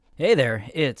Hey there,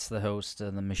 it's the host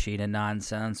of the Machine of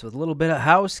Nonsense with a little bit of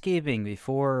housekeeping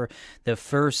before the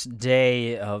first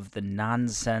day of the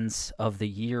Nonsense of the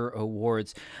Year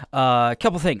Awards. A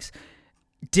couple things.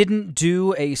 Didn't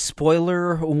do a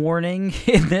spoiler warning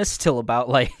in this till about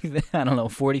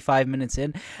 45 minutes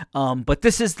in. But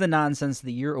this is the Nonsense of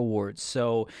the Year Awards,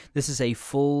 so this is a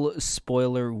full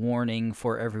spoiler warning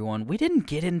for everyone. We didn't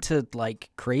get into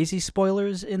crazy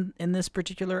spoilers in this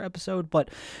particular episode, but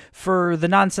for the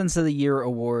Nonsense of the Year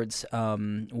Awards,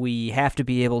 we have to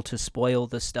be able to spoil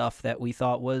the stuff that we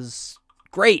thought was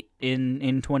great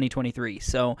in 2023.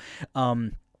 So,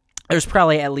 there's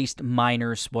probably at least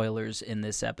minor spoilers in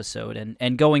this episode,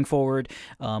 and going forward,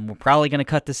 we're probably going to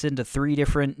cut this into 3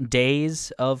 different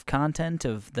days of content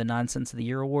of the Nonsense of the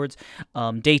Year Awards.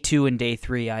 Day 2 and Day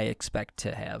 3, I expect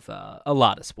to have a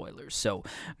lot of spoilers, so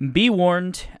be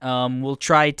warned. We'll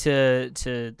try to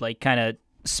kind of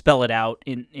spell it out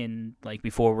in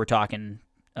before we're talking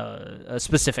a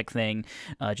specific thing,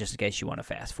 just in case you want to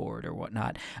fast forward or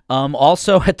whatnot.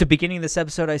 Also, at the beginning of this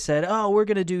episode, I said, we're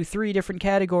going to do 3 different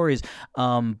categories,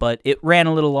 but it ran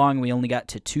a little long. We only got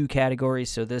to 2 categories,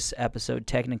 so this episode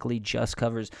technically just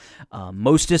covers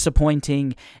most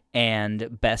disappointing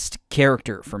and best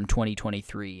character from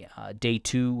 2023. Day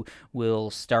 2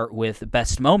 will start with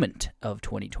best moment of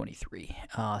 2023.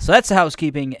 So that's the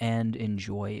housekeeping, and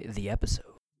enjoy the episode.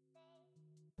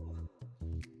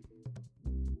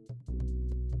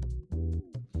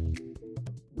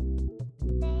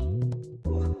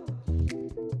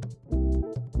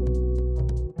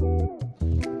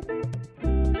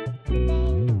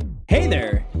 Hey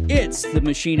there, it's the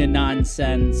Machine of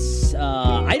Nonsense.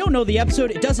 I don't know the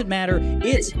episode, it doesn't matter.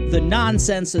 It's the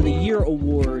Nonsense of the Year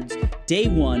Awards, Day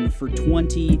 1 for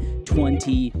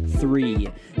 2023.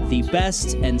 The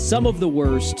best and some of the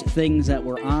worst things that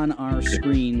were on our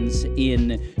screens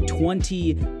in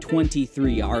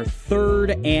 2023, our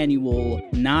 3rd annual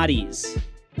Naughties.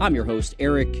 I'm your host,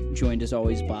 Eric, joined as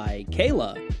always by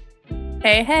Kayla.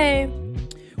 Hey.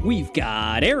 We've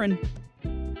got Aaron.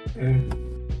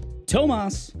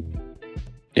 Tomas.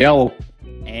 Yo.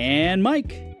 And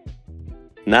Mike.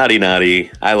 Naughty.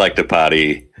 I like to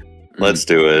potty. Let's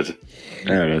do it.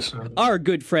 There it is. Our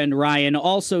good friend Ryan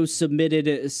also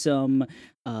submitted some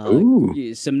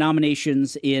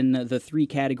nominations in the 3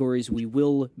 categories we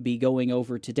will be going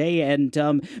over today, and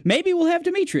maybe we'll have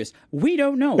Demetrius. We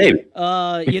don't know. Maybe.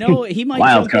 He might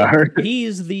wild card.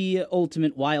 He's the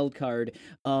ultimate wild card.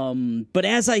 But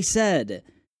as I said,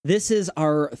 this is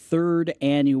our 3rd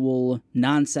annual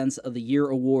Nonsense of the Year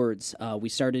Awards. We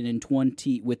started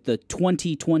with the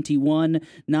 2021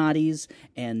 Naughties,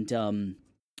 and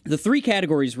the 3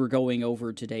 categories we're going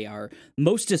over today are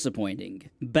most disappointing,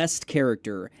 best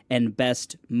character, and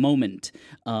best moment.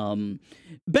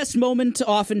 Best moment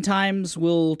oftentimes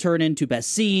will turn into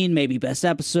best scene, maybe best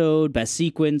episode, best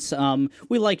sequence.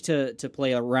 We like to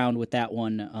play around with that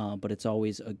one, but it's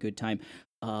always a good time.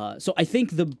 So I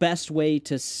think the best way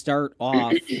to start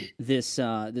off this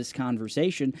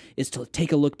conversation is to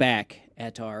take a look back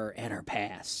at our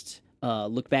past.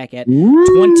 Look back at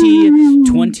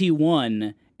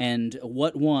 2021 and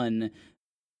what won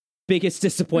biggest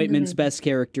disappointments, best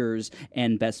characters,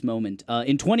 and best moment.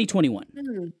 In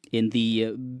 2021, in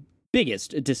the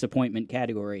biggest disappointment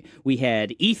category, we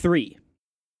had E3.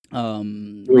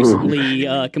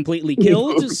 Recently completely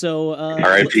killed, so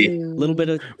R.I.P. a little bit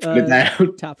of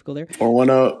topical there. Or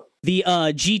one up. The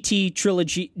GTA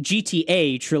trilogy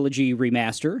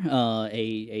remaster,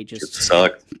 a just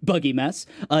buggy mess.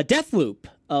 Deathloop,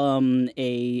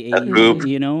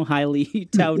 a highly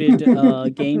touted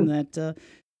game that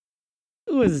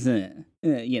was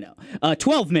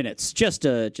 12 minutes, just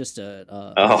a mess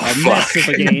of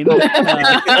a game.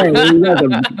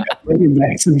 Bringing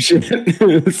back some shit,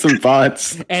 some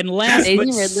thoughts. And last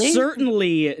but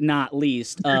certainly not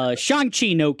least,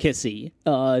 Shang-Chi no kissy.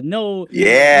 No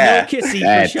kissy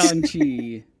for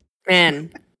Shang-Chi.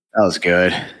 Man, that was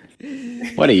good.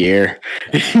 What a year.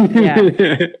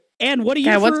 Yeah. And what a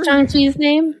year what's Shang-Chi's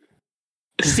name?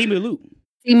 Simu Liu.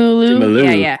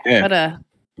 Yeah. Yeah. What a...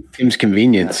 Team's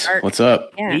Convenience. What's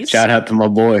up? Yeah. Shout out to my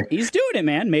boy. He's doing it,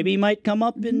 man. Maybe he might come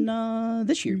up in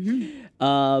this year.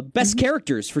 Best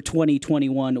characters for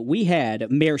 2021. We had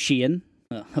Mayor Sheehan,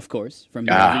 of course, from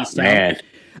East man.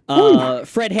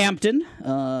 Fred Hampton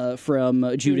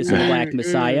from Judas and the Black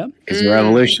Messiah. He's a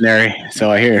revolutionary,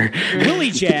 so I hear. Willie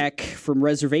Jack from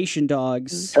Reservation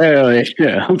Dogs. Hell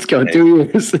yeah, let's go 2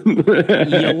 years.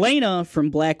 Yelena from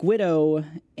Black Widow,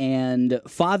 and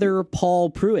Father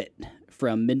Paul Pruitt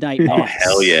from Midnight Oh, Mass.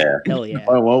 hell yeah. Hell yeah.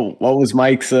 What was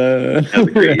Mike's? a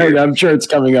great year. I'm sure it's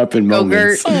coming up in Go,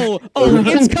 moments. Oh,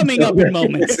 it's coming up in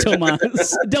moments,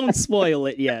 Tomas. Don't spoil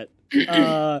it yet.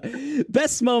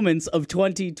 Best moments of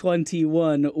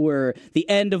 2021 were the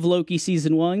end of Loki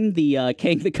season 1, the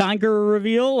Kang the Conqueror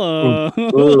reveal. Oh,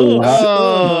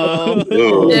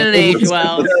 Ooh. didn't age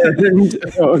well.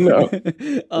 Oh no!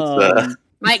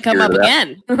 Might come up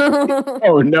again.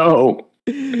 Oh no!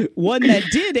 One that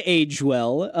did age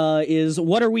well is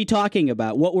What Are We Talking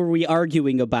About? What were we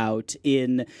arguing about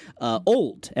in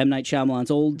Old? M. Night Shyamalan's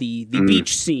Old, the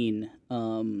beach scene.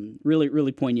 Really,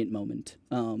 really poignant moment.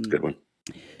 Good one.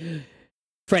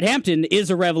 Fred Hampton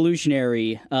is a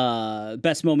revolutionary.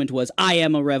 Best moment was I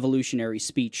Am a Revolutionary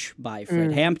speech by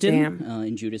Fred Hampton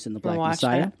in Judas and the Black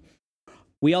Messiah. That.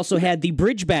 We also had the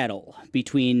bridge battle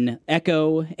between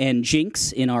Echo and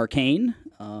Jinx in Arcane.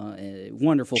 A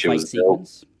wonderful She fight was dope.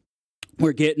 sequence.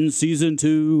 We're getting season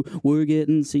 2. We're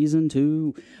getting season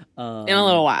 2. In a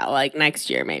little while, like next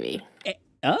year, maybe.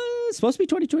 It's supposed to be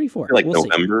 2024. Like We'll see.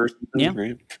 November or something, Yeah.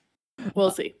 right? We'll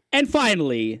see. And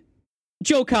finally,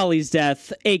 Joe Colley's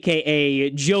death, a.k.a.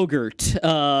 Jogurt.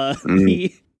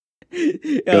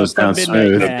 Goes from down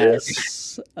Midnight smooth.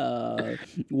 Mass.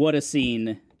 What a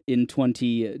scene in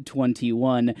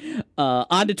 2021.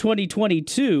 On to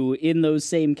 2022 in those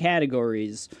same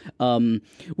categories.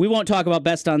 We won't talk about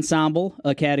Best Ensemble,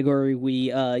 a category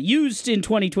we used in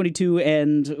 2022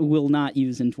 and will not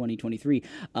use in 2023.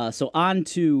 So on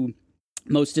to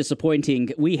Most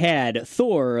Disappointing. We had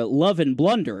Thor, Love and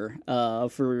Blunder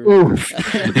for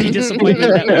the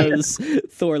disappointment that was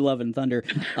Thor, Love and Thunder.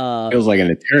 Feels like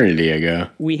an eternity ago.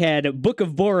 We had Book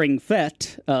of Boring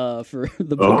Fett for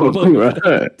the Book of Boba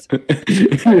Fett.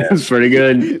 That's pretty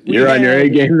good. You're on your A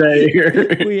game that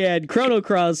year. We had Chrono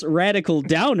Cross Radical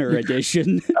Downer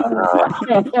Edition.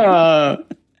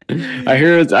 I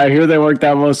hear they worked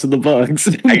out most of the bugs.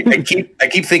 I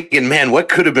keep thinking, man, what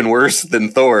could have been worse than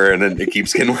Thor? And then it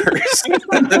keeps getting worse.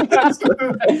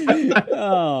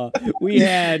 We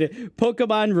had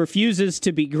Pokemon Refuses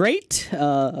to Be Great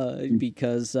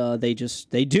because they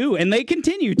do, and they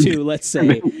continue to, let's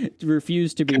say,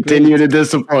 refuse to be Continue great. to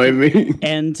disappoint me.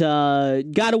 And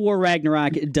God of War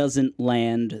Ragnarok doesn't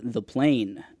land the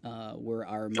plane. Were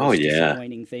our most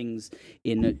disappointing things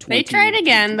in 2022. They tried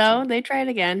again, though. They tried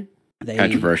again.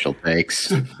 Controversial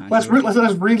takes. Let's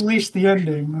release the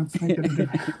ending. Let's make it a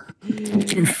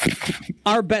different.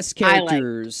 Our best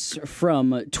characters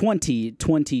from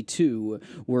 2022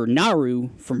 were Naru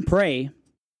from Prey,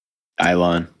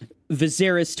 Eilon.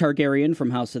 Viserys Targaryen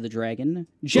from House of the Dragon,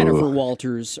 Jennifer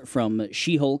Walters from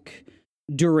She-Hulk,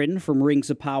 Durin from Rings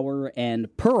of Power, and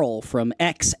Pearl from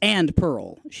X and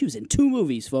Pearl. She was in 2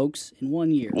 movies, folks, in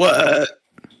 1 year.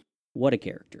 What a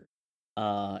character.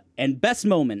 And best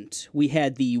moment, we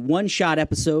had the one-shot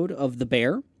episode of The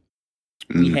Bear.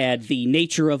 We had the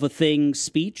Nature of a Thing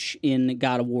speech in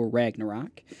God of War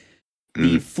Ragnarok.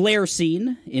 The flare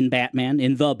scene in The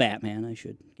Batman, I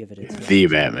should give it its The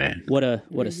Batman. What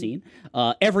a scene.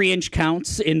 Every Inch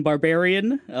Counts in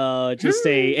Barbarian. Just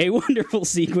a wonderful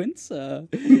sequence.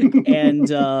 And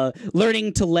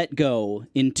learning to let go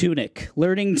in Tunic.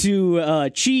 Learning to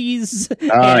cheese.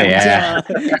 Oh, yeah.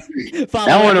 Follow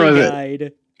That one every was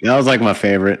guide. That was like my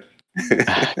favorite.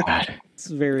 God. It's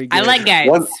very good. I like guides.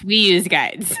 What? We use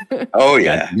guides. Oh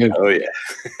yeah. Oh yeah.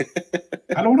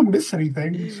 I don't want to miss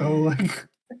anything, so like.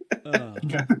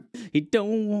 You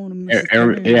don't want to miss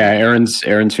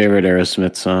Aaron's favorite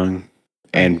Aerosmith song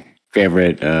and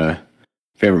favorite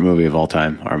movie of all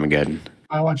time, Armageddon.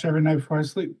 I watch every night before I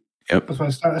sleep. Yep. That's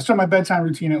why I start my bedtime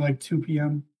routine at like 2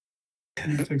 p.m.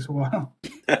 And it takes a while.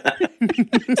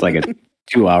 It's like a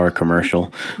 2-hour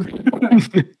commercial.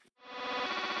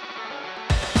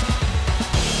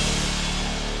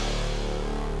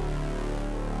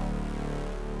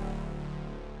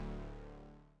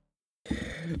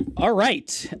 All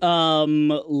right.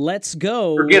 Let's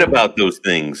go. Forget about those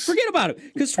things. Forget about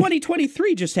it, because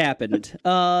 2023 just happened,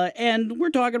 and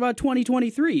we're talking about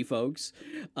 2023, folks.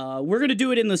 We're going to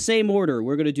do it in the same order.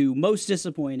 We're going to do most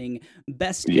disappointing,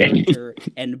 best character,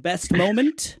 and best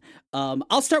moment.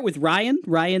 I'll start with Ryan.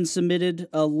 Ryan submitted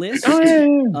a list,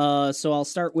 so I'll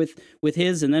start with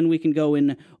his, and then we can go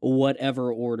in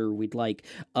whatever order we'd like.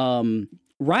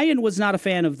 Ryan was not a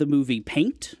fan of the movie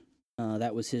Paint.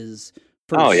 That was his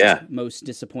first most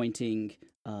disappointing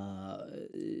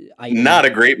item. Not a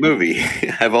great movie.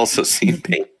 I've also seen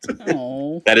Paint.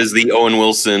 Oh. That is the Owen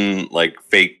Wilson, like,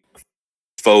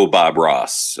 faux Bob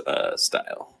Ross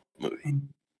style movie.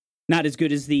 Not as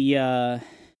good as the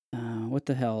what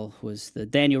the hell was the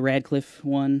Daniel Radcliffe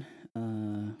one?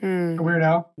 Weird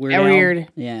Al. Weird Al? Weird.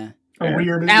 Yeah. Or Yeah.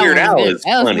 Weird That Weird was Al good. is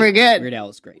That was funny. pretty good. Weird Al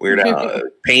is great. Weird Al.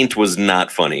 Paint was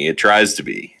not funny. It tries to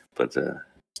be, but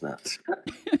it's not.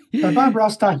 The Bob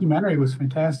Ross documentary was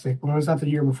fantastic. What was that the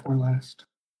year before last?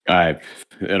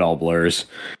 It all blurs.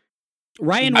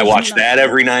 Ryan, I was watch not- that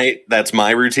every night. That's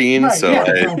my routine. Right, so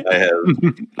yeah, I have.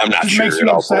 I'm not Just sure makes at you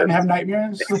all. upset and have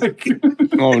nightmares. Like,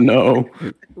 Oh no,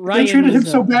 Ryan they treated him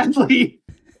was, so badly.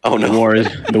 Oh the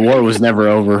no, war was never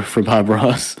over for Bob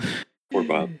Ross. poor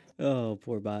Bob. Oh,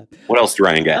 poor Bob. What else did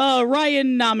Ryan get?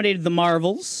 Ryan nominated The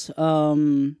Marvels.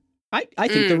 I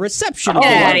think the reception of Get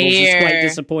The outta Marvels is quite here.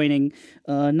 disappointing.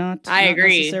 Not I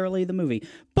agree. necessarily the movie,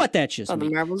 but that's just Oh, the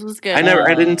me. Marvels was good.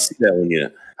 I didn't see that one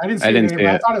yet. I didn't see I didn't it, see but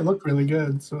I it. thought it looked really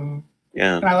good. So,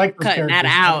 Yeah. and I like those Cutting that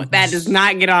characters. out. That does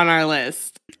not get on our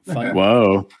list. Fun.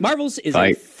 Whoa. Marvels is a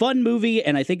Fight. fun movie,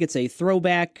 and I think it's a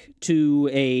throwback to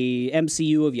a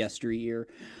MCU of yesteryear.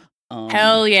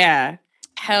 Hell yeah.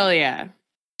 Hell yeah.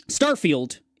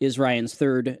 Starfield is Ryan's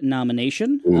third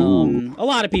nomination. Ooh. A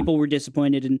lot of people were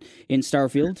disappointed in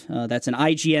Starfield. That's an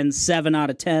IGN 7 out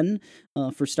of 10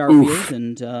 for Starfield, Oof.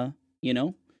 and you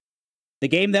know, the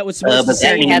game that was supposed to but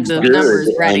save they had you. the numbers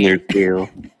ready.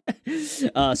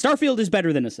 Starfield is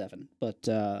better than a 7, but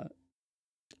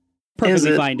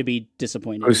perfectly it? fine to be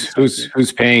disappointed. in Who's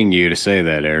Starfield. paying you to say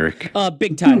that, Eric?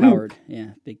 Big Todd Howard.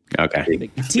 Yeah, big Okay. big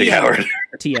Big TM. Howard.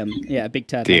 TM. Yeah, Big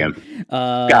Todd. TM.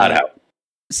 Howard. God out.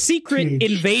 Secret TH.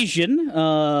 Invasion.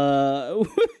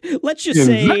 Let's just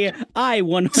say I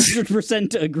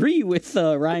 100% agree with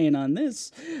Ryan on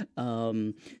this.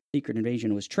 Secret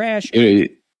Invasion was trash.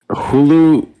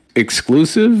 Hulu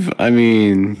exclusive? I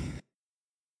mean,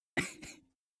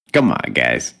 come on,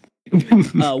 guys.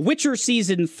 Witcher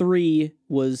Season 3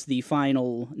 was the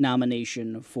final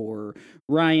nomination for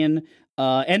Ryan.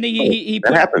 And he That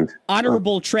put happened.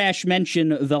 honorable trash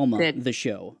mention Velma, Did. the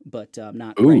show, but I'm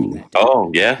not Ooh. writing that down.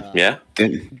 Oh yeah, yeah.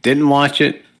 Didn't watch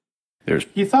it. There's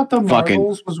You thought the Fucking-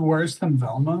 Marvels was worse than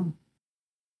Velma?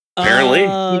 Apparently.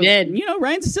 He did. You know,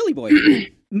 Ryan's a silly boy.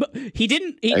 He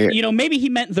didn't. Maybe he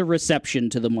meant the reception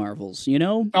to the Marvels. You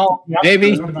know, Oh, yeah.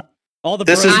 Maybe. all the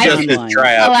This is bros just his online.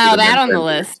 tryout. Allow for the that on the Menfenders.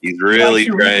 list. He's really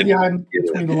Actually, trying. behind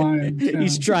between the lines. Yeah.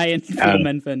 He's trying for the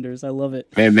Menfenders. I love it.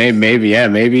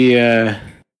 maybe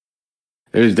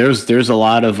there's a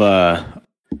lot of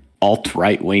alt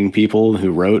right wing people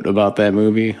who wrote about that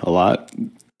movie a lot.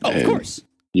 Oh, of And course.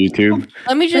 YouTube.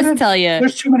 Let me just tell you,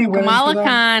 There's too many women. Kamala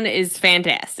Khan is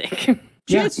fantastic. Yes.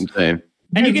 Yes. I'm saying.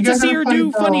 And you Did get to guys see ever her play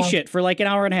do funny the- shit for like an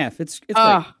hour and a half. It's great.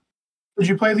 Oh, Did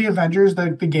you play the Avengers, the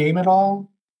game at all?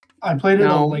 I played it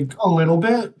No. a little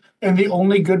bit, and the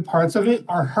only good parts of it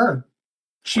are her.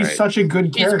 She's Right. such a good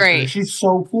She's character. great. She's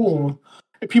so cool.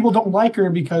 People don't like her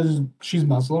because she's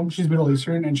Muslim, she's Middle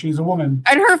Eastern, and she's a woman.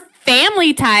 and her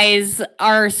family ties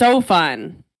are so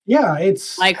fun. Yeah,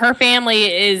 it's Like her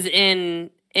family is in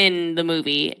the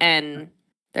movie, and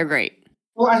they're great.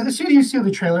 well. As soon as you see the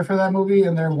trailer for that movie,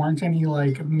 and there weren't any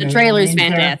like The trailer's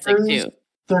fantastic characters, too.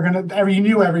 They're gonna. You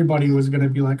knew everybody was gonna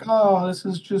be like, "Oh, this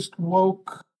is just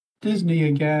woke Disney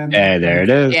again." Yeah, there it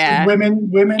is. Yeah,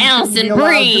 Women shouldn't Alison be allowed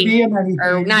Brie. to be in anything.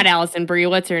 or not Allison Brie.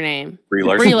 What's her name? Brie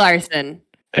Brie Larson. Larson.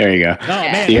 There you go. Oh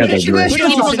Yeah. man, Yeah, put that's Alison right. Brie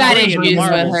People got in the issues with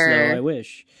Marvels, her. though, I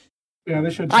wish. Yeah, they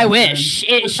should. I check wish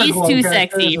that. she's Glow too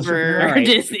character sexy is a for superhero. Alright.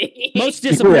 Disney. Most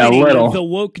disappointing little. of the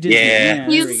woke Disney. Yeah. there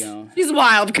we He's go. he's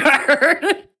wild card.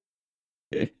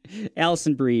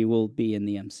 Alison Brie will be in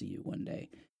the MCU one day.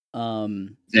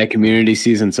 Is that Community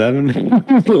season 7?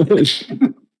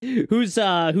 Who's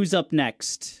up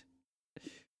next?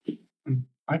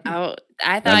 Oh,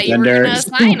 I thought you were gonna Menfenders.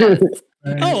 assign us.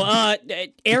 Oh,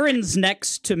 Aaron's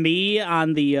next to me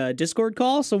on the Discord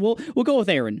call, so we'll go with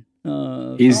Aaron.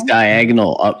 He's Paul?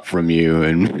 diagonal up from you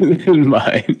in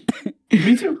mine.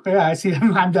 Me too. Yeah, I see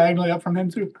him. I'm diagonally up from him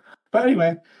too. But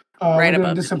anyway, Right we're doing above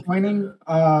me. disappointing.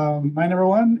 My number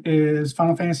one is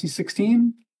Final Fantasy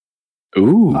 16.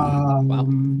 Ooh.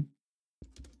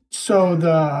 So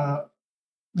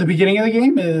the beginning of the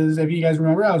game is, if you guys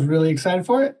remember, I was really excited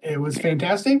for it. It was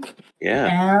fantastic,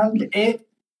 Yeah. and it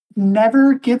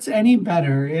never gets any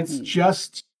better. It's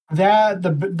just that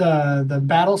the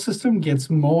battle system gets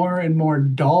more and more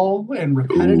dull and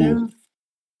repetitive.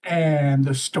 And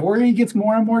the story gets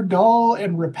more and more dull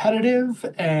and repetitive,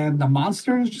 and the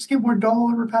monsters just get more dull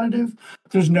and repetitive.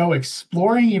 There's no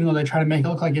exploring, even though they try to make it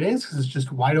look like it is, because it's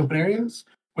just wide open areas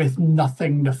with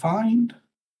nothing to find.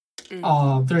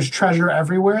 There's treasure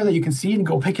everywhere that you can see and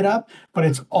go pick it up, but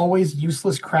it's always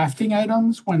useless crafting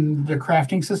items when the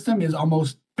crafting system is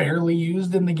almost barely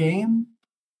used in the game.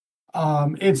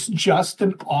 It's just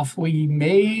an awfully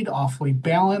made, awfully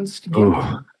balanced game.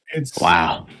 Ooh. It's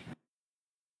Wow.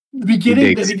 the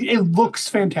beginning, Digs. it looks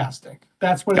fantastic.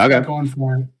 That's what it's Okay. got going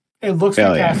for it. It looks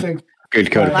Hell yeah. fantastic,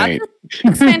 Good coat of Lots paint.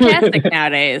 Looks fantastic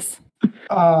nowadays.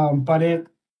 but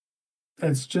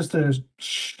it's just a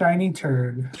shiny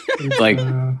turd. It's, Like-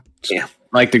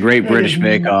 Like the Great It British is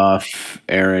Bake not- Off,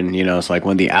 Aaron, it's like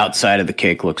when the outside of the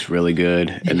cake looks really good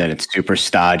and then it's super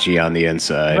stodgy on the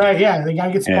inside. right, yeah, they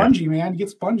gotta get Yeah. spongy, man. Get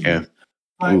spongy. Yeah.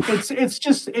 But Oof. it's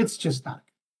just not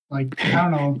like, I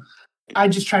don't know. I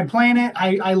just tried playing it.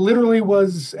 I literally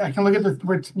was. I can look at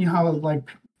how like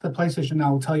the PlayStation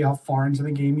now will tell you how far into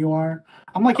the game you are.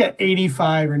 I'm like at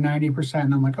 85 or 90%,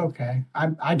 and I'm like, okay,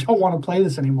 I don't want to play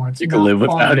this anymore. It's You can not live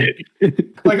fun. without it.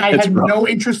 Like I That's had rough. no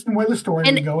interest in where the story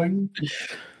And- was going.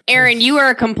 Aaron, you are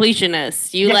a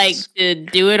completionist. You Yes. like to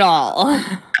do it all.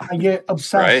 I get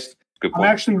obsessed. Right. Good I'm point.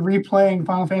 actually replaying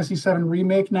Final Fantasy VII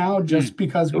Remake now just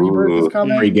because Rebirth is Ooh,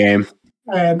 coming. Free game.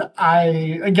 And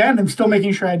I'm still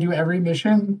making sure I do every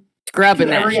mission, Scrubbing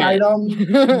that every shit. item,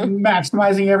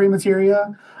 maximizing every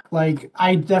materia. Like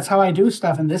that's how I do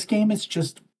stuff. In this game, it's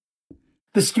just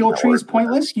the skill tree is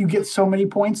pointless. You get so many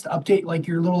points to update like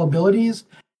your little abilities,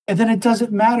 and then it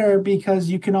doesn't matter because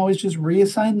you can always just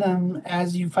reassign them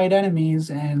as you fight enemies.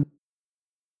 And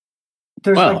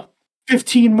there's like Well,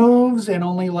 15 moves and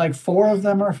only like 4 of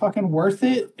them are fucking worth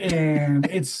it. And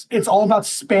it's all about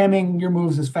spamming your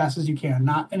moves as fast as you can,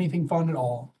 not anything fun at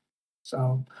all.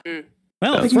 So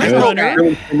Well, That's Front good. Runner.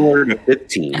 Really similar to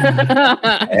 15.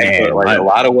 man, Like a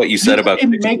lot of what you said about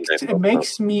it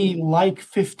makes me like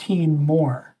 15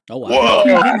 more. Oh wow. Whoa.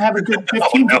 15 didn't have a good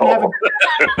 15 didn't have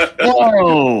a,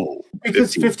 whoa.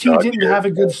 because 15 15 sucked, didn't yeah. have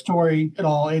a good story at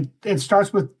all. It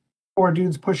starts with 4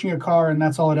 dudes pushing a car and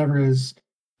that's all it ever is.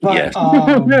 But Yes.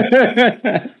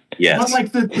 Yes. but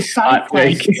like the side Hot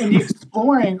quests take. and the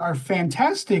exploring are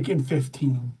fantastic in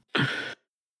 15.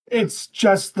 It's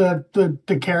just the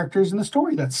characters and the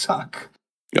story that suck.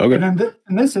 Okay. And then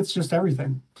in this, it's just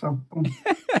everything. So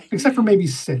except for maybe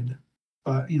Sid,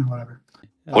 but whatever.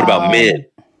 What about Mid?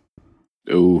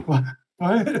 Ooh. What?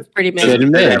 Pretty Does big. Sid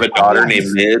and Mid Mid. have a daughter Yes.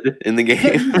 named Mid in the Yeah,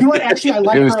 game? you know what? Actually, I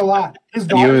like It was- her a lot. His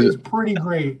daughter was- is pretty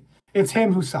great. It's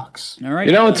him who sucks. All right.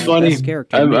 You know what's funny? Best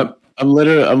character. I'm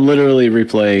literally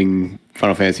replaying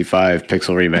Final Fantasy V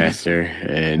Pixel Remaster,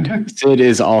 and Sid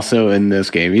is also in this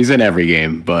game. He's in every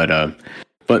game, but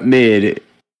Mid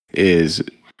is.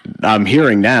 I'm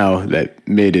hearing now that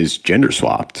Mid is gender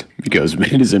swapped because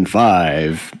Mid is in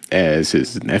 5 as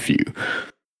his nephew.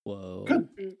 Whoa. Good.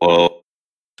 Well,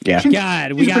 Yeah, She's-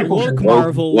 God, we she's got pretty cool. woke Woke-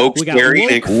 Marvel. woke we got Square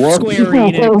woke Enix. Square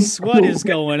Enix. What is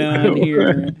going on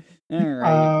here? All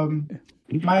right.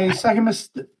 My second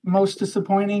most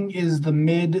disappointing is the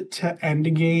mid to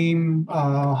end game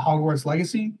Hogwarts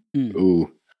Legacy. ooh,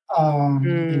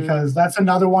 Because that's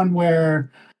another one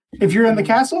where if you're in the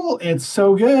castle, it's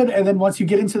so good, and then once you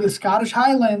get into the Scottish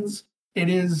Highlands,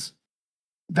 it's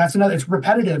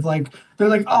repetitive. Like they're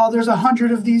like, oh, there's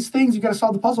 100 of these things you got to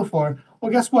solve the puzzle for.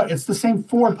 Well, guess what? It's the same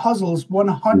 4 puzzles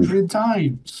 100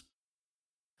 times,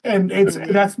 and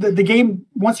that's the game.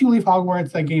 Once you leave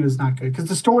Hogwarts, that game is not good because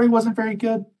the story wasn't very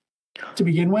good to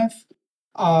begin with.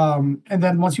 And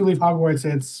then once you leave Hogwarts,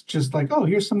 it's just like, oh,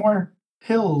 here's some more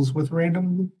hills with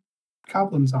random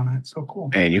goblins on it. So cool.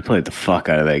 man, you played the fuck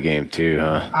out of that game too,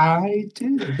 huh? I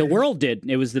did. The world did.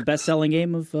 It was the best-selling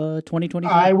game of 2023.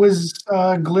 I was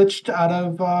glitched out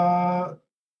of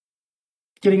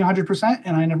getting 100%,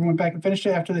 and I never went back and finished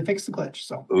it after they fixed the glitch.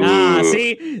 So Ah, ooh.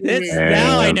 see,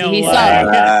 now I know He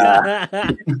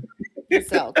why.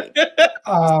 So,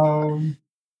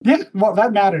 yeah, well,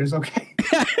 that matters. Okay.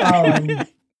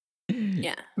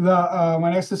 yeah.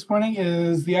 My next disappointing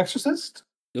is The Exorcist.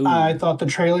 Ooh. I thought the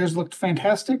trailers looked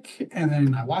fantastic, and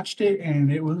then I watched it,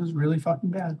 and it was really fucking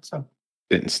bad. So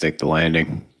Didn't stick the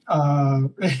landing.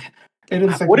 it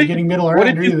didn't stick What the did- beginning, middle, or What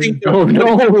end did you either. think Oh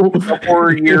no! of the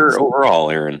horror year overall,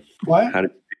 Aaron? What?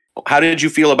 How did you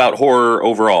feel about horror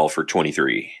overall for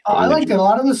 23? I liked it. A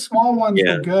lot of the small ones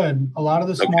Yeah. were good. A lot of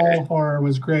the small Okay. horror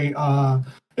was great.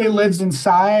 It Lives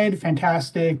Inside,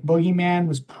 fantastic. Boogeyman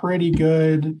was pretty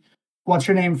good. What's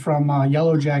her name from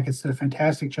Yellow Jackets did a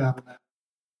fantastic job of that.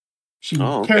 She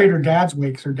Oh, okay. carried her dad's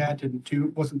weight 'cause her dad didn't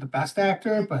do wasn't the best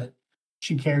actor, but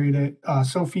she carried it.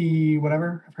 Sophie,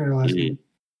 whatever, I forget her last name.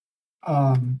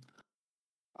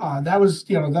 That was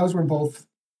those were both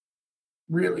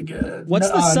really good. What's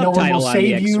the No One subtitle Will on The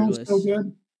Save You, Exorcist? so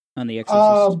good. On The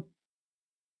Exorcist.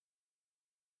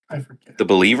 I forget. The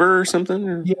Believer or something?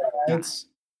 Or- Yeah, it's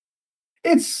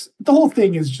the whole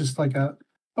thing is just like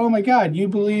oh my god, you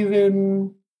believe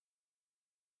in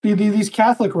these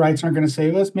Catholic rites aren't going to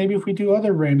save us. Maybe if we do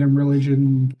other random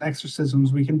religion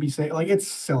exorcisms, we can be saved. Like it's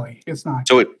silly. It's not.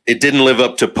 So it didn't live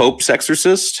up to Pope's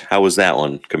Exorcist? How was that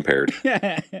one compared?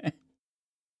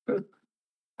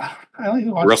 I only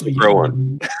watched Russell the Crowe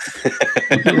beginning.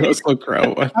 Russell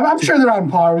Crowe. I'm sure they're on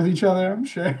par with each other. I'm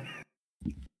sure.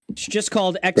 It's just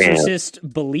called Exorcist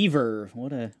Believer.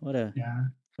 What a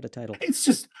title. It's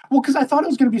just because I thought it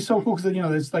was going to be so cool because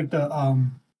it's like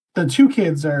the two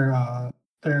kids are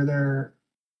they're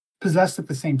possessed at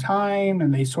the same time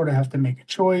and they sort of have to make a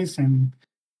choice and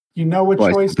what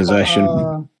choice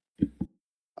possession.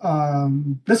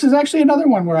 This is actually another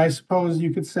one where I suppose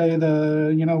you could say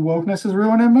the wokeness is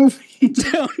ruining movies.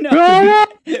 Oh, no.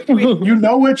 You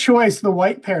know what choice the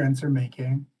white parents are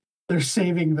making? They're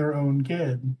saving their own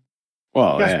kid.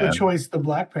 Well, Guess what choice the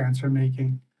black parents are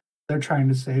making? They're trying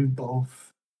to save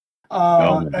both.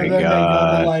 Oh my and then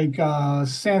God. they go to like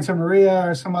Santa Maria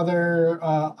or some other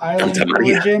island Santa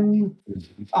Maria. religion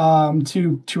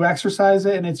to exercise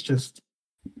it, and it's just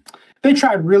they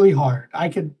tried really hard.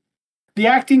 The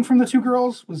acting from the two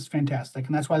girls was fantastic,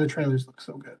 and that's why the trailers look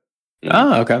so good.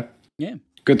 Oh, okay. Yeah.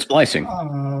 Good splicing.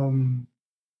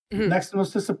 Next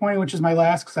most disappointing, which is my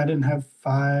last because I didn't have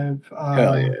 5.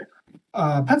 Hell yeah.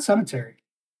 Pet Sematary.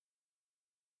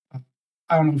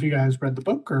 I don't know if you guys read the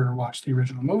book or watched the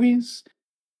original movies.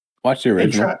 Watch the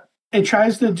original. It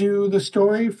tries to do the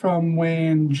story from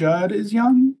when Judd is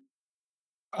young,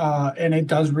 and it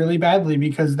does really badly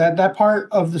because that part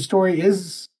of the story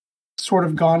is sort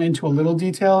of gone into a little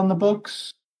detail in the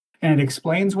books, and it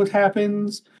explains what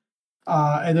happens.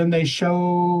 And then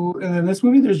in this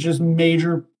movie, there's just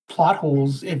major plot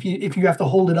holes if you have to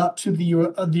hold it up to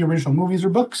the original movies or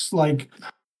books. Like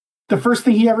the first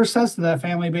thing he ever says to that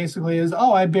family basically is,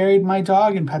 "Oh, I buried my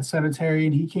dog in Pet Sematary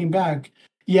and he came back."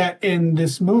 Yet in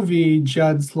this movie,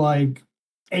 Judd's like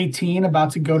 18,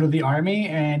 about to go to the army,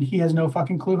 and he has no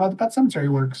fucking clue how the Pet Cemetery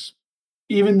works,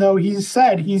 even though he's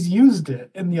said he's used it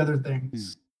in the other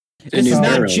things. This is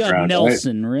not Burial Judd ground,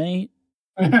 Nelson, right?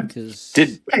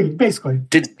 Basically.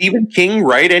 Did Stephen King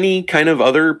write any kind of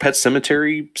other Pet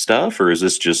Cemetery stuff, or is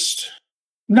this just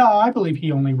No, I believe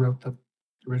he only wrote the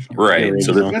original. right?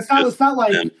 So original.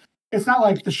 It's not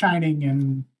like The Shining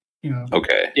and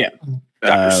okay, Yeah.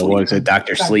 Dr. Sleep. What is it?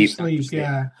 Dr. Sleep.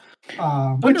 Yeah.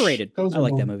 Underrated. Those I are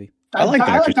like both- that movie. I like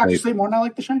Dr. Dr. Sleep. Sleep more than I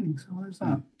like The Shining. So there's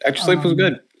that. Dr. Sleep was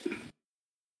good.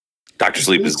 Dr.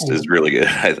 Sleep is really good.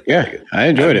 Yeah, I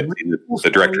enjoyed it. The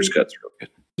director's cut's real good.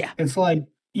 It's like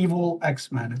evil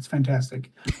X-Men. It's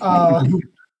fantastic.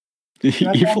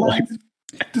 Evil like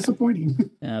Disappointing.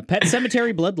 Pet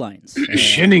Cemetery Bloodlines.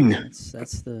 Shinning.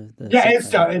 That's the Yeah, it's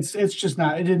subtitle. it's just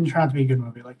not. It didn't turn out to be a good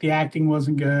movie. Like the acting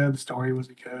wasn't good, the story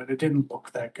wasn't good. It didn't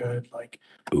look that good. Like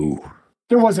Ooh.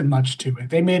 there wasn't much to it.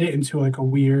 They made it into like a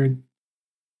weird,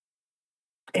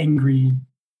 angry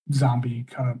zombie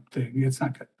kind of thing. It's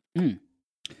not good.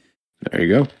 There you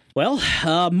go. Well,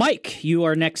 Mike, you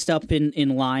are next up in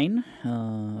line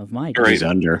of Mike. All right. He's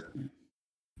under.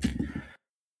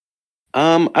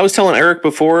 I was telling Eric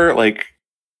before, like,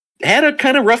 had a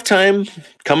kind of rough time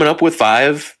coming up with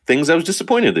 5 things I was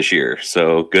disappointed this year.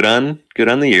 So good on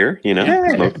the year.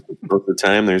 Most of the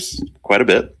time there's quite a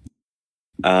bit.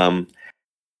 But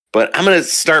I'm gonna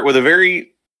start with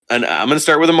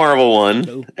a Marvel one,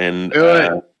 Oh. and Do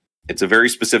it. it's a very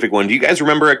specific one. Do you guys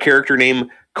remember a character named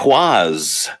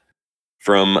Quaz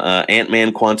from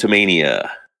Ant-Man Quantumania?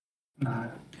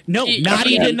 No, Yeah. not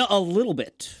even a little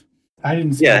bit. I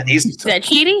didn't see Yeah, it. he's- Is that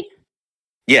Cheaty?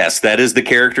 Yes, that is the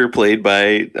character played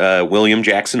by William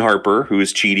Jackson Harper, who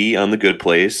is Cheetah on The Good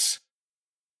Place.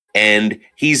 And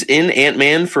he's in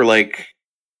Ant-Man for like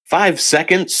 5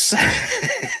 seconds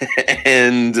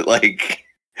and like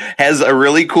has a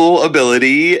really cool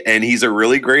ability, and he's a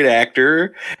really great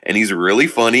actor, and he's really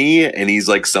funny, and he's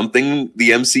like something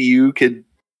the MCU could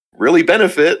really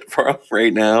benefit from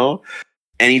right now.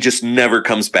 And he just never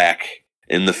comes back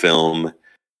in the film.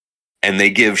 And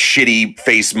they give shitty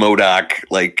face MODOK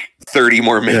like 30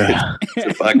 more minutes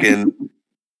to fucking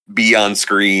be on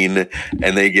screen.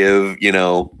 And they give,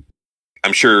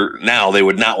 I'm sure now they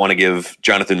would not want to give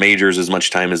Jonathan Majors as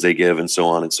much time as they give, and so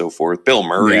on and so forth. Bill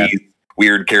Murray,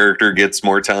 weird character, gets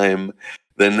more time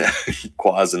than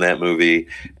Quaz in that movie.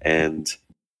 And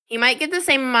He might get the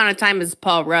same amount of time as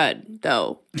Paul Rudd,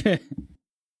 though.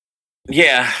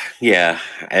 yeah.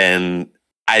 And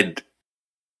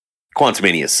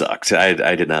Quantumania sucked.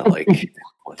 I did not like.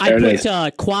 I There it put is.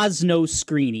 Quasno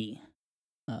Screeny.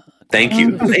 Thank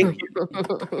you. Yeah,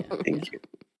 Thank you.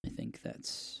 I think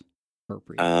that's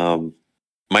appropriate.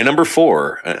 My number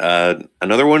 4,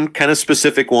 another one, kind of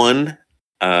specific one.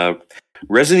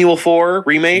 Resident Evil 4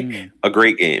 remake, a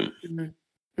great game.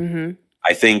 Mm-hmm.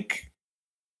 I think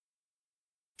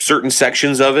certain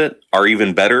sections of it are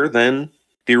even better than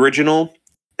the original.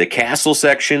 The castle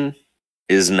section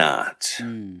is not.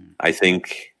 Mm. I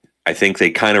think I think they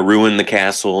kind of ruined the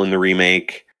castle in the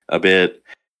remake a bit,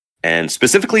 and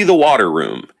specifically the water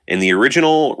room. In the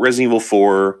original Resident Evil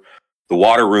 4, the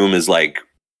water room is like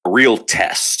a real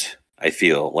test. I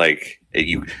feel like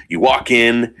you walk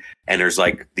in and there's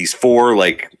like these 4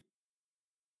 like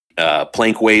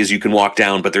plank ways you can walk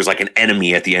down, but there's like an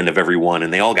enemy at the end of every one,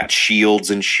 and they all got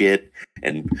shields and shit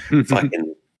and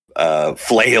fucking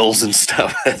flails and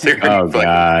stuff. They're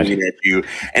fucking shooting at you,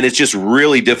 and it's just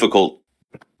really difficult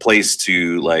place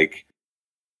to like.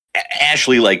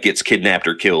 Ashley like gets kidnapped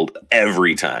or killed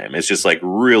every time. It's just like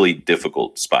really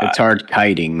difficult spot. It's hard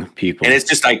kiting people, and it's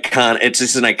just iconic. It's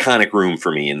just an iconic room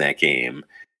for me in that game,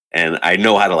 and I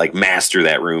know how to like master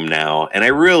that room now. And I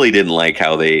really didn't like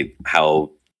how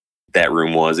that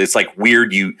room was. It's like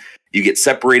weird. You get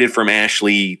separated from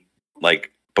Ashley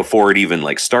like before it even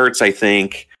like starts, I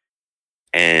think,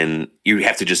 and you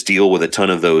have to just deal with a ton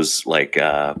of those like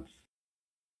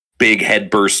big head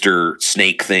burster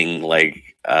snake thing like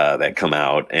that come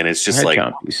out, and it's just like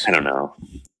compies. I don't know.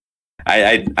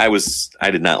 I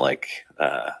did not like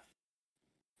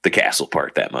the castle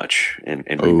part that much in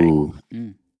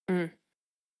remake.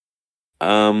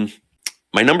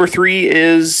 My number 3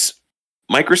 is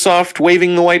Microsoft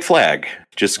waving the white flag.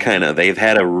 Just kind of, they've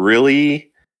had a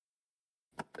really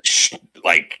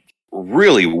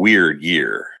really weird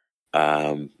year.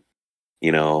 You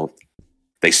know,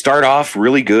 they start off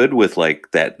really good with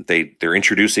like that they're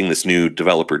introducing this new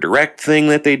developer direct thing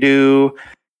that they do.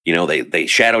 You know, they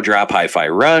shadow drop Hi-Fi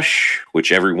Rush,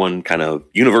 which everyone kind of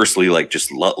universally like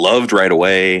just loved right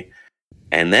away.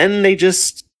 And then they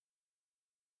just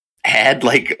had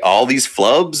like all these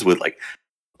flubs with like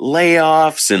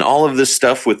layoffs and all of this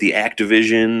stuff with the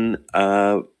Activision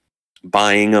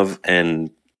buying of,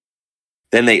 and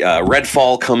then they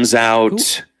Redfall comes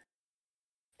out. Ooh.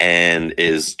 And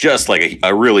is just like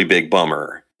a really big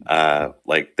bummer.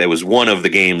 Like that was one of the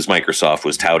games Microsoft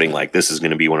was touting like this is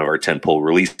going to be one of our tentpole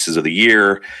releases of the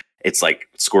year. It's like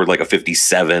scored like a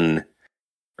 57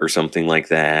 or something like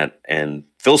that. And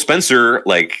Phil Spencer,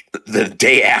 like the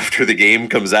day after the game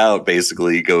comes out,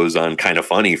 basically goes on Kind of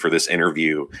Funny for this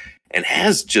interview and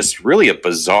has just really a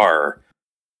bizarre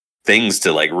things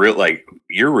to like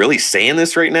you're really saying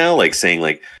this right now, like saying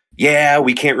like, yeah,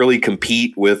 we can't really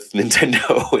compete with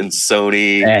Nintendo and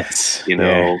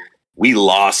Sony. We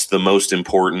lost the most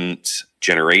important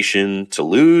generation to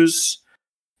lose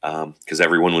because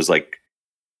everyone was like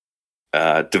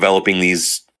developing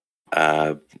these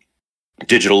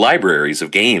digital libraries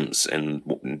of games and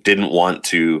didn't want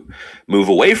to move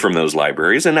away from those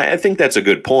libraries. And I think that's a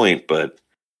good point, but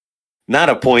not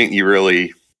a point you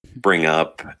really bring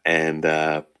up. And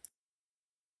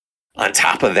on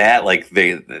top of that, like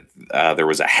there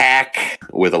was a hack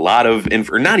with a lot of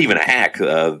or not even a hack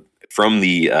from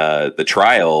the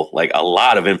trial. Like a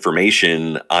lot of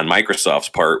information on Microsoft's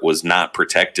part was not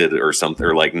protected or something,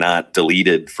 or like not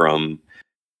deleted from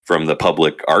the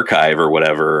public archive or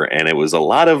whatever. And it was a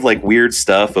lot of like weird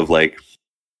stuff of like,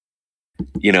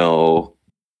 you know,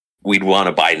 we'd want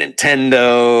to buy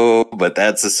Nintendo, but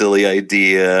that's a silly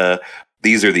idea.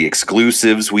 These are the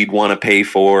exclusives we'd want to pay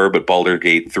for, but Baldur's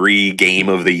Gate 3 game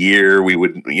of the year, we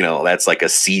would, you know, that's like a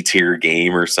C tier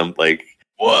game or something like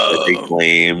that they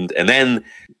claimed. And then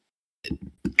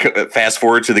fast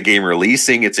forward to the game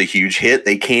releasing, it's a huge hit.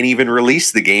 They can't even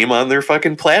release the game on their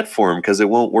fucking platform because it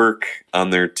won't work on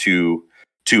their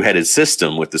two-headed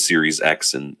system with the Series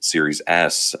X and Series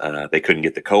S. They couldn't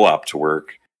get the co-op to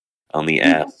work on the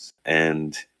S.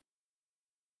 And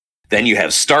then you have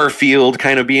Starfield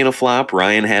kind of being a flop.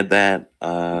 Ryan had that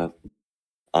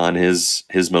on his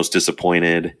most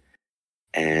disappointed,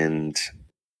 and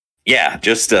yeah,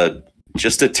 just a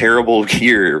terrible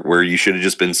year where you should have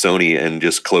just been Sony and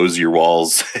just close your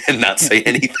walls and not say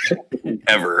anything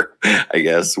ever. I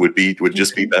guess would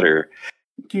just be better.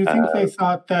 Do you think they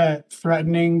thought that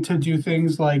threatening to do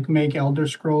things like make Elder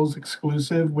Scrolls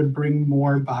exclusive would bring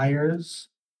more buyers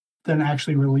than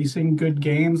actually releasing good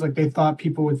games? Like they thought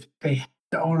people would have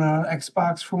to own an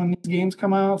Xbox for when these games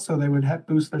come out, so they would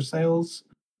boost their sales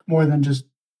more than just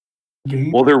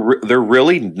games. Well, they're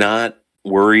really not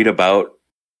worried about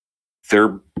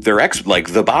their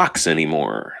like the box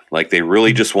anymore. Like they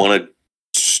really just want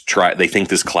to try. They think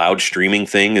this cloud streaming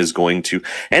thing is going to,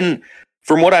 and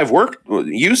from what I've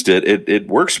used it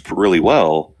works really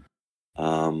well.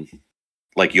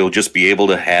 Like you'll just be able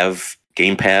to have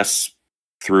Game Pass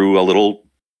through a little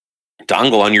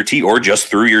dongle on your TV or just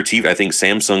through your TV. I think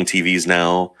Samsung TVs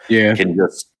now can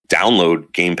just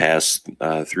download Game Pass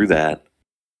through that.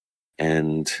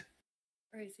 And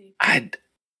crazy. I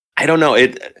don't know.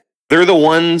 They're the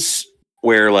ones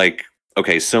where like,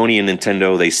 okay, Sony and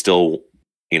Nintendo, they still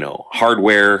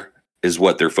hardware is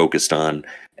what they're focused on,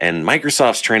 and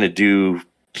Microsoft's trying to do.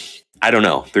 I don't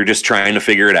know. They're just trying to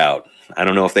figure it out. I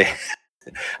don't know if they.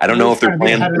 I don't know if their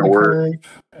plan's going to work.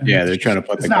 Yeah, they're trying to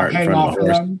put the cart in front of the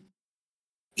horse. Them.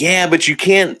 Yeah, but you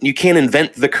can't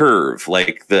invent the curve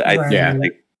like the.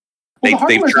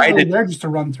 They've tried to. They're just to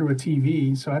run through a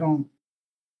TV, so I don't.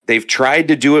 They've tried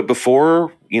to do it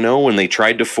before, when they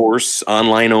tried to force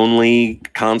online only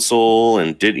console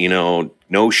and did,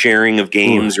 no sharing of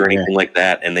games or anything like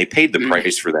that, and they paid the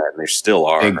price for that, and they still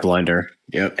are. Big blunder.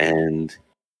 Yep. And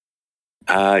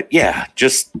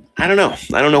just I don't know.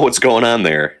 I don't know what's going on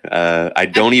there. I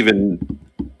don't even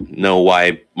know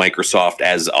why Microsoft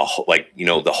as a whole,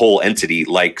 the whole entity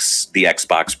likes the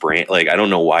Xbox brand. Like, I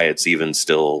don't know why it's even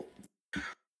still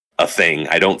a thing.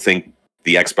 I don't think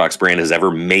the Xbox brand has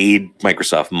ever made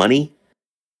Microsoft money.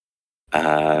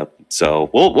 So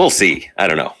we'll see. I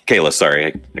don't know. Kayla, sorry,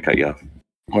 I cut you off.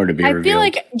 More to be I revealed. feel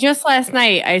like just last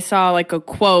night I saw like a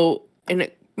quote, and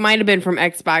it might have been from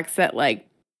Xbox, that like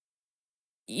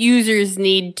users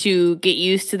need to get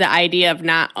used to the idea of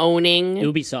not owning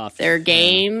Ubisoft their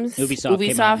games. Yeah. Ubisoft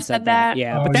came out and said that.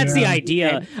 Yeah, but that's the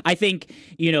idea. I think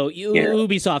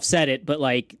Ubisoft said it, but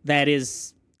like that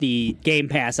is the Game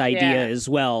Pass idea as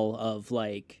well of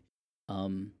like,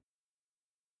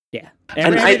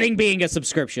 everything being a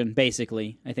subscription,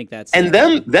 basically. I think that's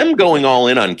them going all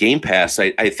in on Game Pass.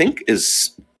 I think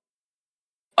is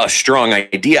a strong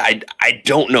idea. I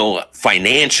don't know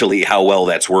financially how well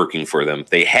that's working for them.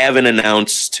 They haven't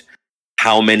announced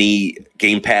how many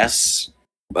Game Pass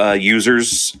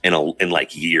users in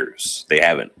like years. They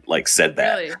haven't said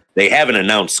that. Really? They haven't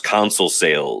announced console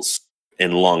sales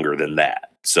in longer than that.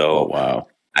 So wow.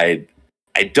 I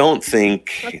don't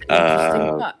think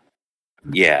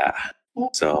yeah.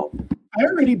 So I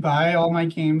already buy all my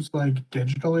games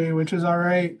digitally, which is all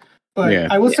right.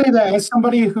 But I will say that as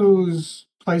somebody whose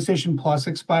PlayStation Plus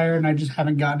expired and I just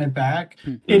haven't gotten it back,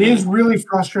 it is really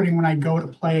frustrating when I go to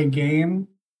play a game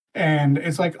and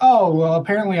it's like, oh, well,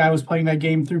 apparently I was playing that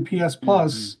game through PS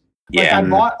Plus. I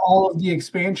bought all of the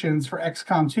expansions for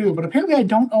XCOM 2, but apparently I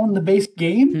don't own the base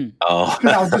game because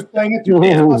I was just playing it through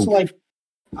PS Plus. So,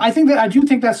 I do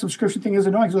think that subscription thing is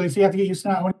annoying. So you have to get used to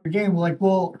not owning your game.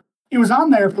 Well, it was on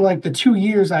there for the 2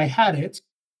 years I had it,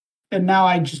 and now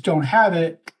I just don't have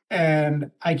it, and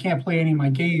I can't play any of my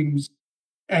games.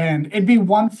 And it'd be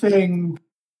one thing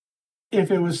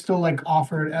if it was still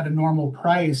offered at a normal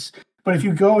price, but if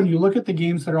you go and you look at the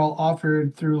games that are all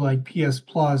offered through PS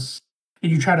Plus,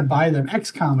 and you try to buy them,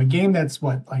 XCOM, a game that's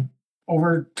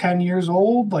over 10 years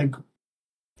old,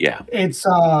 it's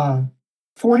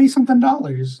 $40-something on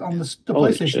the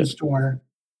PlayStation Store.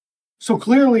 So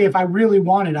clearly, if I really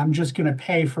want it, I'm just going to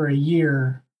pay for a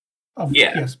year of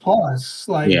PS Plus.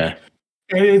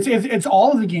 It's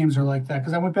all of the games are like that,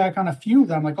 because I went back on a few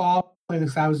that I'm like, oh, I'll play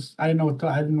this. I didn't know what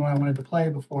I wanted to play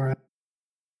before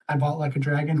I bought Like a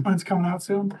Dragon when it's coming out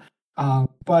soon.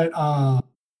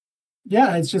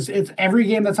 It's every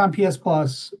game that's on PS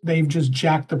Plus, they've just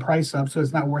jacked the price up, so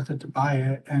it's not worth it to buy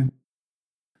it. And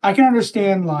I can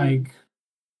understand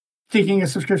thinking a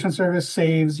subscription service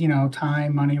saves,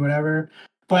 time, money, whatever.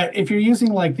 But if you're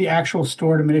using the actual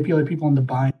store to manipulate people into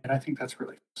buying it, I think that's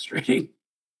really frustrating.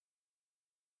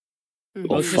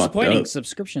 Most disappointing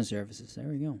subscription services. There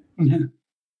we go.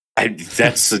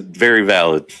 That's very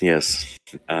valid. Yes.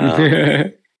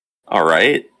 All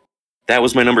right. That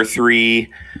was my number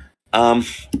 3.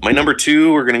 My number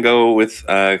 2, we're going to go with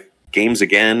games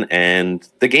again and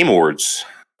the Game Awards.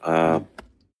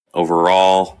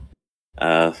 Overall,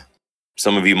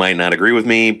 some of you might not agree with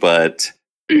me, but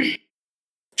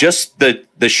just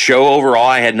the show overall,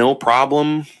 I had no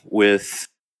problem with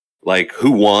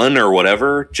who won or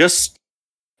whatever. Just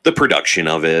the production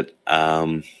of it.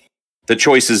 The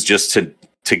choices just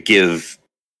to give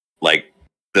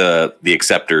the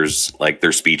acceptors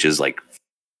their speeches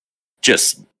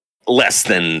just less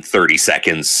than 30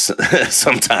 seconds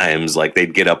sometimes.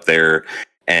 They'd get up there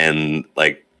and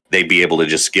they'd be able to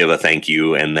just give a thank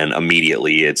you, and then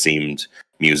immediately it seemed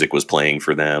music was playing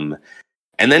for them.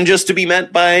 And then just to be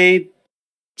met by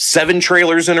 7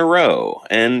 trailers in a row.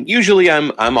 And usually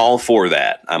I'm all for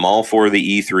that. I'm all for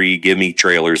the E3, give me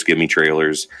trailers.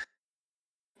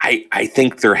 I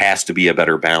think there has to be a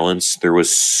better balance. There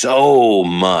was so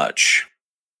much,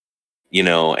 and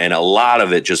a lot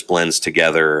of it just blends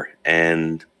together.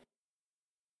 And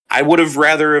I would have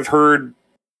rather have heard,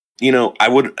 I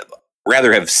would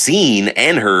rather have seen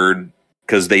and heard,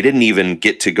 because they didn't even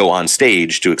get to go on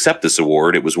stage to accept this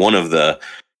award. It was one of the,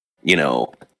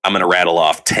 I'm going to rattle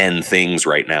off 10 things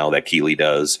right now that Keighley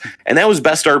does. And that was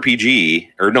best RPG,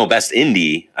 or no, best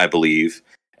indie, I believe.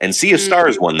 And Sea of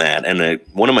Stars won that, and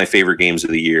one of my favorite games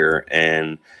of the year.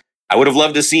 And I would have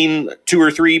loved to seen 2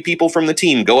 or 3 people from the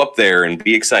team go up there and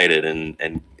be excited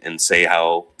and say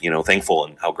how thankful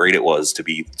and how great it was to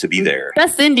be there.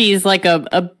 Best Indie is like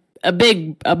a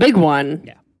big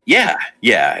one. Yeah,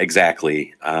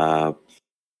 exactly. And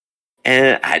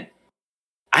I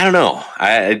don't know.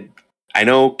 I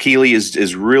know Keighley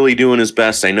is really doing his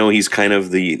best. I know he's kind of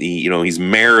the he's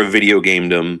mayor of video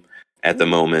gamedom at the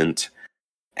moment.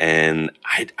 And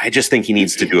I just think he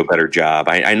needs to do a better job.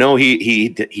 I know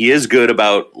he is good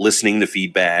about listening to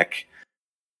feedback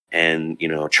and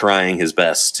trying his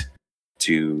best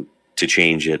to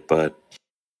change it, but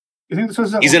You think this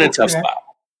was he's in a tough spot.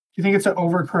 Do you think it's an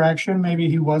overcorrection? Maybe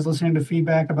he was listening to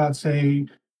feedback about, say,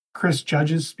 Chris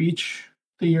Judge's speech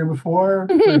the year before.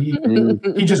 Where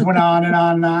he just went on and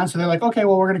on and on. So they're like, okay,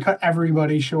 well, we're going to cut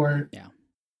everybody short. Yeah.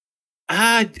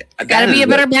 Got to be a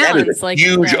better balance. Like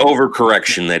huge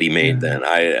overcorrection that he made. Then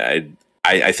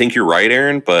I think you're right,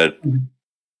 Aaron. But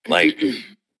like,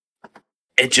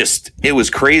 it was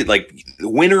crazy. Like the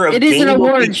winner of it is an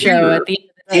award show at the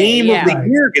game of the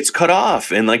year gets cut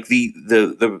off, and like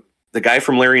the guy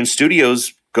from Larian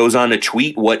Studios goes on to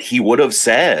tweet what he would have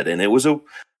said, and it was a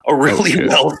really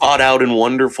well thought out and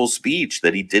wonderful speech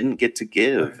that he didn't get to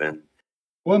give. And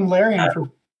Larian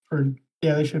for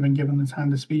they should have been given the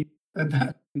time to speak.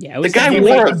 Yeah, it was the guy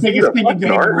wore the biggest thing in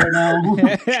game right now.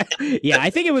 Yeah, I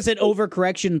think it was an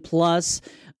overcorrection plus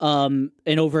an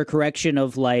overcorrection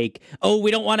of like, oh,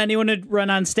 we don't want anyone to run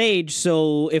on stage,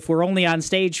 so if we're only on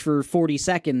stage for 40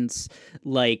 seconds,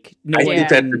 like I think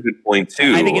that's a good point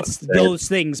too. I think it's those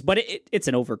things, but it's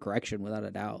an overcorrection without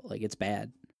a doubt. Like it's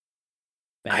bad.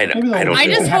 I don't I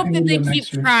just hope that they keep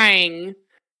trying.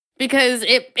 Because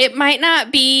it might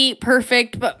not be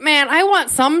perfect, but man, I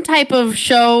want some type of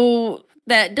show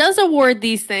that does award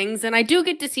these things, and I do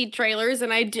get to see trailers,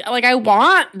 and I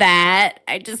want that.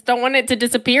 I just don't want it to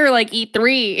disappear like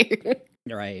E3.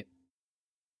 Right.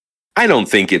 I don't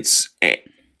think it's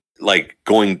like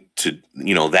going to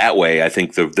that way. I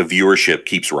think the viewership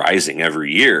keeps rising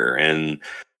every year, and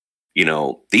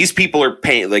these people are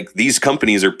paying, like these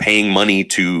companies are paying money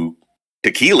to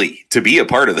Keighley to be a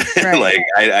part of that. Right.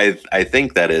 Like I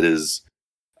think that it is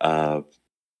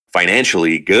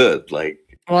financially good. Like,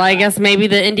 well, I guess maybe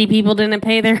the indie people didn't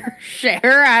pay their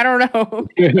share. I don't know.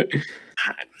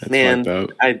 Man,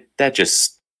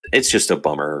 it's just a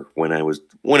bummer when it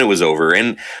was over.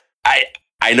 And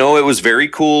I know it was very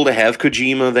cool to have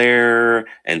Kojima there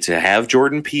and to have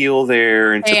Jordan Peele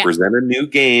there and to present a new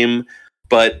game,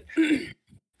 but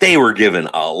they were given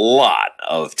a lot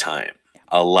of time.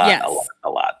 A lot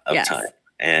of time,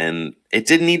 and it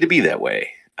didn't need to be that way.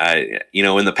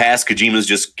 In the past, Kojima's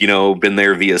just been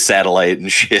there via satellite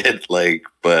and shit. Like,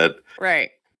 but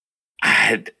right,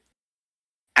 I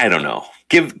don't know.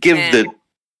 Give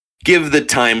the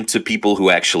time to people who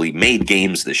actually made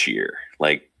games this year.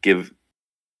 Like,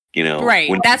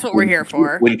 right. That's what we're here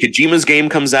for. When Kojima's game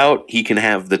comes out, he can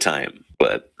have the time.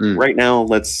 But right now,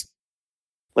 let's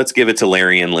give it to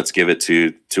Larian. Let's give it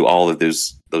to all of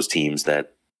those teams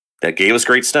that gave us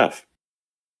great stuff.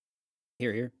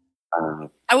 Here.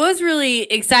 I was really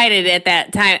excited at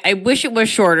that time. I wish it was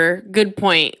shorter. Good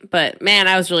point. But man,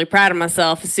 I was really proud of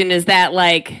myself as soon as that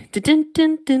like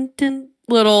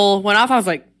little went off. I was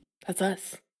like, that's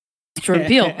us. It's Jordan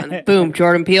Peele. And boom,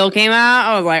 Jordan Peele came out.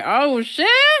 I was like, oh shit.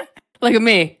 Look at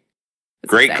me.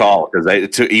 Great call, because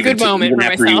even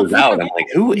after he was out, I'm like,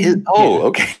 who is? Oh,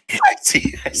 okay, I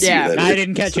see. Yeah, I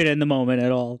didn't catch it in the moment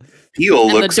at all. Peele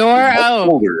looks the door,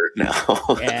 older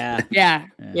now. Yeah.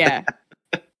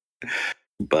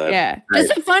 But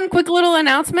just a fun, quick little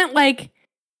announcement. Like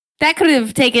that could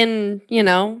have taken,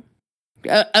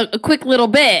 a quick little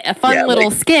bit, a fun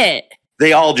little skit.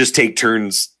 They all just take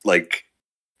turns. Like,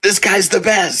 this guy's the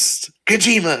best.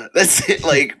 Kojima. That's it.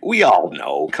 Like, we all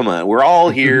know. Come on. We're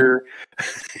all here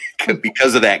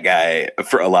because of that guy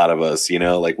for a lot of us,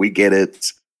 like we get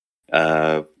it.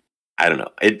 I don't know.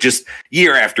 It just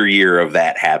year after year of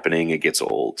that happening, it gets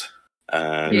old.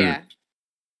 Yeah.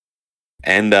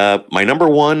 And my number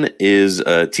one is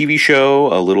a TV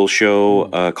show, a little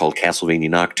show called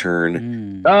Castlevania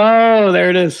Nocturne. Oh,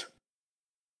 there it is.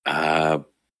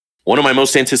 One of my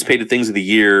most anticipated things of the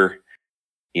year.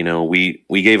 We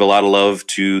gave a lot of love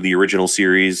to the original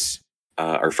series.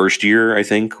 Our first year, I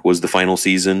think, was the final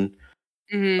season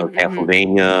of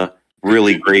Castlevania.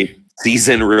 Really great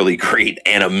season, really great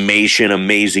animation,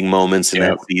 amazing moments in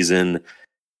that season.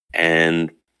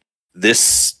 And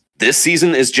this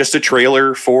season is just a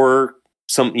trailer for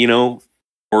some,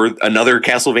 or another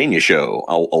Castlevania show.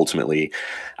 Ultimately,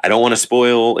 I don't want to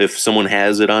spoil if someone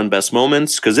has it on Best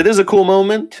Moments, because it is a cool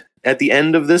moment at the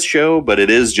end of this show, but it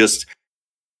is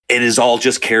all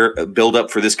just build up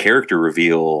for this character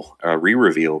reveal,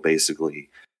 re-reveal basically.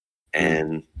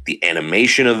 And the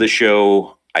animation of the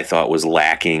show I thought was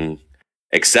lacking,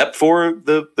 except for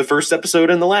the first episode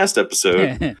and the last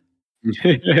episode.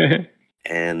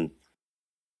 And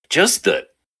just the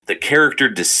character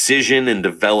decision and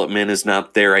development is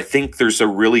not there. I think there's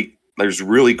really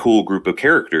cool group of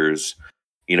characters,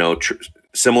 you know,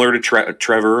 similar to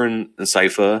Trevor and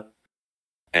Sypha,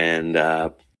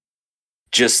 and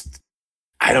just,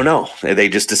 I don't know. They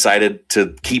just decided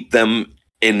to keep them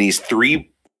in these 3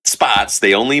 spots.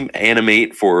 They only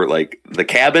animate for like the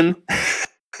cabin,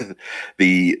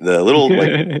 the little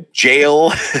like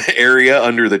jail area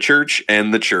under the church,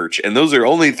 and those are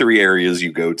only 3 areas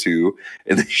you go to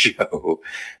in the show.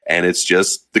 And it's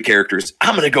just the characters.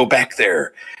 I'm gonna go back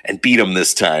there and beat them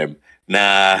this time.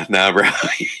 Nah, bro.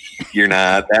 You're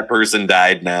not. That person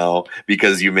died now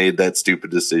because you made that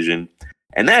stupid decision.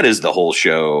 And that is the whole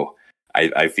show,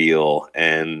 I feel.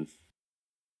 And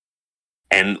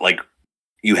like,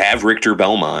 you have Richter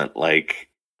Belmont, like,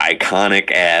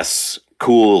 iconic ass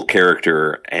cool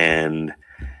character, and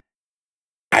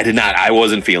I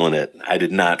wasn't feeling it. I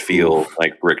did not feel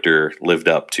like Richter lived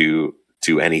up to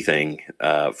anything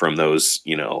from those,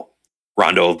 you know,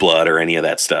 Rondo of Blood or any of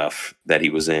that stuff that he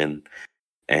was in.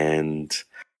 And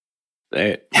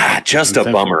just a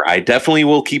bummer. I definitely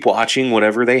will keep watching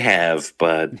whatever they have,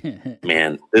 but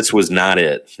man, this was not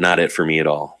it for me at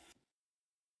all.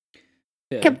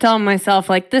 I kept telling myself,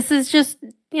 like, this is just,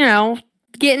 you know,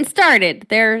 getting started.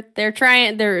 They're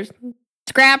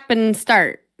scrap and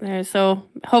start. So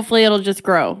hopefully it'll just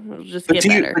grow. It'll just get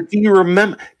better. Do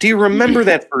you remember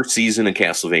that first season of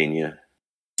Castlevania?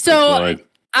 So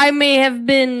I may have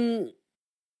been.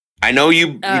 I know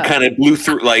you kind of blew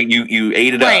through, like you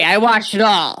ate it up. Right, I watched it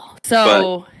all.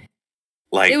 So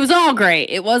like, it was all great.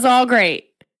 It was all great.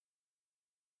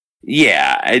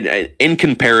 Yeah, in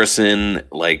comparison,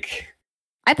 like,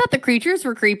 I thought the creatures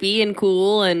were creepy and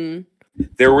cool, and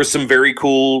there were some very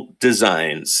cool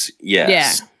designs.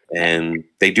 Yes. Yeah. And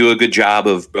they do a good job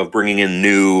of bringing in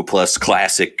new plus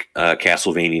classic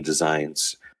Castlevania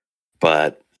designs.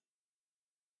 But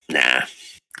nah.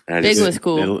 Big was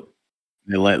cool.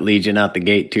 They let Legion out the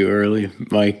gate too early,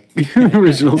 Mike.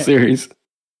 Original series.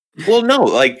 Well, no,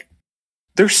 like,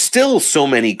 there's still so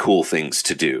many cool things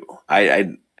to do.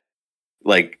 I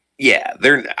like, yeah,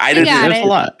 there's a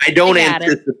lot. I don't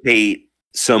anticipate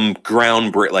some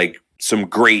some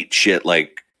great shit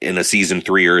like in a season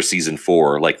 3 or a season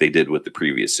 4 like they did with the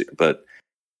previous, but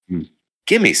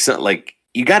give me some, like,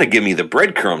 you got to give me the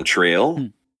breadcrumb trail,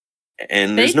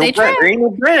 and there's no bread. There ain't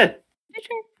no bread.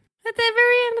 At the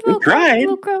very end,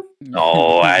 little crumb.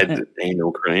 Oh, ain't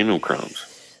no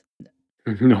crumbs.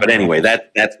 No. But anyway,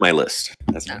 that's my list.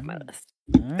 That's not my list.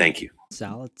 Right. Thank you.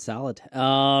 Solid.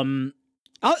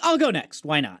 I'll go next.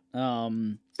 Why not?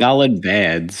 Solid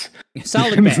bads.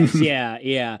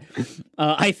 Yeah.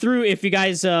 I threw. If you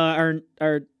guys are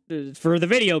for the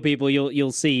video people,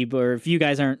 you'll see. Or if you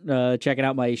guys aren't checking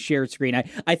out my shared screen,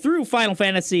 I threw Final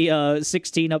Fantasy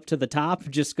 16 up to the top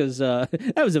just because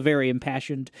that was a very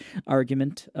impassioned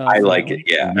argument. I like it.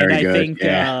 Yeah, very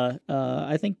good.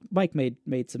 I think Mike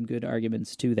made some good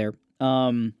arguments too there.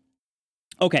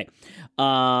 Okay,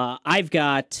 I've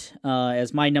got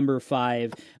as my number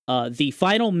 5 the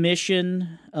final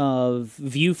mission of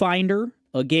Viewfinder,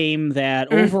 a game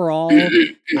that overall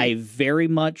I very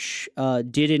much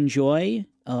did enjoy.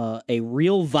 A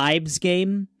real vibes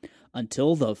game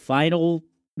until the final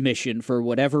mission. For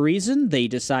whatever reason, they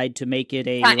decide to make it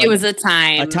it was a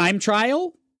time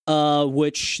trial,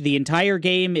 which the entire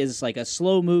game is like a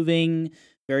slow moving,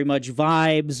 very much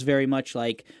vibes, very much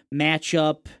like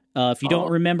matchup. If you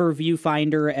don't remember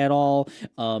Viewfinder at all,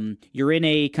 you're in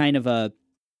a kind of a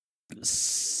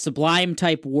Sublime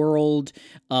type world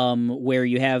where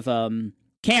you have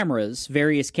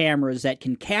various cameras that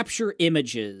can capture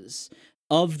images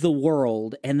of the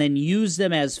world and then use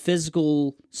them as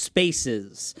physical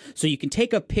spaces. So you can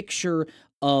take a picture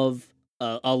of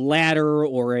a ladder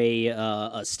or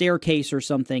a staircase or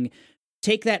something,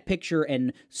 take that picture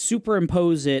and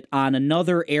superimpose it on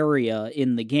another area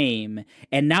in the game,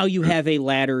 and now you have a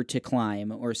ladder to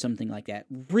climb or something like that.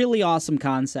 Really awesome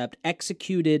concept,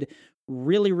 executed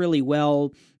really, really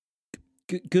well.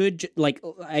 Good, like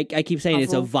I keep saying,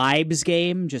 it's a vibes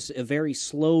game, just a very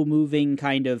slow-moving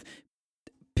kind of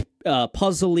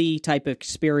puzzly type of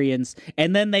experience.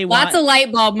 And then they lots of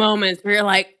light bulb moments where you're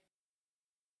like,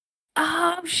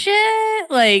 oh,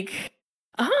 shit, like,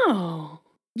 oh.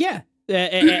 Yeah,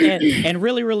 and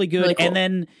really, really good. Really cool. And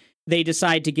then they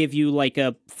decide to give you like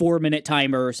a 4-minute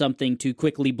timer or something to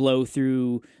quickly blow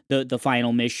through the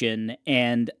final mission.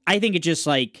 And I think it just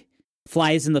like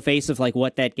flies in the face of like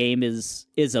what that game is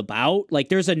about. Like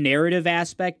there's a narrative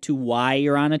aspect to why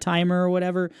you're on a timer or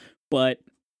whatever, but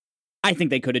I think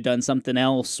they could have done something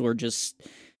else or just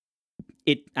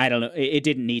I don't know. It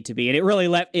didn't need to be, and it really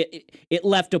left it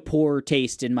left a poor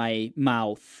taste in my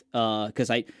mouth because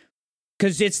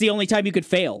it's the only time you could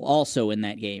fail. Also in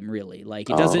that game, really, like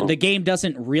it doesn't. The game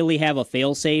doesn't really have a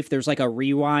fail safe. There's like a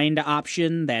rewind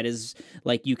option that is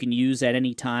like you can use at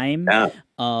any time. Yeah.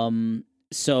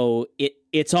 So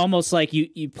it's almost like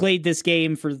you played this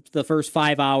game for the first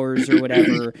 5 hours or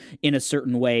whatever in a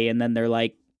certain way, and then they're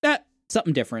like,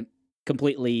 something different.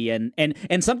 Completely and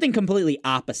something completely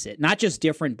opposite, not just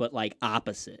different, but like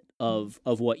opposite of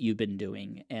what you've been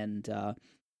doing. And I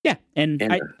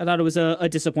thought it was a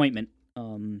disappointment.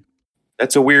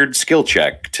 That's a weird skill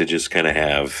check to just kind of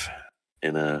have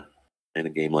in a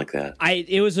game like that.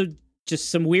 It was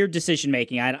just some weird decision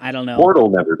making. I don't know. Portal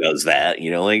never does that,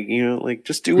 like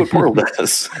just do what Portal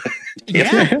does.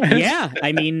 Yeah.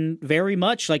 I mean, very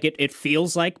much like it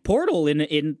feels like Portal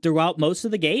in throughout most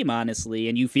of the game, honestly,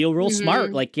 and you feel real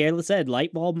smart, like Kayla said,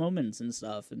 light bulb moments and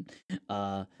stuff, and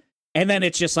then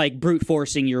it's just like brute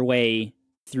forcing your way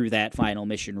through that final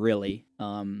mission, really.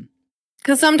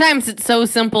 Because sometimes it's so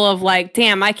simple of like,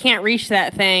 damn, I can't reach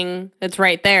that thing that's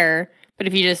right there, but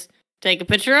if you just take a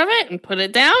picture of it and put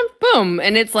it down, boom,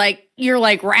 and it's like you're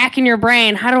like racking your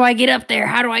brain. How do I get up there?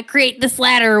 How do I create this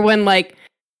ladder? When like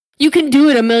you can do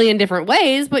it a million different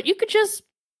ways, but you could just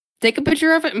take a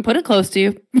picture of it and put it close to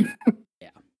you.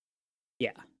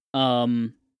 Yeah.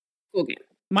 Okay.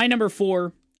 My number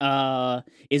 4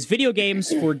 is video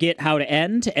games forget how to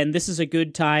end, and this is a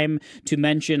good time to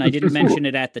mention. I didn't mention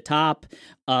it at the top.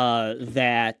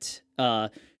 That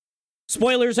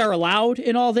spoilers are allowed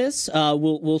in all this.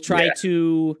 We'll try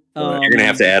to. You're gonna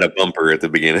have to add a bumper at the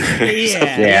beginning.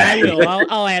 I will.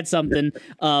 I'll add something.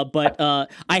 But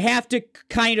I have to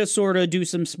kind of sort of do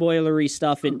some spoilery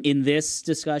stuff in this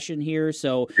discussion here.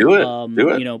 So do it.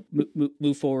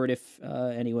 Move forward if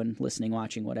anyone listening,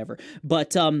 watching, whatever.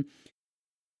 But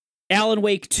Alan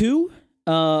Wake 2,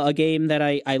 a game that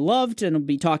I loved and will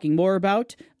be talking more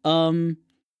about,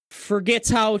 forgets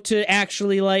how to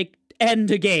actually like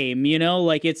end a game,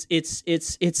 like it's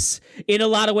in a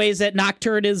lot of ways that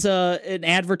Nocturne is an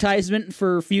advertisement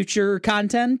for future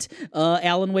content.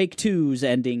 Alan Wake 2's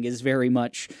ending is very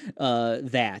much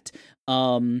that.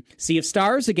 Sea of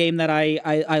Stars, a game that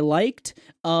I liked,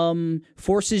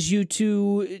 forces you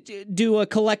to do a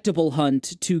collectible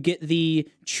hunt to get the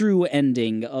true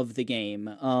ending of the game.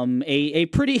 A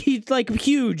pretty like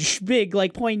huge, big,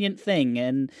 like poignant thing,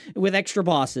 and with extra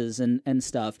bosses and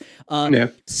stuff.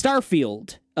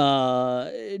 Starfield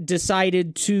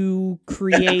decided to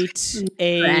create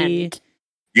a.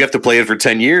 You have to play it for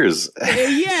 10 years.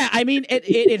 Yeah, I mean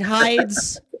it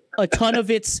hides a ton of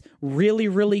its really,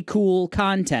 really cool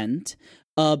content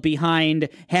behind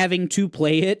having to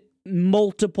play it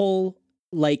multiple,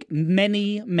 like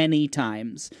many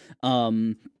times.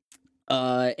 And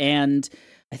I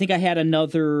think I had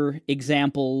another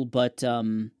example, but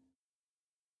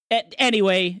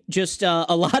anyway, just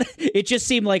a lot. It just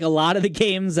seemed like a lot of the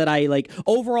games that I like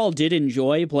overall did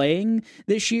enjoy playing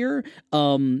this year,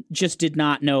 just did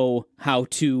not know how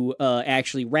to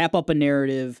actually wrap up a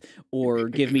narrative or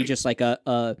give me just like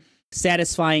a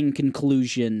satisfying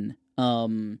conclusion.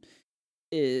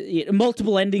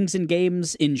 Multiple endings in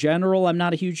games in general, I'm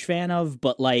not a huge fan of,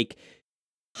 but like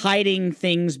hiding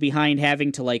things behind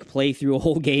having to like play through a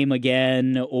whole game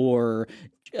again, or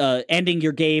ending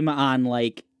your game on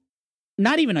like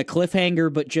not even a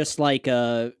cliffhanger, but just like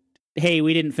a, hey,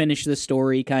 we didn't finish the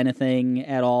story kind of thing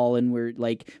at all, and we're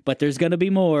like, but there's gonna be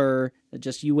more.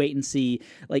 Just you wait and see.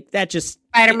 Like that just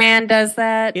Spider-Man does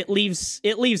that. It leaves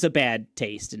a bad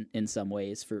taste in some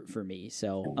ways for me.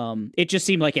 So it just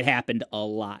seemed like it happened a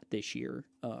lot this year.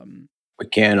 We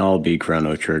can't all be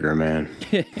Chrono Trigger, man.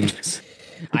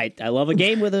 I love a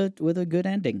game with a good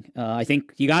ending. I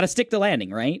think you got to stick the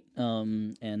landing, right?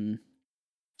 And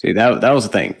see that was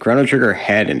the thing. Chrono Trigger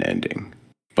had an ending,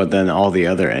 but then all the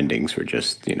other endings were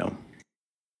just they're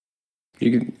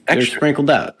sprinkled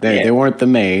out. They weren't the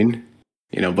main,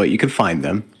 but you could find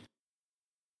them.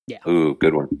 Yeah. Ooh,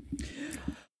 good one.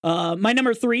 My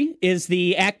number 3 is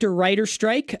the actor-writer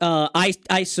strike.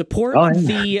 I support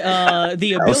the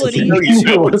ability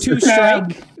to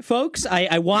strike, folks.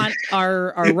 I want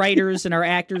our writers and our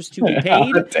actors to be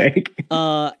paid.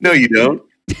 No, you don't.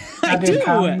 I Goddamn do.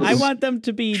 commies. I want them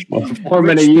to be.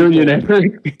 Forming a rich union, people.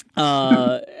 Eric.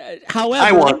 However,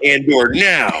 I want Andor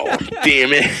now.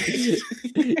 Damn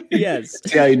it. Yes.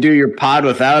 See how you do your pod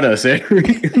without us, Eric.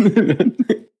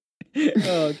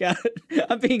 Oh God,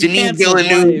 I'm being Denis canceled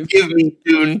Villeneuve, live. give me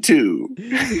Dune 2.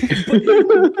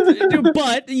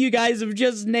 But you guys have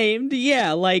just named,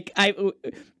 like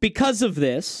because of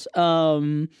this,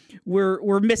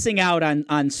 we're missing out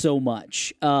on so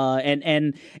much,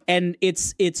 and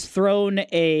it's thrown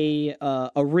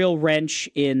a real wrench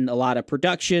in a lot of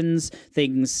productions.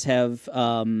 Things have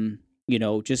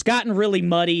just gotten really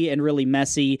muddy and really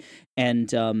messy,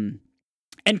 and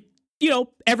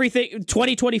everything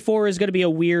 2024 is going to be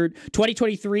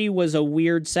 2023 was a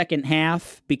weird second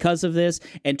half because of this,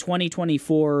 and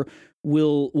 2024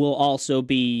 will also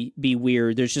be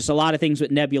weird. There's just a lot of things with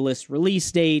nebulous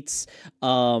release dates,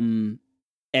 and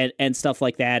stuff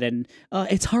like that. And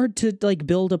it's hard to like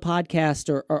build a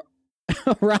podcast or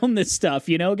around this stuff,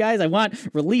 guys. I want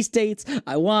release dates.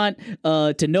 I want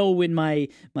to know when my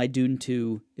Dune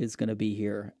 2 is going to be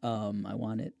here. I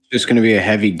want it. It's going to be a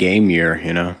heavy game year,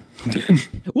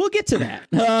 We'll get to that.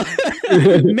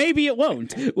 Maybe it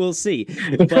won't. We'll see.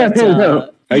 But,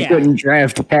 No, I yeah. couldn't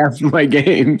draft half my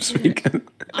games because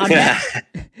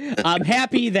I'm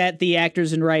happy that the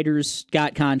actors and writers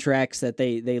got contracts that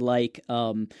they like.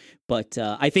 But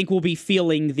I think we'll be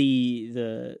feeling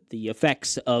the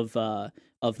effects of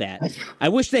that. I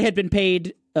wish they had been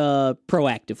paid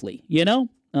proactively,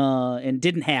 and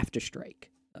didn't have to strike.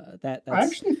 That's... I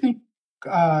actually think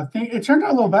it turned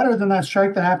out a little better than that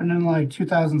strike that happened in like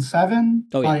 2007.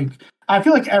 Oh, yeah. Like I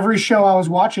feel like every show I was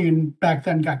watching back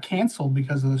then got canceled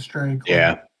because of the strike. Like,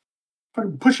 yeah.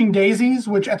 Pushing Daisies,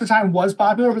 which at the time was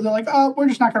popular, but they're like, oh, we're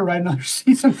just not going to write another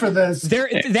season for this.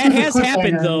 That has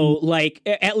happened though. Like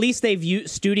at least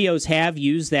studios have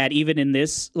used that even in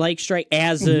this like strike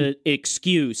as a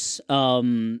excuse.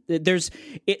 Some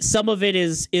of it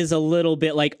is a little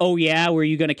bit like, oh yeah, were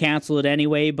you going to cancel it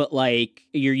anyway? But like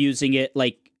you're using it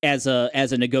like as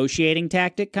a negotiating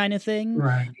tactic kind of thing.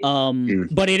 Right.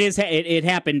 But it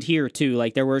happened here too.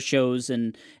 Like there were shows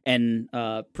and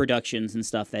productions and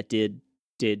stuff that did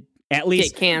at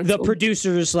least the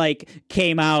producers like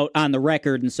came out on the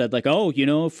record and said like, oh,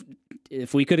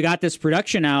 if we could have got this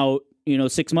production out,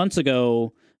 6 months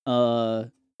ago,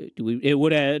 it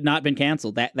would have not been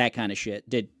canceled. That kind of shit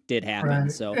did happen.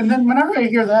 Right. So and then whenever I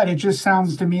hear that, it just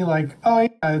sounds to me like, oh yeah,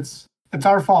 it's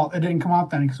our fault. It didn't come out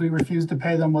then because we refused to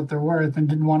pay them what they're worth and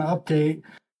didn't want to update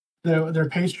their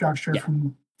pay structure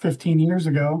from 15 years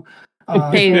ago.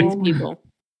 Pay these people.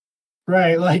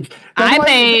 Right. Like I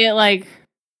pay like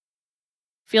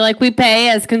feel like we pay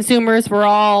as consumers. We're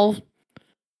all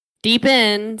deep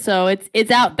in, so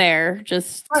it's out there.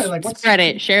 Just right, like, spread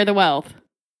it, share the wealth.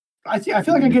 I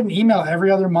feel like I get an email every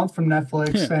other month from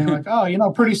Netflix saying like,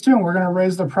 oh, pretty soon we're gonna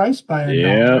raise the price by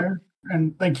 $1,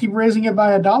 and they keep raising it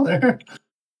by $1.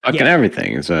 Fucking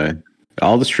everything. It's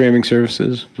all the streaming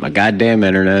services, my goddamn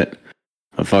internet,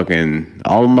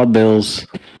 all of my bills.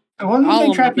 Well, then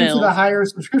they trap into the higher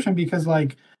subscription because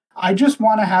like I just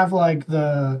want to have like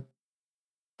the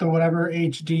whatever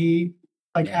HD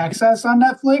like access on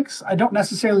Netflix. I don't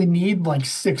necessarily need like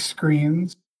 6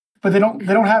 screens, but they don't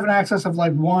have an access of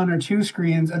like 1 or 2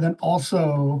 screens and then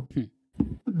also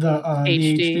the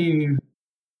HD.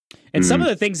 And some of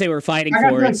the things they were fighting I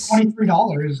got for, like it's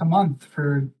 $23 a month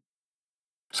for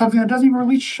something that doesn't even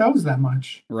release shows that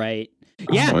much. Right.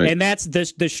 Yeah, and that's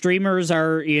the streamers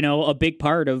are, a big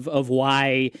part of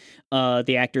why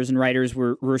the actors and writers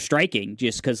were striking,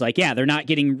 just because like, yeah, they're not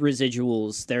getting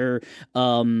residuals. They're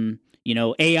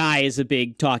AI is a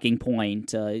big talking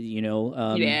point, So it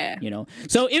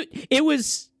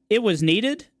was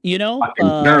needed,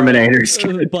 Terminators.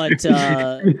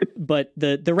 but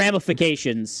the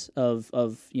ramifications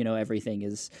of everything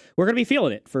is we're going to be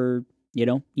feeling it for,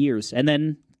 years. And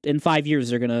then in 5 years,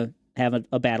 they're going to have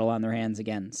a battle on their hands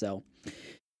again. So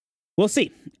we'll see.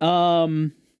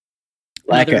 Lack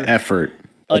of effort.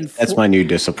 That's my new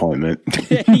disappointment.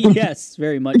 Yes,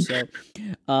 very much so.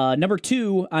 Number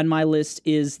 2 on my list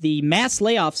is the mass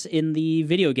layoffs in the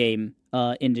video game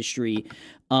industry.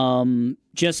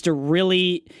 Just a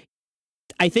really,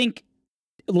 I think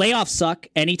layoffs suck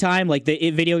anytime. Like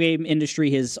the video game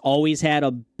industry has always had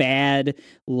a bad,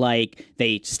 like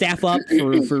they staff up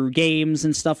for games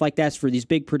and stuff like that for these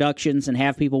big productions and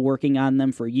have people working on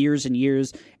them for years and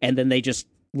years. And then they just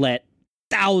let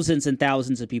thousands and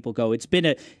thousands of people go. It's been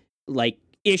a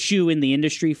issue in the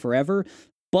industry forever,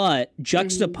 but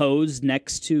juxtaposed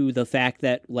next to the fact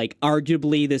that like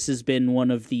arguably this has been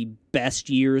one of the best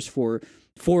years for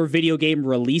for video game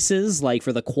releases, like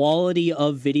for the quality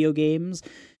of video games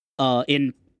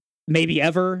in maybe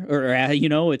ever, or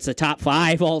it's a top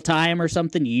 5 all time or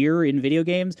something year in video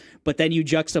games. But then you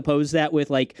juxtapose that with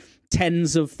like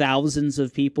tens of thousands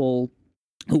of people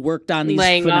who worked on these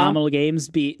phenomenal games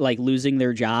be like losing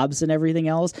their jobs and everything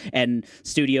else, and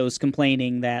studios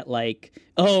complaining that like,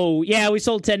 oh yeah, we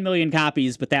sold 10 million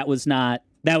copies, but that was not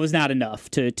enough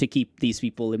to keep these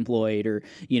people employed, or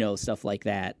stuff like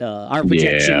that. Our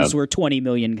projections were 20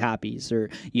 million copies, or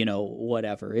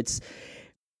whatever. It's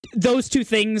those two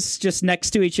things just next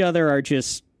to each other are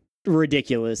just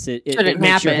ridiculous. It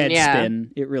makes your head spin.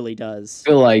 It really does.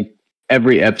 I feel like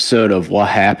every episode of What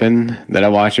Happened that I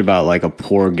watch about like a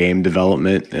poor game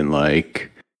development, and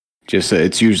like just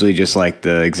it's usually just like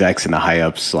the execs and the high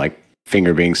ups like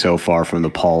finger being so far from the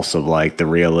pulse of like the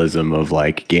realism of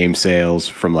like game sales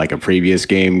from like a previous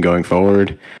game going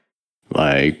forward.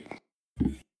 Like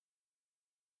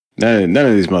none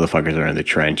of these motherfuckers are in the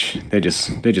trench. They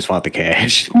just want the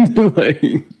cash.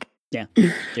 Yeah,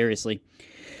 seriously.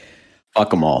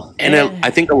 Fuck them all. And I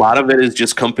think a lot of it is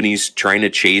just companies trying to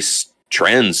chase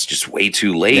trends just way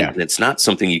too late, and it's not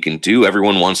something you can do.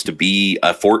 Everyone wants to be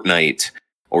a Fortnite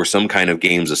or some kind of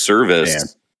games of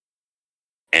service,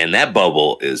 and that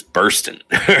bubble is bursting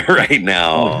right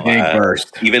now. Big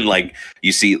burst. Even like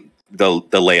you see the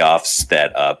layoffs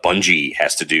that Bungie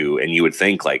has to do, and you would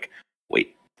think like,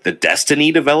 wait, the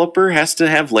Destiny developer has to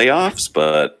have layoffs,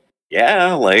 but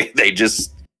yeah, like they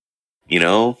just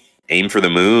aim for the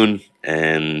moon,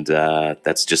 and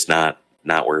that's just not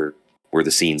where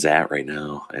the scene's at right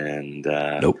now. And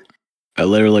nope. I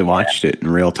literally watched it in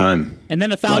real time. And then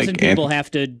 1,000 people have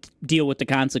to deal with the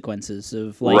consequences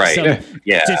of like some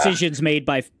decisions made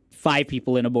by 5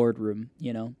 people in a boardroom,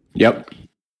 Yep.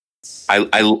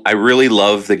 I really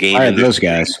love the game. Those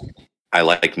guys. I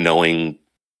like knowing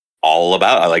all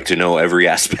about. I like to know every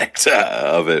aspect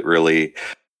of it, really.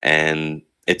 And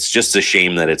it's just a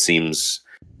shame that it seems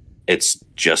it's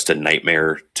just a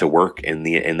nightmare to work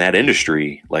in that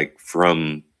industry, like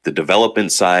from the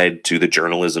development side to the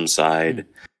journalism side.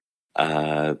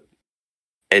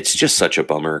 It's just such a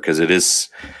bummer, because it's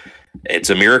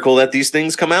a miracle that these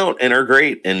things come out and are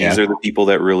great, and these are the people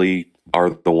that really are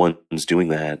the ones doing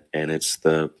that. And it's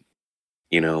the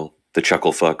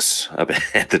chuckle fucks up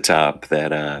at the top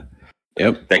that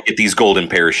get these golden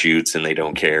parachutes and they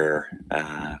don't care,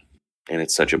 and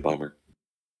it's such a bummer.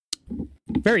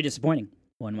 Very disappointing,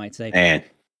 one might say. Man,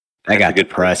 that got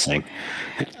depressing.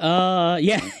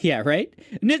 Yeah, right?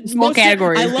 Small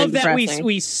category. I love that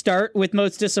we start with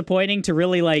most disappointing to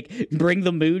really like bring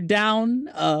the mood down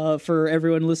for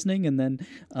everyone listening, and then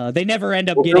they never end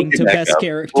up getting to best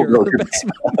character or best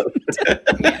moment.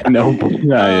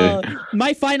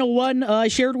 My final one I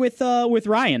shared with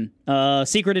Ryan.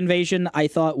 Secret Invasion I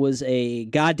thought was a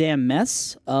goddamn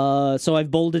mess. So I've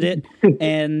bolded it,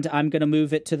 and I'm gonna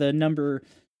move it to the number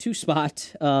 2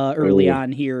 spot early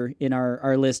on here in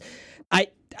our list. I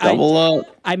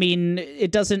mean,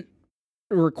 it doesn't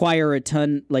require a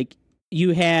ton. Like,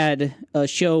 you had a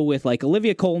show with like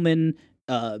Olivia Colman,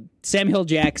 Samuel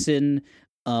Jackson,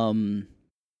 Daenerys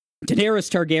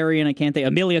Targaryen. I can't think.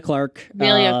 Emilia Clarke.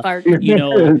 Clarke.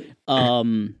 Ben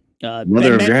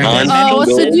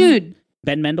what's the dude?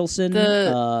 Ben Mendelsohn.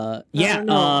 The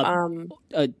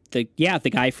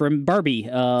guy from Barbie.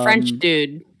 French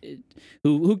dude.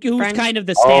 Who's kind of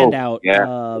the standout.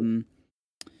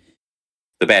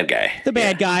 The bad guy. The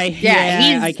bad guy.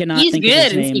 Yeah, I cannot he's think good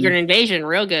of his in name. Secret Invasion.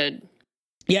 Real good.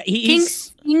 Yeah,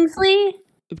 he's Kingsley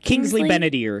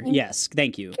Benadire. Yes,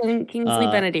 thank you. Kingsley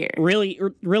Benadire.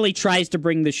 Really tries to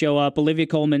bring the show up. Olivia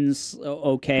Colman's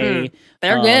okay.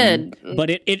 They're good. But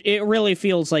it really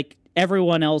feels like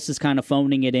everyone else is kind of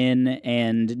phoning it in,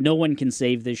 and no one can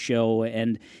save this show.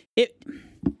 And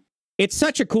it's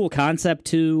such a cool concept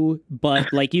too,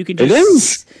 but like you can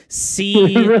just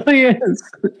see It really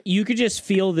is. You could just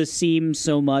feel the seam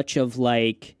so much of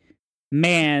like,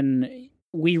 man,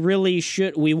 we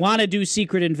want to do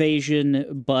Secret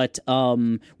Invasion, but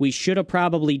we should have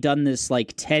probably done this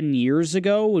like 10 years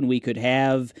ago when we could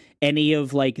have any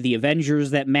of like the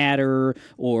Avengers that matter,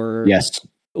 or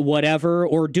whatever,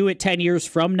 or do it 10 years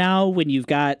from now when you've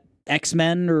got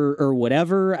X-Men or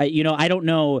whatever. I don't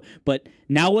know, but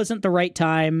now wasn't the right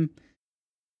time.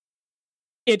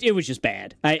 It was just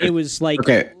bad. It was like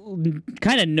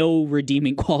kind of no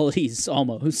redeeming qualities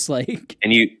almost, like.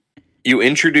 And you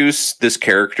introduce this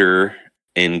character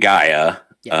in Gaia.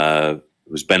 It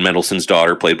was Ben Mendelsohn's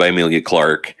daughter, played by Emilia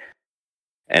Clarke.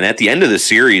 And at the end of the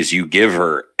series, you give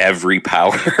her every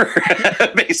power,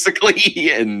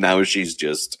 basically, and now she's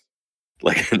just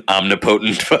like an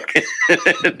omnipotent fucking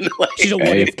like, She's a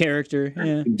what if character.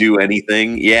 Yeah. do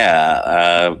anything.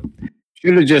 Yeah.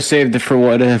 Should have just saved it for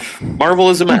what if. Marvel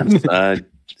is a mess.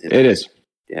 It is.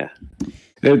 Yeah.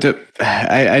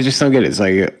 I just don't get it. It's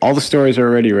like all the stories are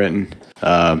already written.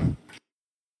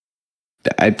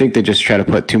 I think they just try to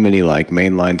put too many like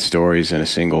mainline stories in a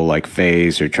single like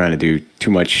phase, or trying to do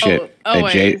too much shit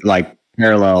like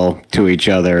parallel to each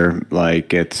other.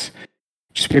 Like it's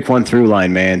just pick one through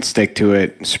line, man. Stick to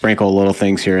it. Sprinkle little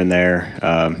things here and there.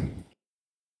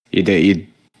 It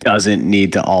doesn't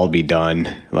need to all be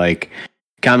done. Like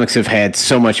comics have had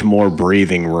so much more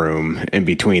breathing room in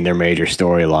between their major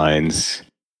storylines.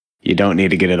 You don't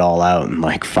need to get it all out in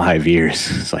like 5 years.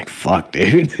 It's like fuck,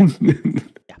 dude.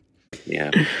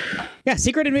 Yeah. Yeah,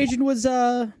 Secret Invasion was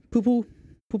poo poo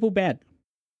bad.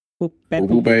 Poo bad.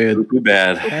 Poo bad. Too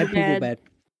bad. Bad.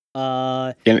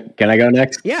 Can I go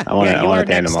next? Yeah. I want you are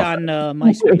to hand next them off. on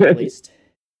my screen at least.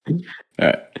 All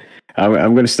right.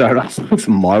 I'm going to start off with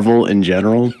Marvel in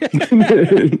general.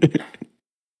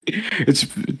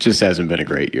 It just hasn't been a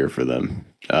great year for them.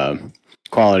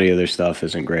 Quality of their stuff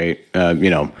isn't great.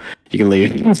 You can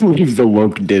leave the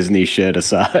woke Disney shit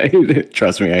aside.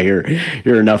 Trust me, I hear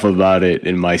enough about it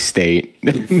in my state.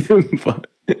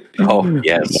 Oh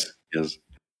yes.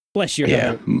 Bless your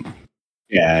Yeah. heart.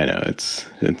 Yeah, I know. It's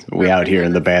we out here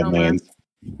in the Badlands.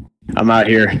 I'm out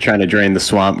here trying to drain the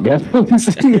swamp. God.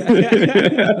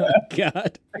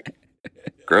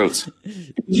 Gross.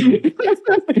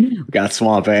 Got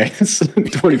swamp ass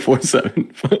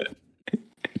 24/7.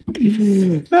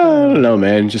 I don't know,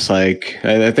 man. Just like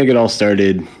I think it all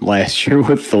started last year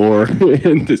with Thor,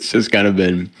 and it's just kind of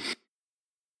been,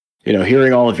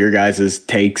 hearing all of your guys'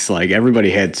 takes. Like everybody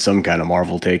had some kind of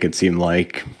Marvel take. It seemed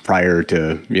like prior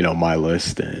to my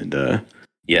list, and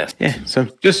Yes. yeah. So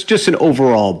just an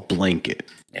overall blanket.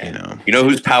 Yeah. You know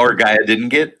whose power Gaia didn't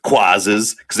get?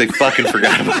 Quaz's, because they fucking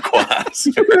forgot about Quaz.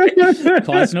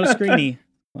 Quaz no screeny.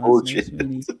 Bullshit.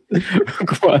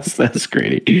 Across that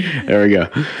screen. There we go.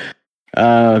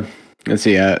 Let's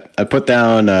see. I put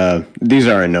down. These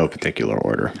are in no particular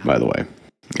order, by the way.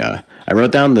 I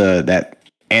wrote down that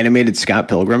animated Scott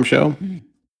Pilgrim show.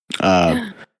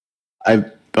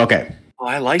 Okay. Oh,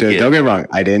 I like Dude, it. don't get me wrong.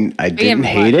 I didn't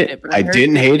hate it. I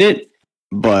didn't hate it,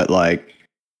 but like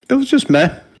it was just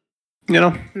meh.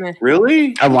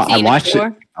 Really? I watched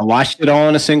it. I watched it all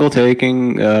in a single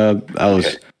taking. I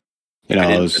was.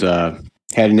 I was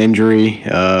had an injury,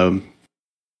 and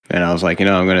I was like,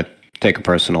 I'm gonna take a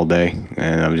personal day,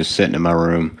 and I'm just sitting in my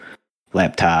room,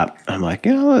 laptop. I'm like,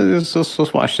 let's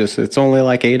watch this. It's only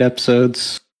like 8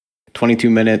 episodes, 22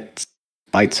 minutes,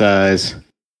 bite size.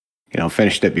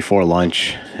 Finished it before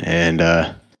lunch, and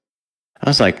I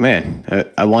was like, man,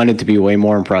 I wanted to be way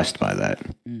more impressed by that.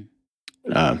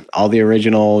 All the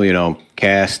original,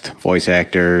 cast, voice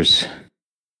actors.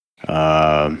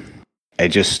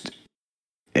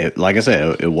 Like I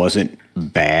said, it wasn't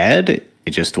bad. It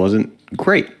just wasn't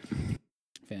great.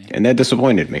 Okay. And that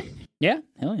disappointed me. Yeah,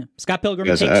 hell yeah. Scott Pilgrim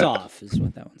Because, Takes Off is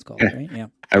what that one's called, yeah. right? Yeah.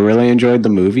 I really enjoyed the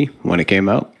movie when it came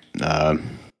out.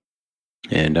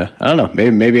 And I don't know,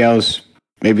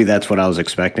 maybe that's what I was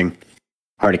expecting.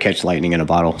 Hard to catch lightning in a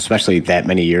bottle, especially that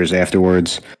many years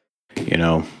afterwards,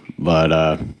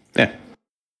 but yeah.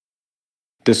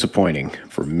 Disappointing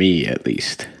for me, at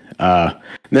least.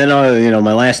 Then,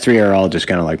 my last 3 are all just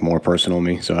kind of like more personal to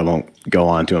me, so I won't go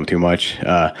on to them too much.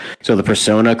 So the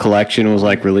Persona collection was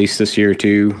like released this year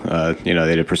too. They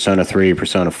did Persona 3,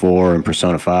 Persona 4, and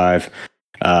Persona 5.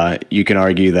 You can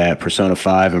argue that Persona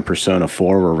 5 and Persona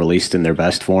 4 were released in their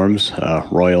best forms,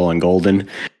 Royal and Golden.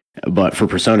 But for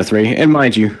Persona 3, and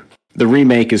mind you, the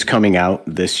remake is coming out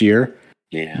this year.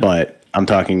 Yeah. But I'm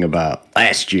talking about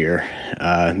last year.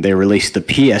 They released the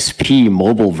PSP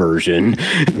mobile version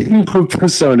of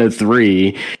Persona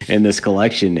 3 in this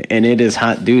collection, and it is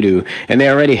hot doo-doo. And they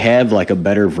already have like a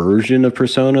better version of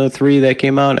Persona 3 that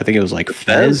came out. I think it was like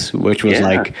Fez, which was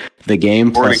like the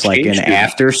game plus like an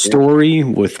after story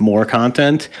with more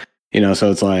content.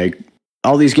 So it's like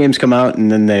all these games come out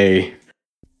and then they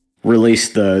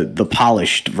release the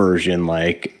polished version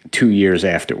like 2 years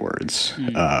afterwards.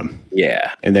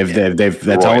 Yeah. And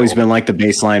that's always been like the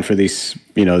baseline for these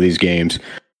these games.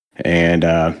 And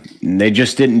they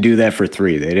just didn't do that for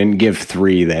 3. They didn't give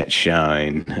 3 that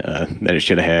shine that it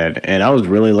should have had. And I was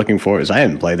really looking forward, because I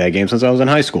hadn't played that game since I was in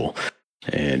high school.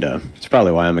 And it's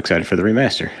probably why I'm excited for the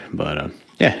remaster. But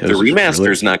yeah, the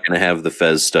remaster's not going to have the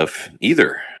Fez stuff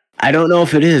either. I don't know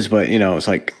if it is, but it's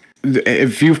like,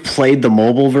 if you've played the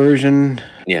mobile version,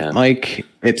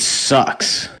 it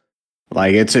sucks.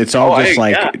 Like it's all just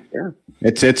like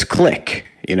it's click.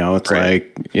 You know, it's Right.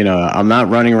 like, you know, I'm not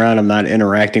running around, I'm not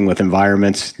interacting with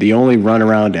environments. The only run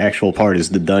around actual part is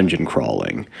the dungeon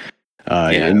crawling.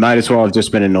 Yeah. It might as well have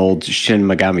just been an old Shin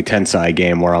Megami Tensei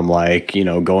game where I'm like, you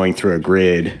know, going through a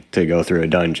grid to go through a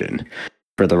dungeon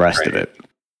for the rest of it.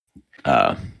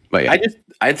 But yeah.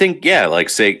 I think, yeah, like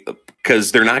say,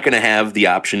 because they're not going to have the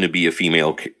option to be a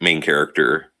female main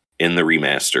character in the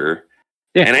remaster.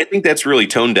 Yeah. And I think that's really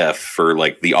tone deaf for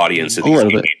like the audience of A these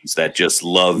little bit. games that just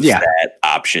loves Yeah. that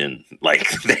option. Like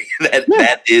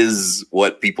that is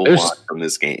what people There's- want from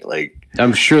this game. Like,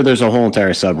 I'm sure there's a whole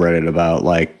entire subreddit about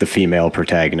like the female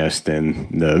protagonist and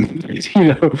the, you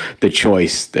know, the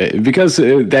choice because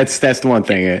that's the one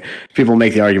thing people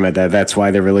make the argument that that's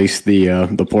why they released the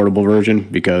portable version,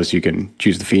 because you can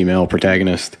choose the female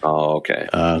protagonist. oh, okay.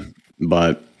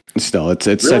 But still, it's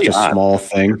Really such a odd. small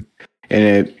thing,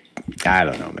 and I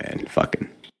don't know, man. Fucking,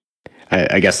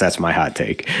 I guess that's my hot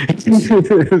take.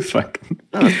 Fucking.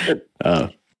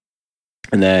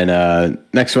 And then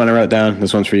next one I wrote down.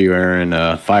 This one's for you,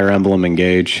 Aaron. Fire Emblem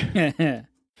Engage.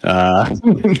 I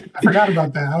forgot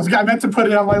about that. I meant to put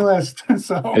it on my list.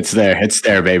 So It's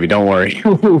there, baby. Don't worry.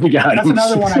 We got that's it.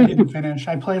 another one I didn't finish.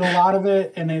 I played a lot of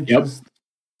it, and it Yep. just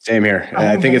Same here. I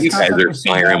I think think You it's it's guys are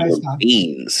so Fire bad, I Emblem stopped.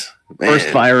 fiends. first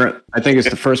Man. Fire. I think it's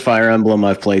the first Fire Emblem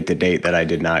I've played to date that I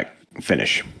did not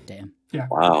finish. Damn.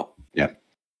 Wow.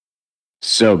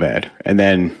 So bad. And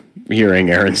then hearing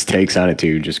Aaron's takes on it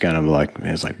too, just kind of like,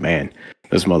 it's like, man,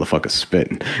 this motherfucker's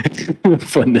spitting,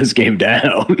 putting this game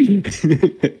down.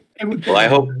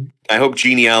 Well, I hope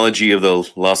Genealogy of the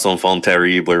Los Enfants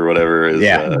Terribles or whatever is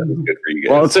good for you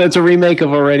guys. Well, it's a remake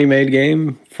of a ready-made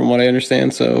game, from what I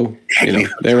understand. So you know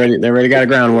they already got a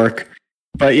groundwork.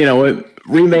 But you know what?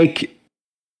 Remake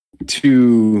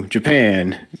to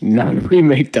Japan, not a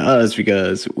remake to us,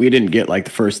 because we didn't get like the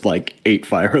first like 8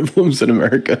 Fire Emblems in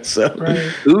America. So right.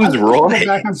 Who's I'd Roy? go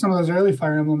back on some of those early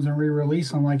Fire Emblems and re-release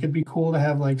them. Like it'd be cool to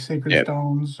have like Sacred Yep.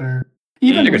 Stones or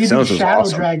even Sacred redo Stones was Shadow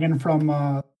awesome. Dragon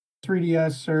from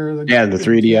 3DS or the yeah, the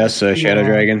 3DS Shadow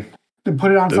Dragon, To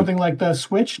put it on The- something like the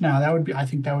Switch now, I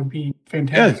think that would be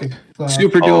fantastic.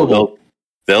 super Oh, doable,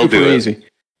 they'll super do it. easy.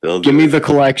 They'll do Give me it. the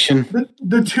collection.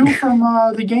 The two from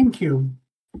the GameCube.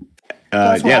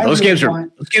 That's what Yeah, I those really games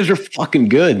want. are fucking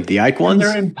good. The Ike And ones.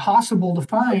 they're impossible to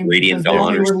find Radiant because they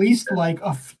only Dawn or released like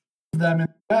a few of them in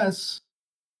the US.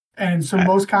 And so I-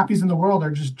 most copies in the world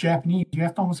are just Japanese. You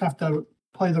almost have to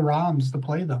play the ROMs to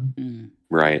play them. Mm.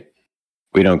 Right.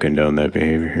 We don't condone that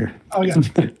behavior here. Oh yeah.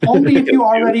 Only if you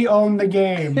already own the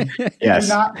game. Yes.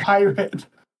 Do not pirate.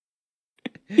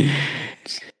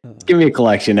 Give me a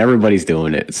collection. Everybody's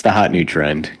doing it. It's the hot new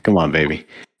trend. Come on, baby.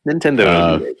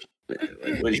 Nintendo.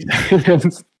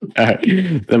 All right.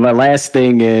 Then my last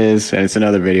thing is, and it's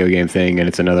another video game thing, and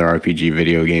it's another RPG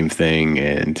video game thing,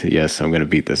 and yes, I'm going to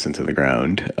beat this into the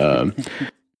ground.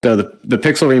 So the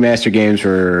Pixel Remaster games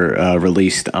were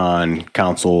released on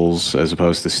consoles as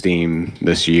opposed to Steam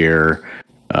this year.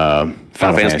 Final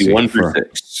Fantasy 1 through for-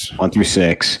 6. 1 through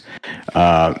 6,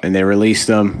 and they released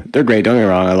them. They're great. Don't get me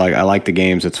wrong. I like the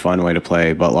games. It's a fun way to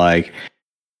play. But like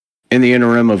in the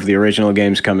interim of the original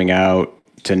games coming out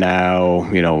to now,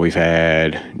 you know, we've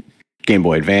had Game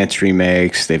Boy Advance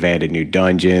remakes. They've added new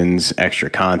dungeons, extra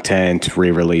content,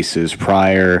 re-releases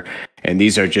prior, and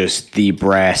these are just the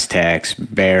brass tacks,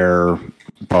 bare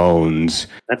bones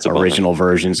That's a bummer. original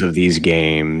versions of these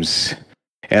games.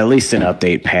 At least an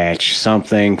update patch,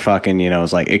 something fucking, you know,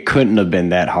 it's like it couldn't have been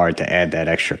that hard to add that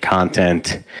extra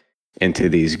content into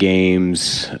these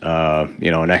games.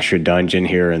 You know, an extra dungeon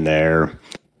here and there.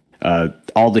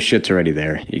 All the shit's already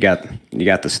there. You got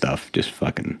the stuff. Just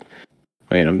fucking,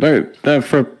 you know,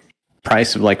 for a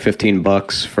price of like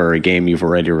 $15 for a game you've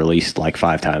already released like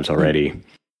 5 times already.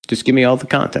 Just give me all the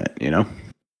content, you know.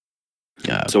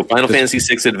 So Final Just-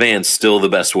 Fantasy VI Advance still the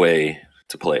best way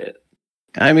to play it.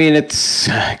 I mean, it's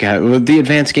God, well, the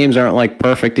advanced games aren't like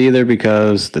perfect either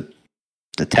because the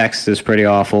text is pretty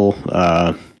awful.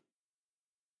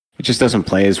 It just doesn't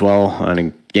play as well on a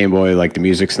Game Boy. Like the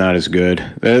music's not as good.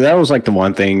 That was like the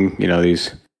one thing, you know,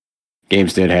 these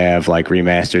games did have like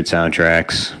remastered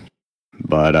soundtracks,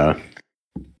 but I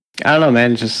don't know,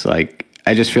 man. Just like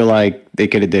I just feel like they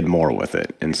could have did more with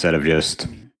it instead of just,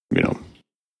 you know,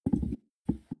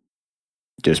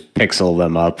 just pixel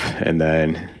them up and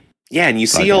then. Yeah, and you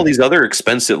see Okay. all these other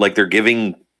expensive, like they're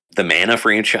giving the Mana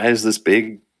franchise this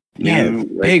big, Yeah, new,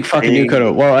 big like, fucking new thing.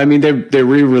 code. Well, I mean, they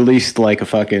re-released like a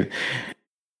fucking.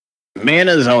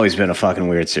 Mana's always been a fucking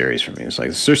weird series for me. It's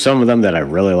like there's some of them that I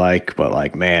really like, but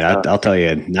like, man, I'll tell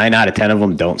you, 9 out of 10 of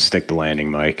them don't stick the landing,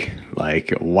 Mike.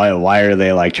 Like, why are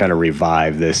they like trying to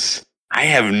revive this I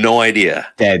have no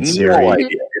idea. dead No series?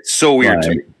 idea. It's so weird to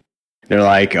me. They're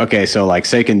like, okay, so like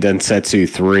Seiken Densetsu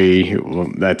 3,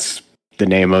 that's the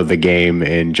name of the game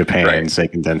in Japan, Right.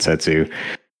 Seiken Densetsu.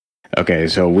 Okay,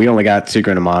 so we only got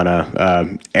Secret of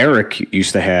Mana. Eric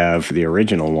used to have the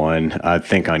original one, I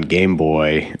think, on Game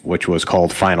Boy, which was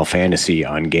called Final Fantasy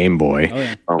on Game Boy. Oh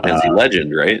yeah, Final Fantasy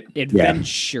Legend, right?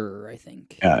 Adventure, I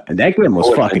think. And that game was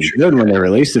fucking Adventure. good when they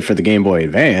released it for the Game Boy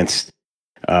Advance.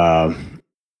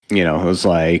 You know, it was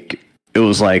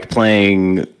like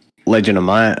playing Legend of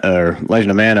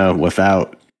Mana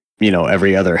without, you know,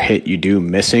 every other hit you do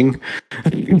missing.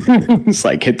 It's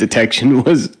like hit detection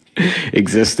was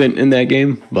existent in that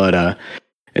game. But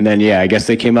and then I guess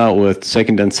they came out with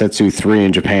Seiken Densetsu 3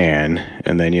 in Japan,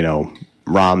 and then, you know,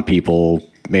 ROM people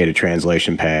made a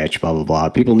translation patch, blah blah blah.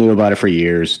 People knew about it for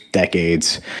years,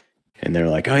 decades, and they're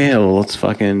like, oh yeah, well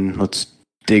let's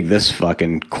dig this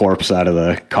fucking corpse out of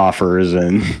the coffers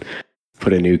and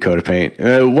put a new coat of paint.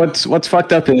 What's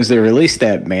fucked up is they released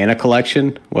that Mana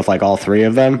collection with like all 3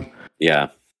 of them, Yeah.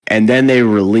 and then they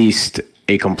released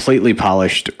a completely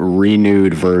polished,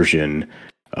 renewed version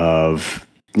of,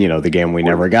 you know, the game we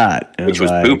never got. It Which was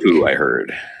like, poo-poo, I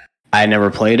heard. I never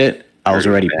played it. I was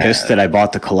Very already bad. pissed that I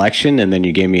bought the collection, and then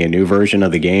you gave me a new version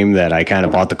of the game that I kind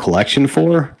of bought the collection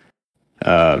for.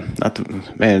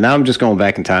 Man, now I'm just going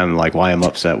back in time, like why I'm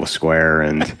upset with Square,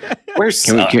 and Where's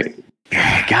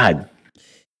God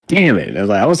damn it!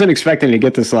 I wasn't expecting to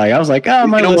get this. Like I was like, oh,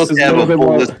 my You can list almost is a have little a bit full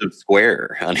more. list of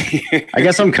Square on here. I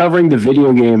guess I'm covering the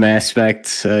video game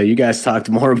aspect. You guys talked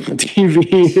more about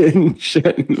TV and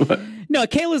shit. No,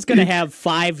 Kayla's gonna have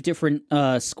 5 different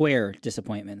Square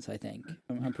disappointments. I think.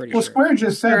 I'm pretty Well, sure. Square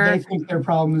just said Sure. they think their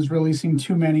problem is releasing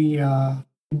too many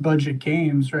budget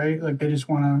games, right? Like they just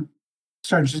want to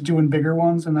start just doing bigger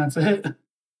ones, and that's it.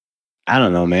 I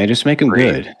don't know, man. Just make them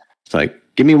Great. good. It's like,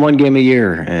 give me one game a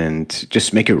year and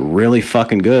just make it really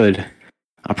fucking good.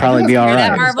 I'll probably be all Hear that,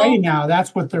 right. Marvel? Say now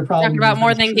that's what their problem. Talk about is.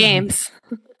 more That's than true. games.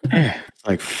 It's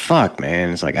like, fuck,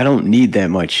 man. It's like, I don't need that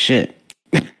much shit.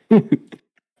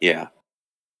 Yeah.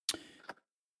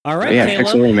 All right, Yeah,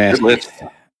 Pixel Kayla. Good Remastered.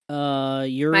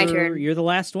 list. You're My turn. You're the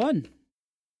last one.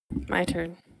 My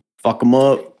turn. Fuck them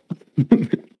up.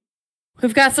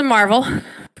 We've got some Marvel.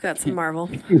 We've got some Marvel.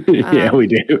 Yeah, we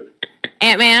do.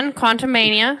 Ant-Man,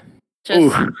 Quantumania, just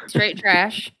Ooh. straight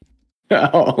trash.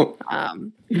 Oh, Not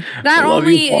love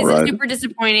only you, Paul is it Rudd. super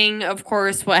disappointing, of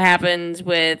course, what happens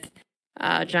with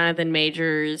Jonathan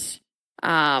Majors,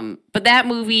 but that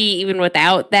movie, even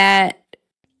without that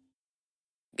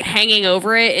hanging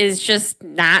over it, is just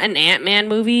not an Ant-Man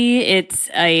movie. It's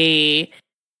a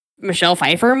Michelle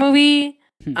Pfeiffer movie.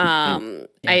 I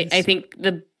Yes. think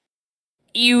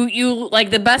you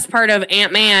like the best part of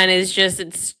Ant-Man is just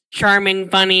its charming,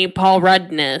 funny Paul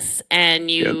Ruddness, and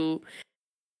you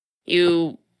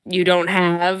don't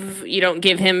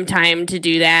give him time to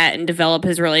do that and develop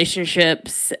his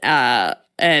relationships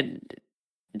and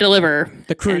deliver.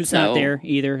 The crew's so- not there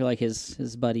either, like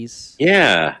his buddies.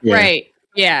 Yeah. yeah. Right.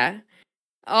 Yeah.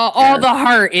 All the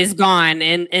heart is gone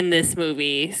in this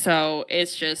movie, so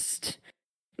it's just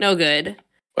no good.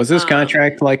 Was this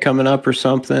contract like coming up or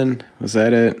something? Was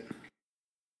that it?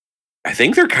 I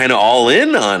think they're kind of all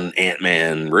in on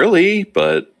Ant-Man, really,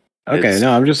 but Okay, It's-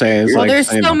 no, I'm just saying. It's Well, like there's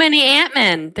saying- so many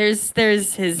Ant-Men. There's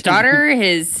his daughter,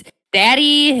 his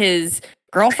daddy, his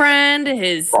girlfriend,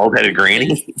 his bald-headed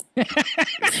granny.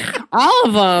 all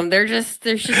of them. There's just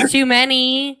too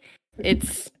many.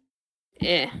 It's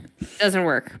doesn't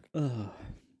work.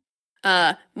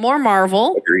 Ugh. More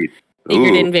Marvel. Agreed.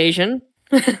 Secret Ooh. Invasion.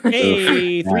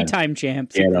 Hey, God. 3-time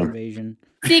champ, Get Secret 'em. Invasion.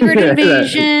 Secret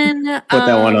Invasion. Put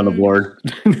that one on the board.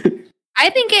 I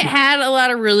think it had a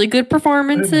lot of really good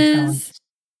performances,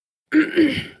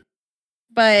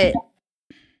 but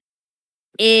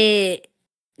it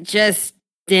just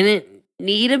didn't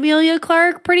need Amelia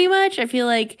Clark. Pretty much, I feel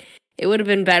like it would have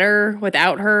been better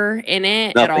without her in it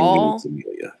at Nothing all. needs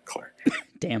Amelia Clark.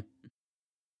 Damn.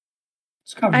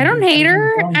 It's kind of I don't hate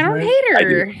her. I don't hate I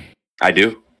her. I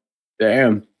do.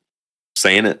 Damn.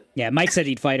 Saying it. Yeah, Mike said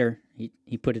he'd fight her.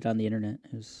 He put it on the internet.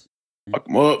 It was... Fuck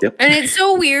 'em up. Yep. And it's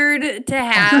so weird to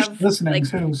have listening like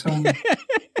too. So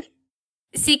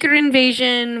Secret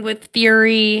Invasion with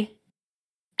Fury,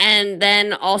 and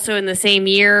then also in the same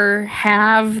year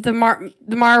have the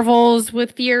Marvels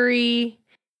with Fury.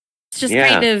 It's just Yeah.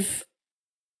 kind of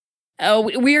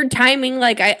weird timing.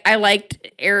 Like I liked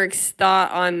Eric's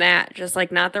thought on that. Just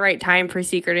like not the right time for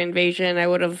Secret Invasion. I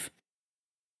would have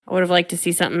liked to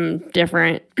see something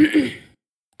different.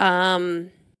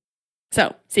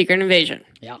 So Secret Invasion.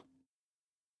 Yeah.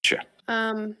 Sure.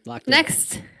 Locked in.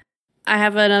 Next, I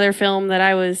have another film that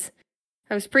I was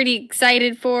pretty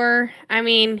excited for. I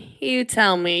mean, you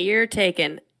tell me, you're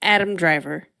taking Adam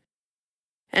Driver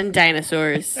and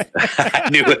dinosaurs I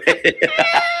knew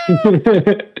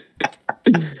it.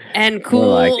 and More cool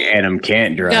like Adam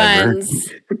Can't Driver.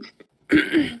 guns.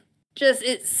 Just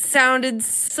it sounded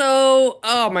so.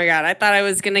 Oh my god! I thought I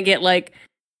was gonna get like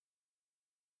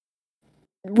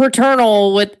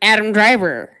Returnal with Adam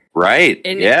Driver. Right.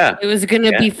 And yeah. it was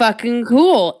gonna be fucking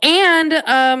cool. And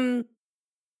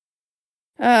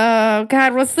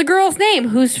God, what's the girl's name?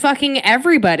 Who's fucking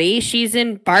everybody? She's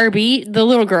in Barbie, the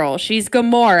little girl. She's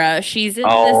Gamora. She's in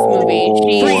this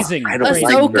movie. She's Freezing. I don't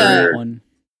Ahsoka. like her. One.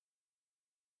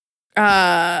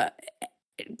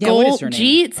 Yeah, what is Gold her name?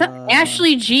 G,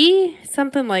 Ashley G,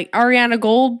 something like Ariana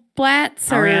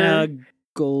Goldblatt. Or Ariana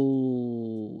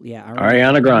Gold. Yeah,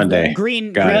 Ariana Grande.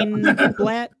 Got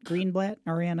Greenblatt.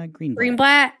 Ariana Greenblatt.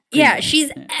 Greenblatt. Yeah, Greenblatt,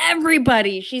 she's yeah.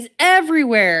 everybody. She's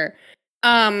everywhere.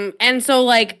 And so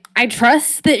like I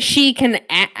trust that she can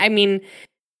I mean,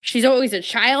 she's always a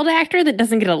child actor that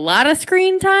doesn't get a lot of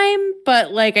screen time,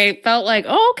 but like I felt like,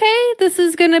 oh, okay, this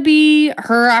is going to be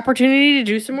her opportunity to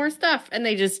do some more stuff, and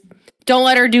they just don't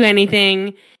let her do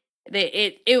anything.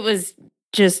 It was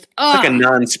just Like a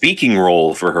non-speaking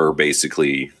role for her,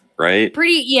 basically, right?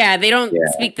 pretty. Yeah, they don't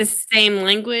Yeah. speak the same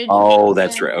language. Oh,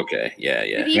 that's right. Okay. Yeah,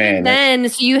 yeah. But even Man, then,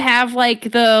 so you have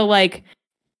like the like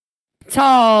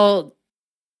tall,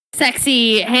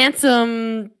 sexy,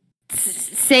 handsome,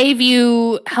 save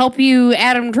you, help you,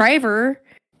 Adam Driver,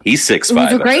 He's 6'5".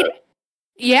 who's a great,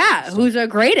 who's a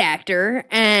great actor,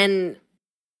 and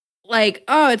like,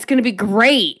 oh, it's gonna be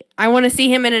great. I want to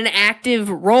see him in an active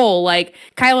role. Like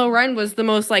Kylo Ren was the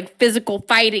most like physical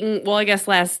fighting. Well, I guess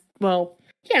I've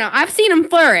seen him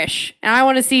flourish, and I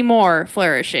want to see more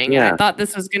flourishing. Yeah. And I thought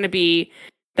this was gonna be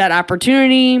that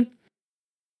opportunity.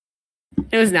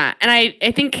 It was not, and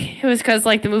I think it was because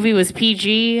like the movie was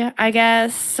PG, I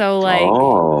guess. So like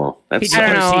Oh, that's I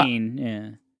don't know. PG-13, yeah.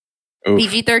 Oof.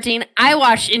 PG-13. I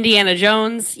watched Indiana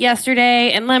Jones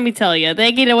yesterday, and let me tell you,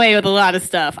 they get away with a lot of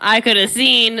stuff. I could have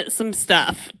seen some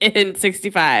stuff in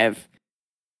 65.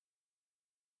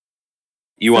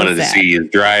 You wanted to sad. see his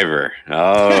driver.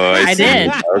 Oh, I see.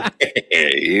 did.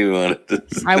 Okay, you wanted to.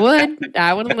 See. I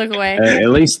wouldn't look away. At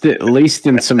least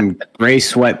in some gray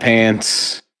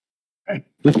sweatpants.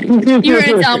 You were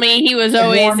gonna tell me he was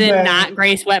always Warm in bed. not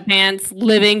gray sweatpants,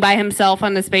 living by himself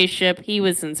on the spaceship. He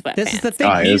was in sweatpants. This is the thing.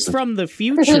 Oh, He's is- from the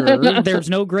future. There's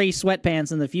no gray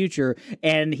sweatpants in the future,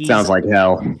 and he's Sounds like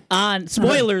hell. on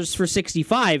spoilers for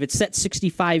 65. It's set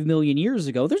 65 million years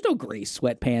ago. There's no gray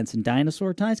sweatpants in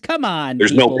dinosaur times. Come on,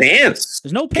 There's people. no pants.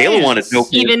 There's no pants. Kayla wanted no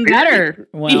pants. even better.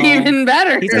 Well, even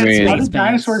better. he's I got mean- Why space do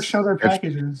dinosaurs pants. show their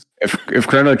packages? If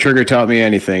Chrono Trigger taught me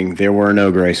anything, there were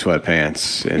no gray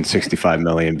sweatpants in 65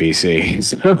 million BC.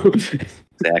 So,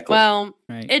 Exactly. Well,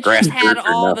 Right. it Grass just had skirts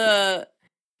or all nothing. the.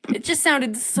 It just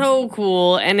sounded so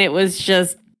cool, and it was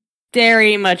just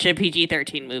very much a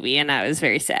PG-13 movie, and I was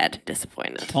very sad,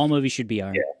 disappointed. All movies should be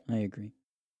R. I agree.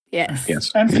 Yes.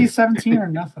 yes. MC-17 or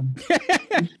nothing.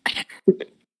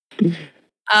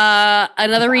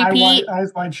 Another repeat.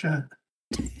 Eyes wide shut.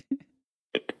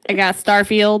 I got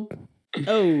Starfield.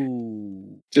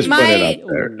 Oh, Just put it up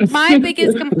there. My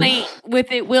biggest complaint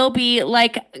with it will be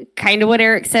like kind of what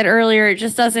Eric said earlier. It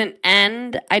just doesn't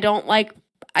end. I don't like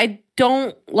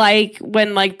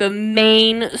when like the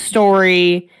main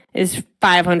story is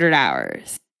 500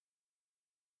 hours.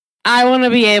 I want to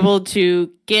be able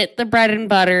to get the bread and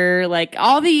butter, like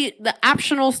all the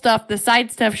optional stuff. The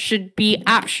side stuff should be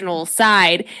optional.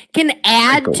 Side can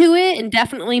add Cool. to it and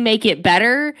definitely make it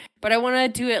better, but I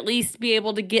wanted to at least be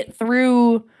able to get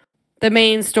through the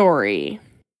main story.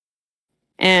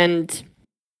 And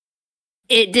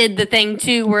it did the thing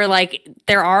too where like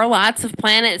there are lots of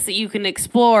planets that you can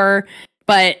explore,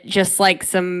 but just like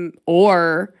some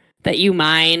ore that you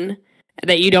mine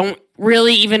that you don't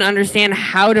really even understand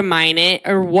how to mine it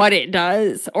or what it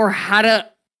does or how to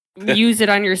use it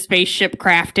on your spaceship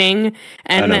crafting.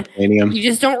 And Unobtainium. you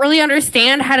just don't really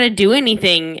understand how to do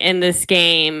anything in this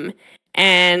game.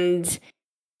 And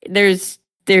there's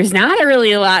not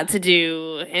really a lot to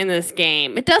do in this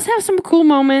game. It does have some cool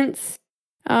moments,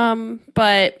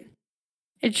 but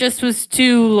it just was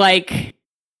too like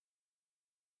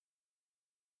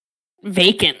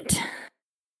vacant.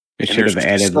 It And should have there's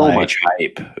added so like, much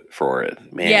hype for it,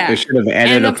 man. Yeah. They should have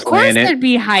added And a of course planet. there'd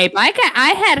be hype.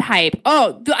 I had hype.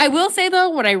 Oh, I will say though,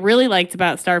 what I really liked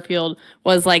about Starfield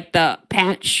was like the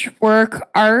patchwork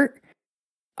art.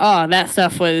 Oh, that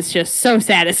stuff was just so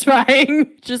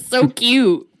satisfying. Just so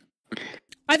cute.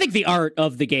 I think the art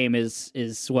of the game is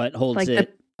what holds Like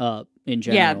it up in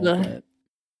Yeah, general. the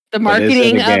But is it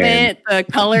marketing a of game? it, the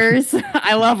colors.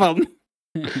 I love them.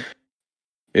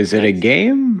 Is it a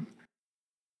game?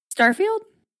 Starfield?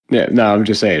 Yeah, no, I'm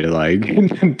just saying,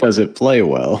 like, does it play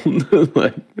well?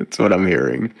 Like, that's what I'm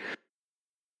hearing.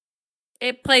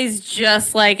 It plays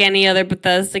just like any other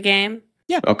Bethesda game.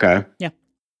 Okay. Yeah.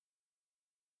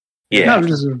 No, I'm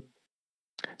just,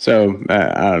 so,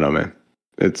 I don't know, man.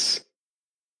 It's,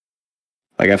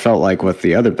 like, I felt like with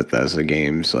the other Bethesda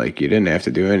games, like, you didn't have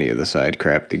to do any of the side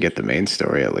crap to get the main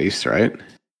story, at least, right?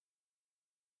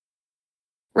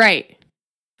 Right.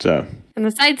 So, And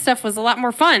the side stuff was a lot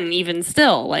more fun, even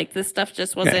still. Like, this stuff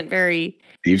just wasn't very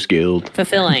Thieves Guild.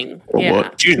 fulfilling. Or Yeah.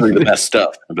 what? It's usually the best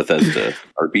stuff in Bethesda.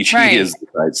 RPG Right. is the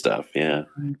side stuff. Yeah.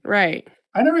 Right.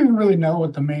 I never even really know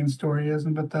what the main story is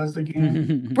in Bethesda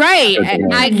games. Right. Okay.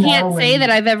 I can't say Morrowind. that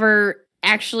I've ever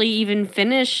actually even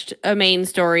finished a main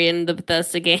story in the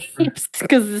Bethesda games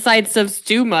because the side stuff's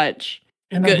too much.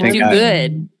 In Good- too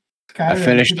good. I Skyrim,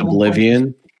 finished people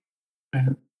Oblivion. Yeah.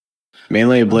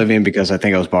 Mainly Oblivion because I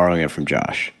think I was borrowing it from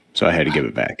Josh. So I had to give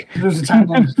it back. There's a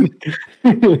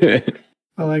timeline.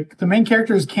 But like the main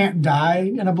characters can't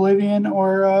die in Oblivion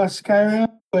or Skyrim,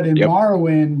 but in Yep.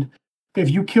 Morrowind, if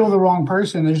you kill the wrong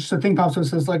person, there's just a thing pops up that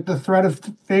says like the thread of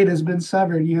fate has been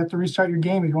severed. You have to restart your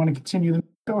game if you want to continue the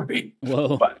story.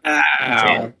 Whoa.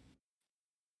 Ow.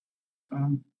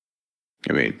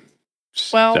 I mean,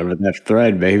 Well- sever that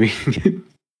thread, baby.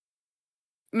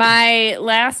 My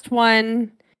last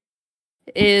one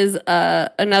is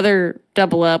another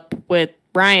double up with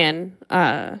Brian.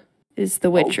 Is The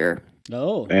Witcher.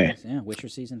 Oh, Hey. nice. Yeah, Witcher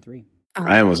season 3.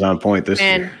 Ryan was on point this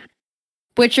Man, year.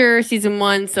 Witcher season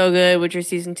 1 so good. Witcher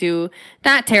season 2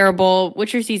 not terrible.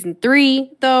 Witcher season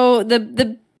 3 though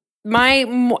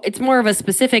it's more of a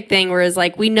specific thing. Whereas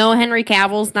like we know Henry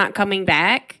Cavill's not coming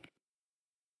back,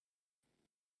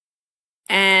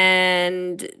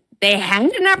 and they had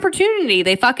an opportunity.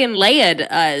 They fucking Leia'd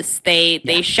us.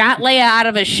 They shot Leia out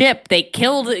of a ship. They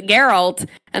killed Geralt,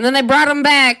 and then they brought him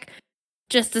back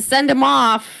just to send him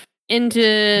off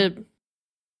into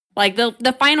like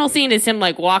the final scene is him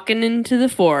like walking into the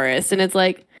forest, and it's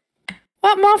like,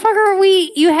 what motherfucker are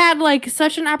we? You had like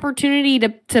such an opportunity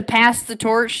to pass the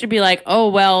torch to be like, oh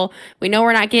well, we know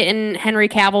we're not getting Henry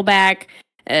Cavill back,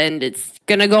 and it's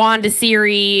gonna go on to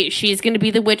Ciri. She's gonna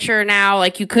be the Witcher now.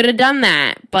 Like you could have done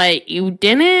that, but you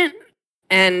didn't,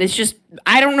 and it's just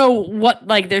I don't know what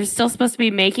like they're still supposed to be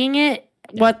making it.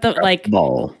 What the like?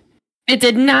 Ball. It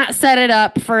did not set it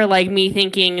up for like me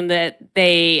thinking that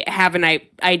they have an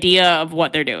idea of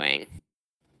what they're doing.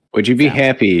 Would you be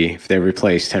happy if they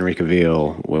replaced Henry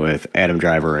Cavill with Adam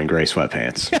Driver in gray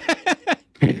sweatpants?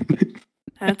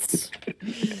 That's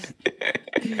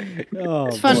Oh,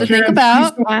 it's fun boy. to think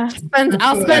about.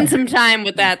 I'll spend some time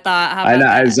with that thought. How I about know,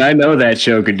 that? as I know that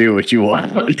show could do what you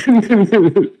want.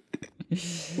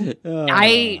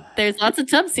 Oh. There's lots of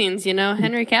tub scenes, you know.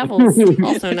 Henry Cavill's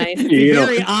also nice. You don't-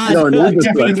 Very you odd don't need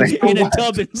to the be in a sweatpants.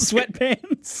 tub in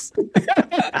sweatpants.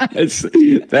 It's,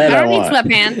 that I I don't need want.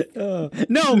 sweatpants.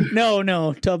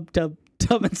 No. Tub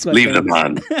and sweatpants. Leave them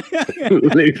on.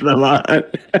 Leave them on.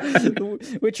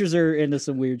 Witchers are into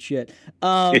some weird shit.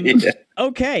 Yeah.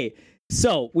 Okay,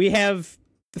 so we have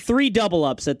 3 double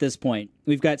ups at this point.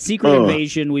 We've got Secret Oh.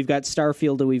 Invasion, we've got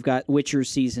Starfield, and we've got Witcher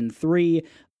season 3.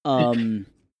 I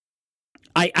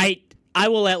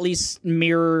will at least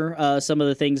mirror some of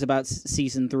the things about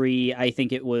season 3. I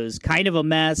think it was kind of a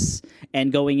mess,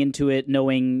 and going into it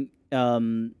knowing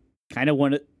kind of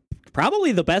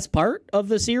probably the best part of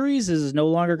the series is no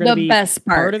longer going to The be best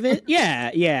part of it.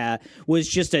 Yeah, was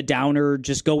just a downer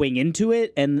just going into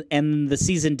it, and the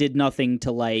season did nothing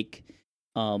to like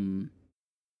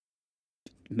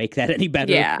make that any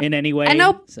better in any way. I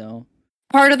know. So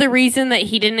Part of the reason that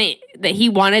he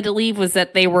wanted to leave was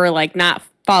that they were like not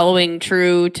following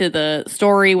true to the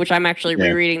story, which I'm actually Yeah.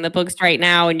 rereading the books right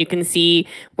now, and you can see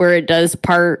where it does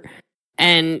part.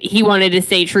 And he wanted to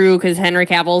stay true because Henry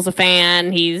Cavill's a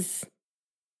fan. He's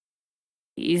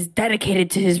dedicated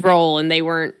to his role, and they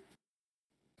weren't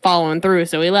following through,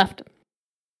 so he left.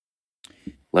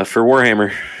 Left for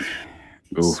Warhammer.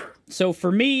 Ooh. So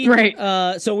for me,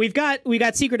 Right. So we got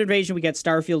Secret Invasion, we got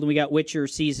Starfield, and we got Witcher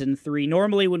season 3.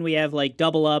 Normally, when we have like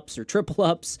double ups or triple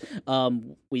ups,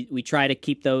 we try to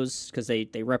keep those because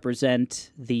they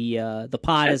represent the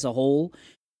pod as a whole.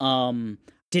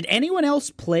 Did anyone else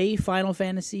play Final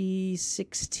Fantasy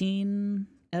 16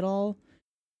 at all?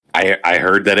 I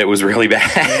heard that it was really bad.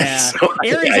 Yeah. So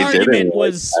Aaron's I didn't. argument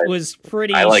was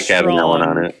pretty. I like having that one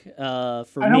on strong,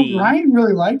 for I know me. Ryan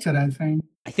really liked it, I think.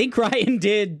 I think Ryan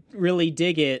did really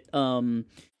dig it.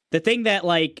 The thing that,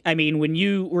 like, I mean, when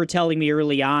you were telling me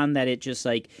early on that it just,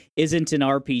 like, isn't an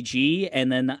RPG,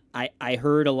 and then I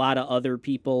heard a lot of other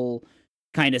people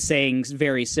kind of saying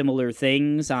very similar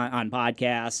things on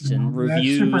podcasts and That's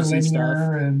reviews super and linear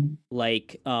stuff. and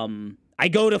Like, I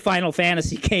go to Final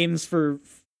Fantasy games to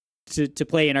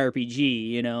play an RPG,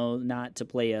 you know, not to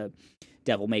play a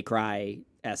Devil May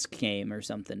Cry-esque game or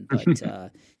something. But It's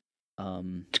a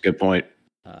good point.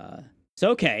 it's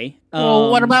okay.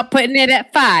 Well, what about putting it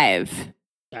at 5?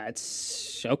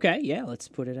 That's okay. Yeah, let's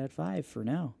put it at 5 for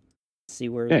now. See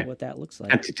what that looks like.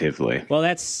 Tentatively. Well,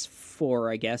 that's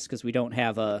 4, I guess, because we don't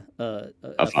have a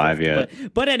 5 fifth.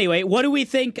 yet. But anyway, what do we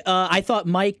think? I thought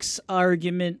Mike's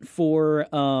argument for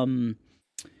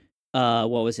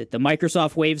what was it? The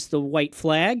Microsoft waves the white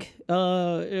flag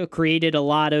created a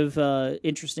lot of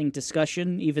interesting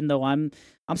discussion. Even though I'm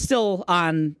still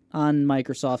on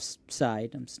Microsoft's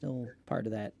side, I'm still part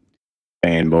of that.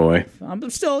 Fanboy. I'm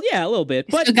still a little bit,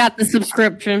 but Still got the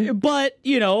subscription. but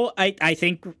you know, I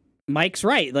think Mike's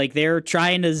right. Like they're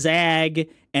trying to zag,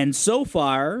 and so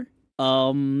far,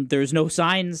 there's no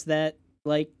signs that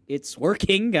like it's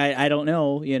working. I don't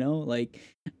know. You know, like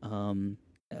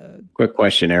Quick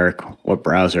question, Eric. What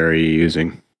browser are you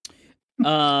using? he's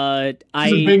a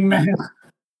big man.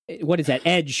 What is that?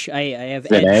 Edge. I have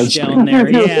Is it Edge Edge? down there.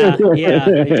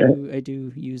 Yeah. I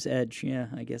do use Edge. Yeah,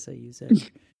 I guess I use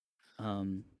Edge.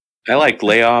 I like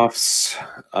layoffs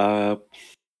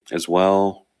as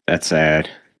well. That's sad.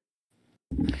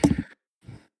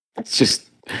 It's just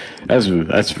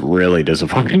that's really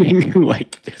disappointing.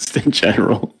 Like just in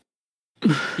general.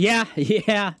 Yeah, it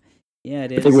I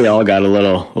is. think we all got a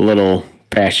little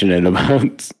passionate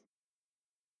about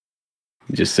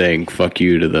just saying "fuck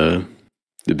you" to the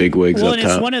big wigs Well, up and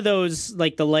it's top. one of those,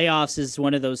 like the layoffs is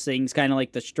one of those things, kind of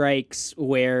like the strikes,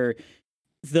 where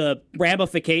the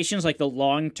ramifications, like the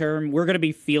long term, we're going to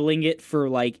be feeling it for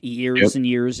like years Yep. and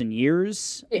years and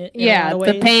years. in a Yeah, lot the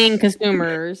of ways. paying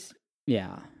consumers.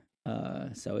 Yeah.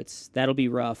 So that'll be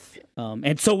rough.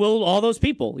 And so will all those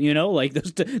people, you know, like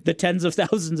the tens of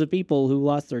thousands of people who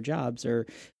lost their jobs, or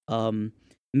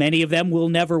many of them will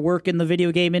never work in the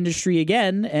video game industry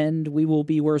again, and we will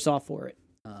be worse off for it.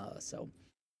 So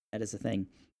that is a thing.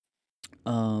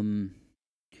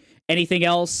 Anything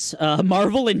else?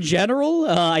 Marvel in general?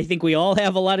 I think we all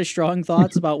have a lot of strong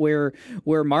thoughts about where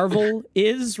Marvel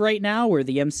is right now, where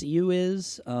the MCU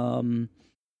is.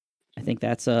 I think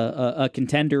that's a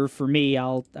contender for me.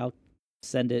 I'll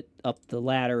send it up the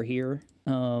ladder here.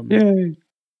 Yay.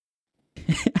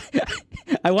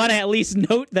 I want to at least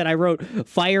note that I wrote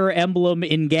Fire Emblem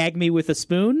in Gag Me with a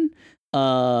Spoon.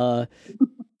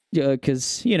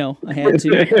 Because, you know, I had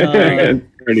to.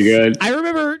 Pretty good. I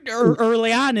remember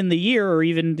early on in the year, or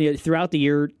even throughout the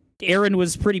year, Aaron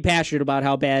was pretty passionate about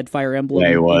how bad Fire Emblem Yeah,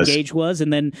 he was. Engage was,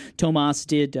 and then Tomas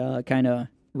did kind of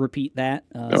repeat that.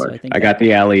 So I think I got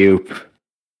the alley oop.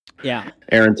 yeah.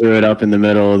 Aaron threw it up in the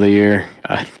middle of the year.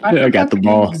 I got the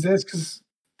ball. Because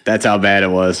That's how bad it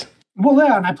was. well,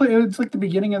 yeah, and I played. It's like the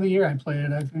beginning of the year I played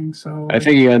it. I think so. I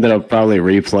think you ended up probably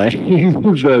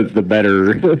replaying the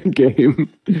better game.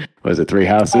 Was it Three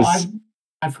Houses?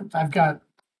 I've got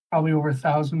probably over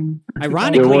 1,000. or 2,000.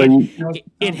 Ironically, The one-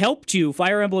 it helped you.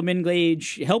 Fire Emblem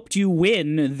Engage helped you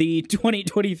win the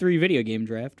 2023 video game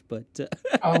draft, but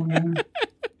Oh man.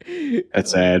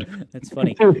 That's sad. that's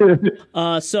funny.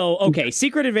 So okay,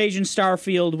 Secret Invasion,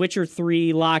 Starfield, Witcher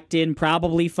 3 locked in,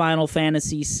 probably Final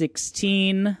Fantasy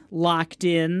 16 locked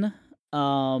in.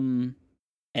 And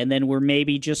then we're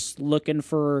maybe just looking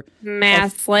for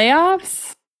Mass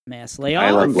layoffs. mass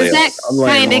I like layoffs. layoffs. That I'm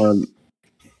laying kind of on.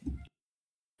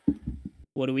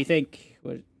 What do we think?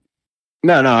 What,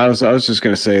 No, I was just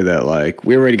gonna say that like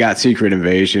we already got Secret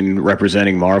Invasion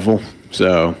representing Marvel,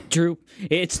 so Drew,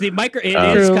 it's the micro. It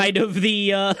Um, is kind of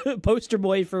the poster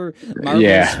boy for Marvel's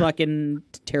Yeah. fucking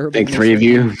terrible. I think 3 of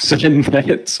you said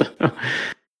that. So.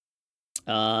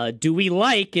 Do we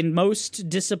like and most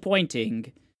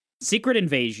disappointing Secret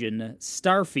Invasion,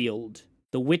 Starfield,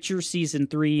 The Witcher Season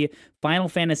 3, Final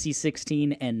Fantasy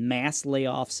 16, and mass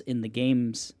layoffs in the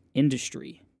games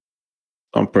industry?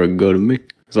 I'm pretty good at me.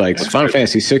 It's like Final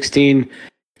Fantasy 16.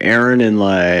 Aaron and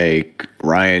like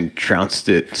Ryan trounced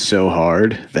it so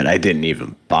hard that I didn't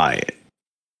even buy it.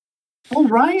 Well,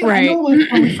 Ryan. I Right. know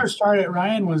like, when we first started,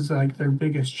 Ryan was like their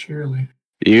biggest cheerleader.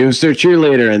 He was their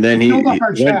cheerleader, and then He he filled up our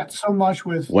when, chat so much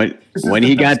with when "This is when the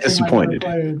he best got game I've ever disappointed,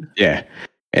 played." yeah,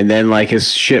 and then like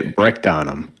his shit bricked on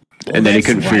him, Well, and then he that's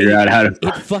couldn't figure right. out how to.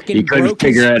 It fucking He couldn't broke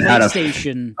figure his out how to-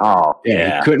 PlayStation. Oh He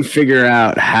couldn't figure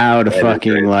out how to That is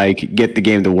fucking great. like get the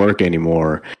game to work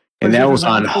anymore, and Was that it was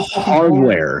on on the fucking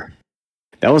hardware.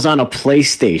 That was on a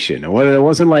PlayStation. It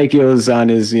wasn't like it was on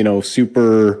his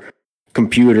super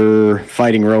computer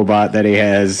fighting robot that he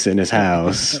has in his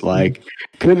house. Like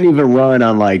couldn't even run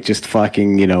on like just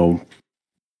fucking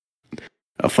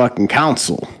a fucking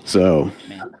council. So,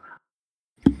 Man.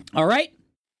 All right.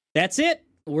 That's it.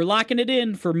 We're locking it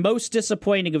in for most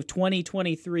disappointing of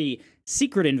 2023.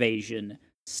 Secret Invasion,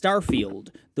 Starfield,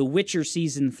 The Witcher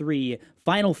Season 3,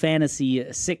 Final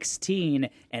Fantasy 16,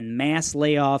 and mass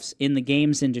layoffs in the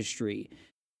games industry.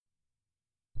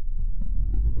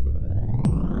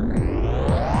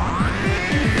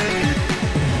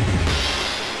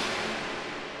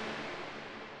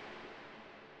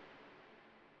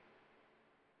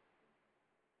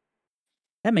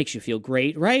 That makes you feel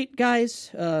great, right, guys?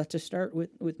 To start with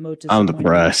most I'm disappointing.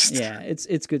 depressed. Yeah,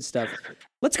 it's good stuff.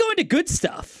 Let's go into good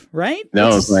stuff, right? that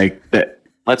Let's- was like that.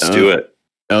 Let's do it.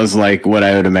 That was like what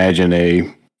I would imagine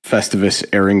a Festivus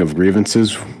airing of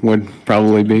grievances would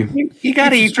probably be. You got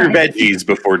to It's eat your strange. veggies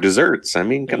before desserts. I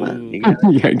mean, come on. Ooh. You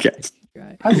gotta- Yeah, I guess.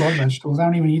 I love vegetables. I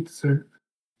don't even eat dessert.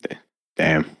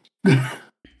 Damn. All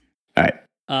right,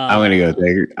 I'm Uh, gonna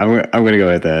go. I'm gonna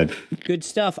go with that. Good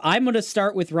stuff. I'm going to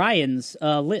start with Ryan's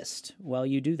list while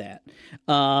you do that.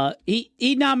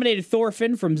 He nominated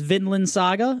Thorfinn from Vinland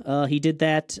Saga. He did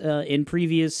that in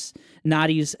previous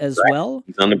Naughties as well.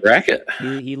 He's on the bracket.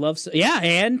 He loves,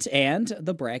 and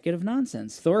the bracket of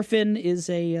nonsense. Thorfinn is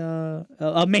a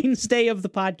mainstay of the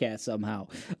podcast somehow.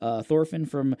 Thorfinn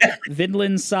from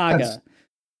Vinland Saga.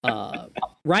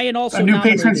 Ryan also A new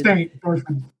patron nominated, saint.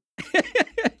 Thorfinn.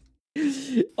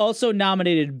 also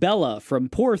nominated Bella from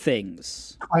Poor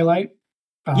Things. Twilight.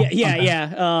 Oh,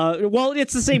 Yeah. okay. Well,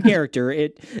 it's the same character.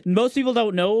 Most people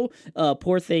don't know.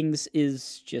 Poor Things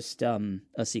is just a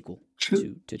sequel to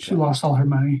She Twilight. lost all her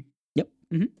money. Yep.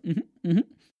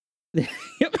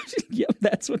 Yep.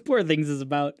 That's what Poor Things is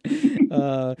about.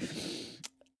 Haven't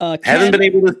Ken, been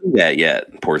able to see that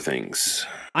yet. Poor things.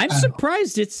 I'm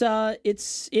surprised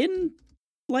it's in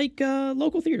like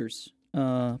local theaters.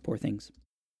 Poor Things.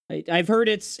 I've heard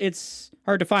it's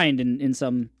hard to find in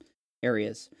some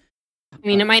areas. I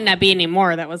mean, it might not be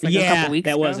anymore. That was like a couple weeks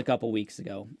that ago. was a couple weeks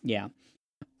ago. Yeah.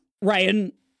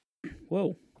 Ryan,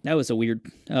 whoa, that was a weird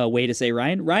way to say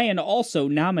Ryan. Ryan also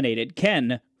nominated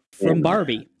Ken from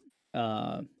Barbie.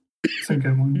 It's a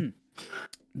good one.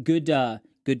 Good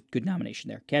nomination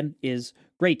there. Ken is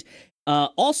great.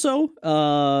 Also,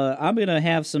 I'm gonna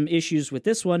have some issues with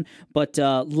this one, but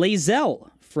Lae'zel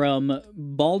from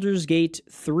Baldur's Gate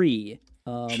 3.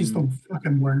 She's the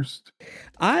fucking worst.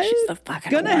 I'm She's the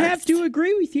fucking gonna have worst. to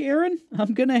agree with you, Aaron.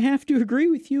 I'm gonna have to agree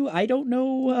with you. I don't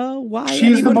know why. She's the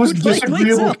anyone most would like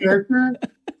disagreeable Lae'zel. character.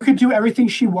 Who could do everything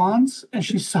she wants, and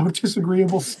she's so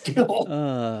disagreeable still.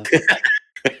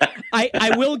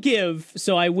 I will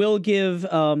give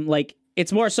like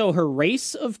it's more so her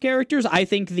race of characters. I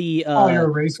think the Oh, you're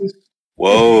a racist.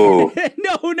 Whoa.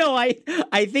 no,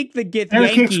 I think the Gith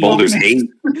Eric Yankee Baldur's Gate.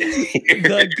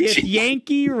 the Gith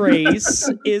Yankee race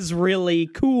is really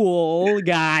cool,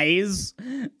 guys.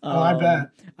 I bet.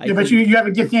 I Yeah, but think- you have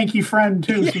a Gith Yankee friend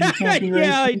too, so you can't be racist.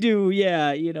 yeah, I do.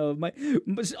 Yeah, you know,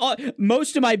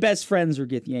 most of my best friends are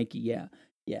Gith Yankee. Yeah.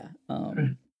 Yeah.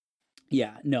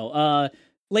 No.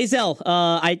 Lae'zel,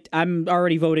 I'm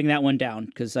already voting that one down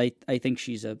because I think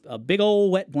she's a big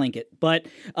old wet blanket. But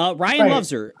Ryan Right. loves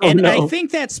her, Oh, and no. I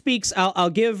think that speaks. I'll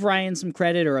give Ryan some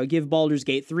credit, or I'll give Baldur's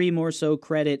Gate 3 more so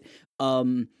credit.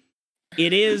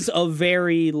 It is a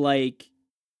very like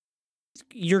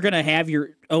you're gonna have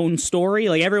your own story.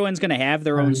 Like everyone's gonna have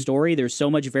their own Right. story. There's so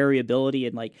much variability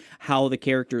in like how the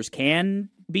characters can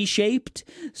be shaped.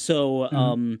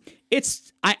 So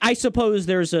it's I suppose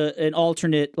there's an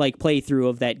alternate like playthrough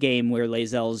of that game where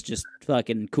Lae'zel's just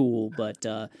fucking cool, but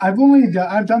I've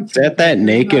done. Is that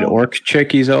naked orc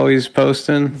chick he's always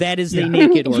posting? that is the Yeah.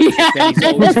 naked orc that he's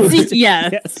always posting.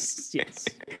 Yes. Yes.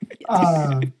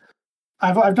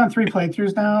 I've done 3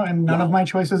 playthroughs now, and none of my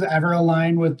choices ever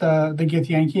align with the Gith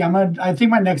Yankee. I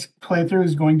think my next playthrough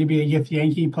is going to be a Gith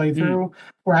Yankee playthrough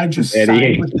where I just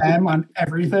Eddie. side with them on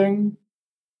everything,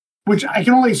 which I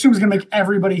can only assume is going to make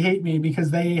everybody hate me because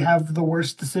they have the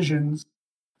worst decisions.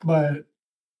 But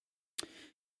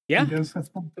Yeah. I guess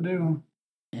that's what to do.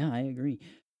 Yeah, I agree.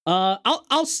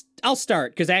 I'll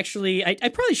start because actually I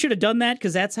probably should have done that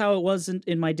because that's how it was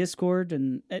in my Discord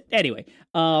and anyway.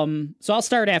 So I'll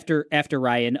start after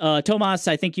Ryan. Tomas,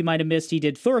 I think you might have missed. He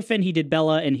did Thorfinn, he did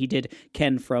Bella, and he did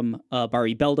Ken from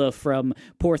Bari Belda from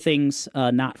Poor Things,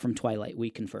 not from Twilight.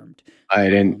 We confirmed.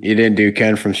 You didn't do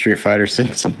Ken from Street Fighter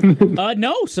 6.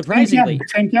 No, surprisingly,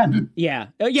 Same Ken. yeah,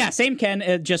 same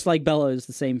Ken. Just like Bella is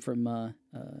the same from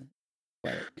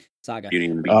Twilight Saga. Beauty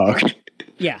and the Beast. Oh, okay.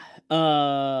 Yeah.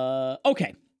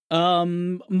 Okay.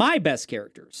 My best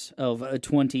characters of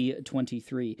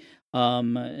 2023.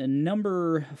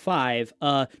 Number 5,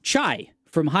 Chai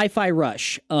from Hi-Fi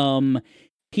Rush.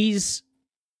 He's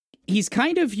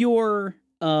kind of your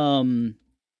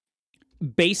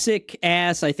basic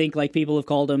ass. I think like people have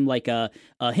called him like a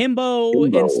himbo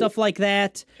and stuff like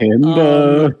that.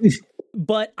 Himbo.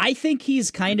 But I think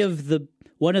he's kind of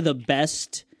one of the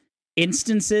best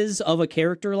instances of a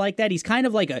character like that. He's kind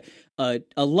of like a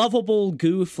lovable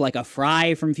goof, like a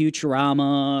Fry from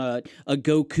Futurama, a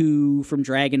Goku from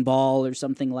Dragon Ball or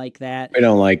something like that. I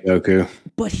don't like Goku.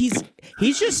 But he's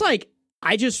just like,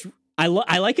 I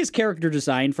like his character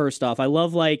design. First off, I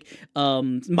love like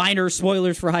minor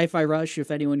spoilers for Hi-Fi Rush if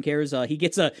anyone cares. He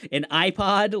gets an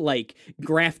iPod like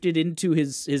grafted into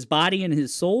his body and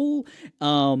his soul.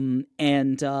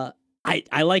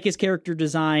 I like his character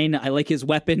design. I like his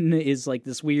weapon is like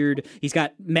this weird. He's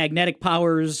got magnetic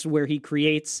powers where he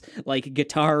creates like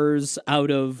guitars out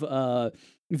of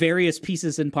various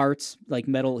pieces and parts, like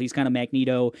metal. He's kind of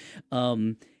Magneto.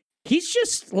 He's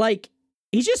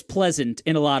just pleasant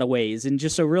in a lot of ways, and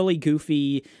just a really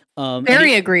goofy.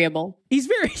 Very agreeable. He's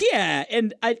very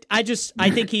and I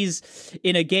think he's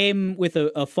in a game with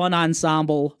a fun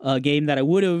ensemble, a game that I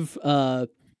would have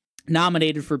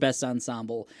nominated for best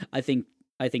ensemble. I think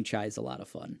Chai is a lot of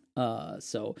fun.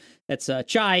 So that's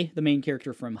Chai, the main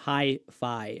character from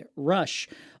Hi-Fi Rush.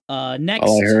 Next,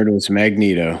 all I heard was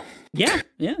Magneto. Yeah,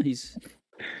 he's.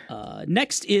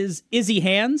 Next is Izzy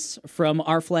Hands from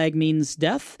Our Flag Means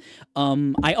Death.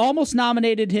 I almost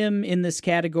nominated him in this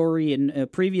category in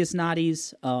previous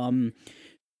Naughties.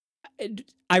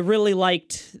 I really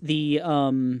liked the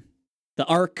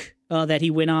arc that he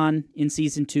went on in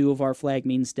season 2 of Our Flag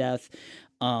Means Death.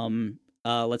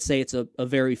 Let's say it's a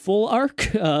very full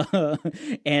arc.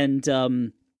 And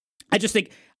I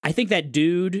think that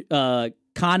dude,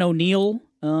 Con O'Neill,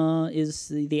 is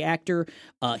the actor.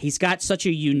 He's got such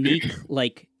a unique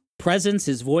like presence.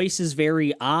 His voice is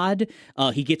very odd.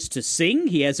 He gets to sing.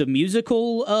 He has a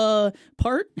musical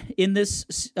part in this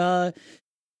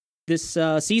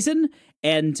season,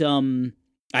 and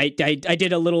I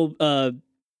did a little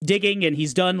digging, and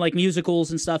he's done like musicals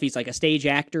and stuff. He's like a stage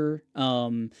actor,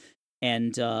 and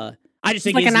I just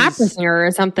think like an opera singer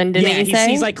or something. Didn't he say?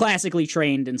 He's like classically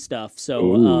trained and stuff.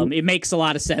 So it makes a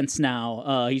lot of sense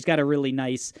now. He's got a really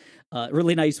nice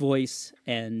voice,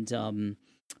 and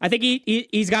I think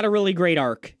he's got a really great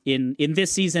arc in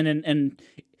this season, and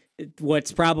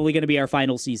what's probably going to be our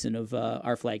final season of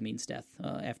Our Flag Means Death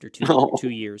after 2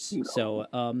 years. No. So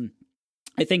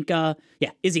I think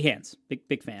Izzy Hands,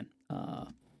 big fan.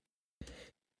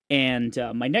 And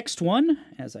my next one,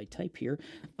 as I type here,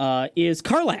 is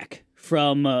Karlach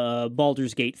from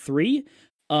Baldur's Gate 3.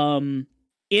 In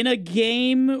a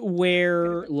game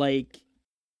where, like,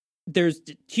 there's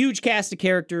huge cast of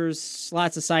characters,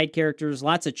 lots of side characters,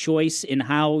 lots of choice in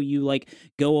how you, like,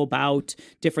 go about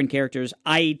different characters,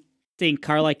 I think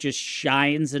Karlach just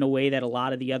shines in a way that a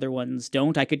lot of the other ones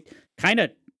don't. I could kind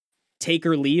of take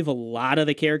or leave a lot of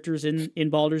the characters in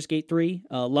Baldur's Gate 3.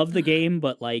 Love the game,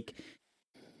 but, like,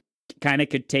 kind of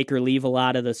could take or leave a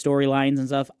lot of the storylines and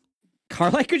stuff.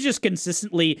 Karlach could just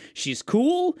consistently, she's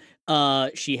cool.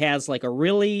 She has like a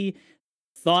really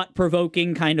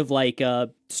thought-provoking kind of like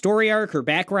story arc, her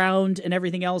background and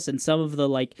everything else, and some of the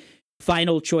like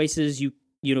final choices you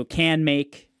can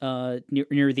make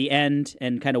near the end,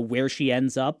 and kind of where she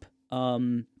ends up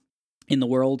in the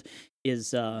world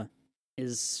is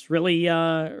really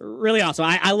really awesome.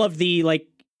 I love the like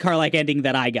Karlach ending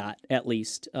that I got, at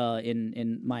least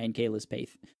in my and Kayla's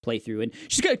playthrough, and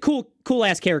she's got a cool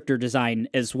ass character design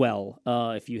as well.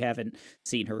 If you haven't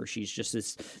seen her, she's just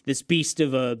this beast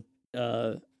of a.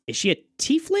 Is she a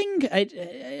tiefling?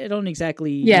 I don't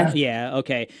exactly. Yeah.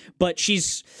 Okay, but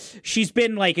she's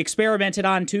been like experimented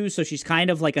on too, so she's kind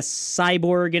of like a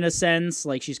cyborg in a sense.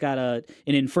 Like she's got an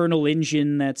infernal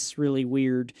engine that's really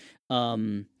weird.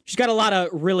 She's got a lot of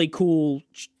really cool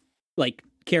like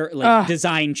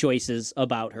design choices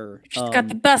about her. She's got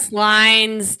the best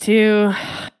lines too.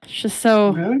 It's just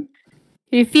so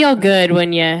you feel good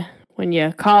when you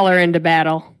call her into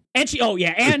battle.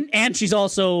 And and she's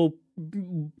also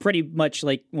pretty much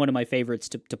like one of my favorites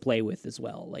to play with as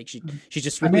well. Like she's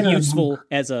just really useful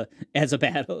as a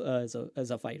battle as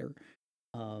a fighter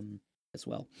as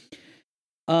well.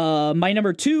 My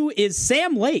number 2 is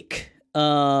Sam Lake. The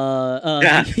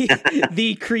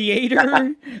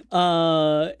creator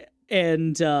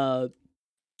and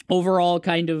overall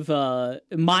kind of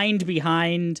mind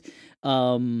behind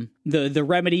the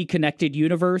Remedy connected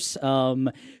universe,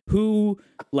 who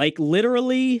like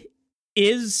literally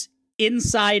is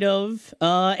inside of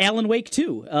Alan Wake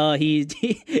 2.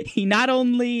 He not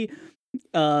only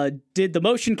did the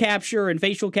motion capture and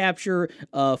facial capture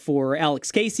for Alex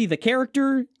Casey, the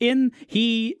character in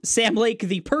Sam Lake,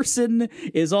 the person,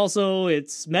 is also,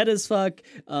 it's meta as fuck,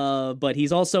 but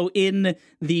he's also in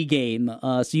the game.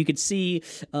 So you could see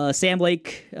Sam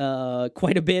Lake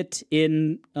quite a bit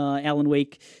in Alan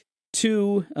Wake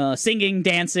 2, singing,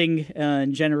 dancing,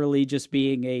 and generally just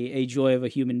being a joy of a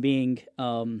human being.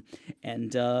 Sam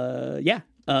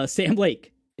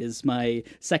Lake is my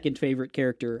second favorite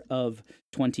character of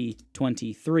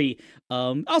 2023.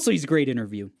 Also, he's a great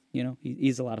interview. You know,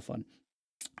 he's a lot of fun.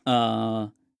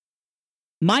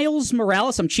 Miles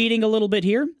Morales, I'm cheating a little bit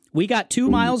here. We got two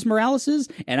Miles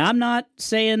Moraleses, and I'm not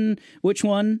saying which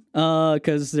one,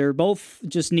 because they're both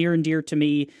just near and dear to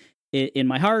me in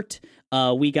my heart.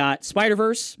 We got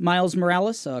Spider-Verse Miles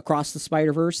Morales, Across the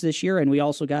Spider-Verse this year, and we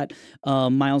also got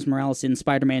Miles Morales in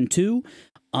Spider-Man 2.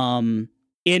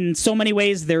 In so many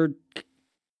ways,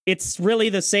 it's really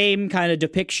the same kind of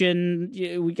depiction.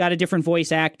 We got a different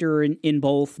voice actor in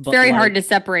both. But very hard to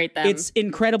separate them. It's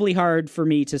incredibly hard for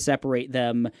me to separate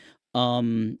them.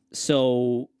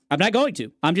 So I'm not going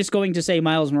to. I'm just going to say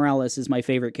Miles Morales is my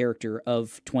favorite character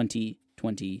of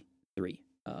 2023.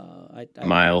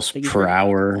 Miles per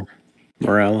hour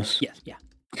Morales. Yes, yeah.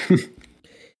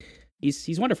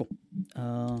 He's wonderful.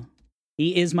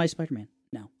 He is my Spider-Man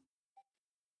now.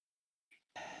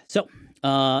 So,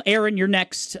 Aaron, you're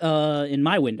next in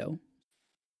my window.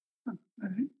 All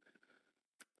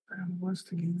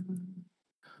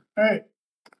right.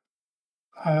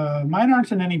 Mine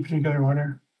aren't in any particular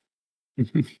order.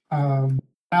 I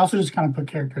also just kind of put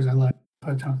characters I like,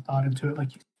 put a ton of thought into it,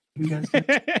 like you guys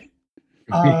did.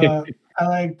 I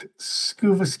liked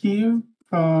Scuba Skeev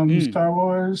from Star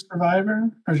Wars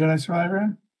Survivor or Jedi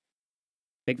Survivor.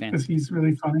 Big fan. Because he's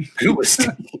really funny. Scuba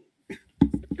Steve.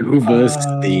 Scuba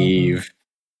Steve.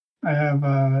 I have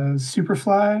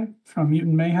Superfly from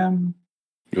Mutant Mayhem.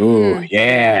 Oh,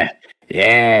 yeah.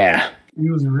 Yeah. He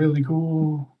was really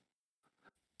cool.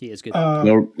 He is good.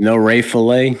 No Ray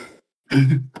Fillet.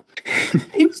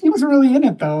 he wasn't really in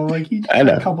it, though. Like, he had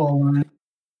a couple of lines.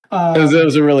 It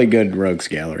was a really good rogues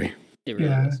gallery. It really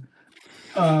was.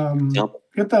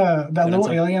 Get that little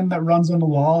alien that runs on the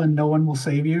wall and no one will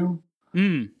save you.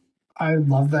 I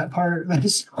love that part. That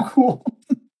is so cool.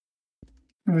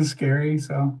 It was scary,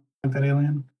 so I like that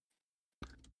alien.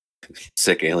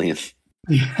 Sick alien.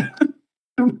 Yeah. I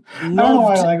don't know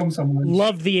why I like him so much.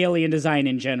 Loved the alien design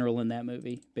in general in that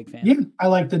movie. Big fan. Yeah, I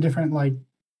like the different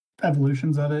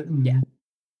evolutions of it. And,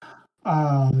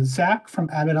 Zach from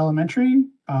Abbott Elementary,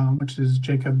 which is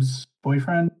Jacob's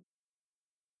boyfriend.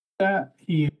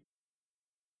 He's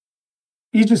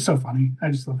just so funny.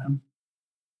 I just love him.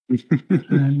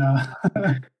 And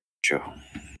then, Joe.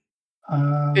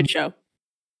 Good show.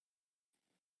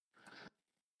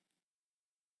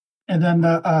 And then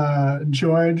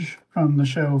George from the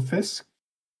show Fisk.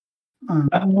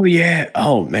 Oh, yeah.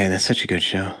 Oh, man, that's such a good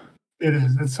show. It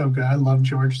is. It's so good. I love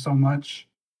George so much.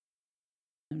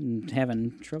 I'm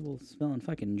having trouble spelling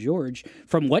fucking George.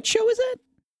 From what show is that?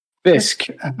 Fisk.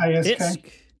 F-I-S-K. Fisk.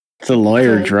 It's a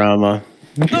lawyer drama.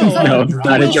 Oh, no, it's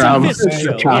not a drama. It's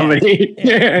a comedy.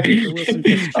 Yeah.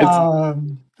 It's about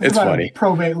funny. A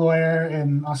probate lawyer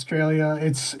in Australia.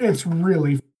 It's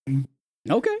really funny.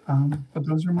 Okay. But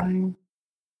those are my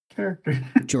characters.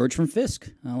 George from Fisk.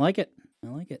 I like it.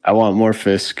 I want more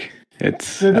Fisk.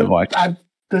 I watched.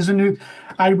 There's a new.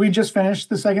 We just finished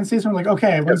the second season. We're like,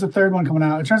 okay, when's the third one coming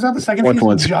out? It turns out the second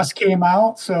season just came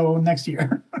out, so next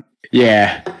year.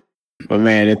 Yeah, but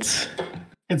man, it's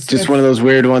just one of those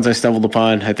weird ones I stumbled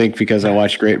upon. I think because I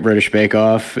watched Great British Bake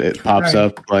Off, it pops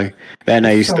up like that.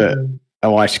 And I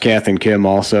watched Kath and Kim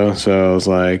also, so I was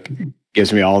like,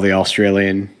 gives me all the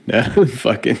Australian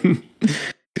fucking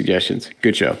suggestions.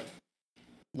 Good show.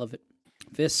 Love it.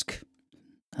 Fisk.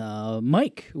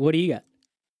 Mike, what do you got?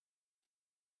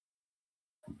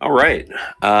 All right.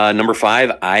 Number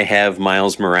 5, I have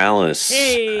Miles Morales.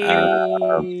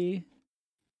 Hey!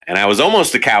 And I was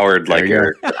almost a coward like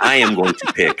Eric. I am going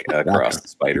to pick Across the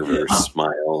Spider-Verse,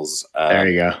 Miles. There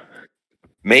you go.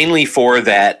 Mainly for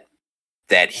that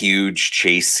huge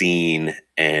chase scene,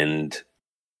 and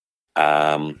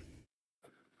I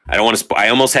don't want to. I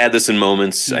almost had this in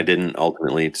moments. I didn't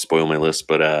ultimately spoil my list,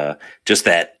 but just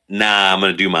that. I'm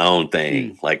going to do my own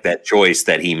thing. Like that choice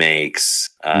that he makes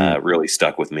really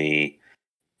stuck with me.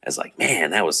 I was like,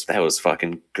 man, that was cool as fuck.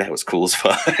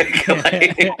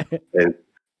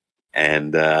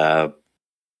 And I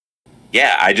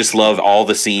just love all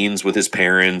the scenes with his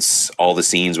parents, all the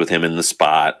scenes with him in the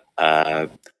spot.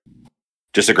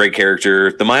 Just a great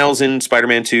character. The Miles in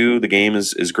Spider-Man 2, the game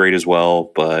is great as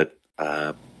well, but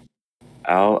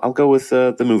I'll go with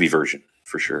the movie version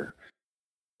for sure.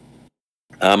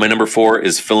 My number 4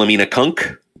 is Philomena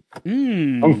Kunk,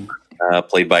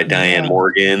 played by Diane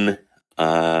Morgan.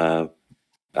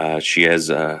 She has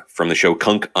from the show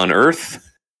Kunk on Earth,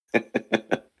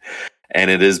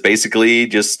 and it is basically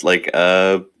just like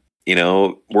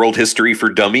world history for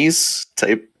dummies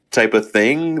type of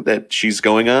thing that she's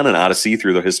going on, an odyssey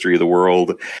through the history of the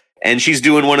world. And she's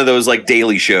doing one of those like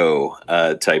Daily Show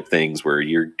type things where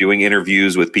you're doing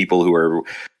interviews with people who are,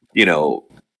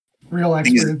 real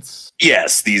experts.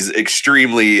 These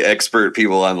extremely expert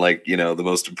people on like, the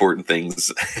most important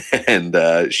things. And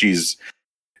she's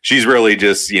really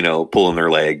just, pulling their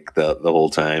leg the whole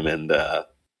time. And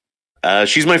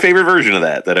she's my favorite version of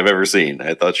that I've ever seen.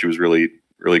 I thought she was really,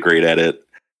 really great at it.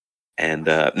 And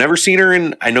never seen her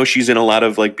in, I know she's in a lot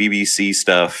of like BBC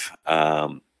stuff.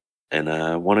 And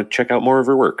I want to check out more of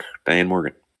her work, Diane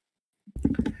Morgan.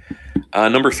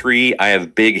 Number 3, I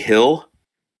have Big Hill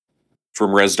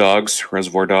from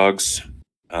Reservoir Dogs,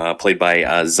 played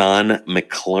by Zahn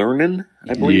McClarnon,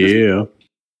 I believe. Yeah.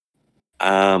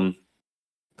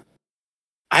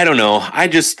 I don't know. I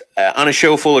just, on a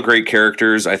show full of great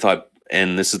characters, I thought,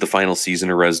 and this is the final season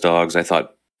of Res Dogs, I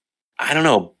thought, I don't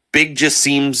know, Big just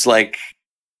seems like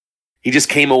he just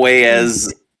came away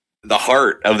as the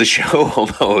heart of the show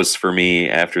almost for me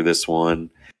after this one.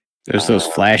 There's those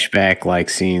flashback like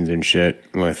scenes and shit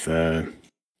with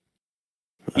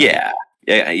yeah,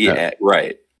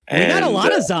 right. We got a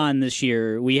lot of Zahn this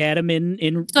year. We had him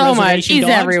in so much. Reservation He's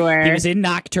Dogs. everywhere. He was in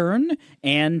Nocturne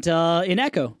and in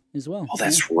Echo as well. Oh,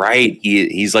 that's right.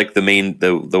 He's like the main,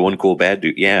 the one cool bad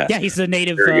dude. Yeah. Yeah, he's the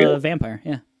native vampire.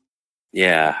 Yeah.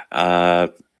 Yeah.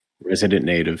 Resident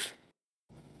Native.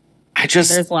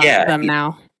 There's lots of them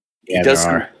now. He does.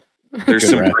 There's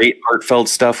some great heartfelt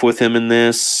stuff with him in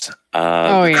this.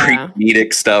 Great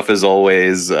comedic stuff as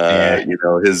always.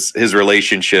 His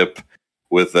relationship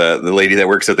with the lady that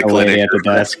works at the clinic at the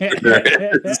desk.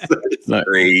 It's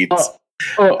great.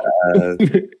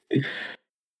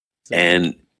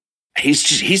 And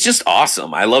he's just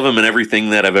awesome. I love him in everything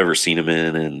that I've ever seen him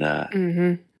in,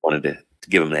 and wanted to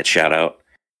give him that shout out.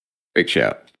 Big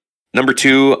shout. Number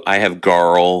 2, I have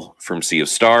Garl from Sea of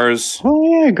Stars. Oh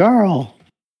yeah, Garl.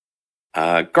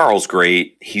 Garl's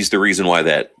great. He's the reason why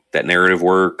that narrative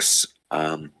works.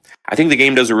 I think the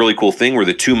game does a really cool thing where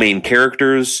the 2 main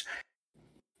characters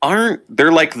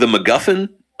they're like the MacGuffin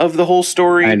of the whole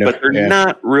story, but they're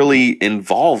not really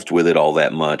involved with it all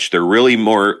that much. They're really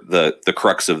more the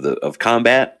crux of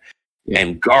combat. Yeah.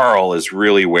 And Garl is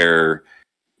really where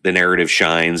the narrative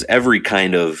shines. Every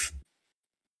kind of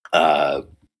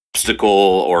obstacle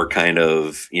or kind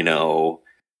of,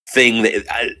 thing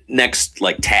that next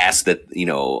like task that,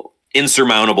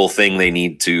 insurmountable thing they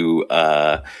need to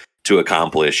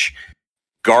accomplish.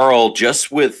 Garl,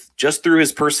 just through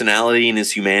his personality and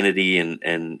his humanity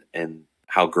and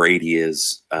how great he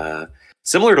is,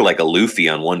 similar to like a Luffy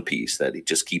on One Piece, that he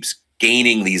just keeps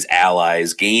gaining these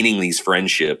allies, gaining these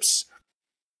friendships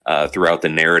throughout the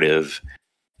narrative,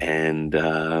 and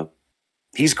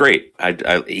he's great.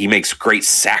 He makes great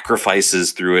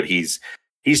sacrifices through it. He's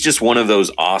just one of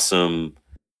those awesome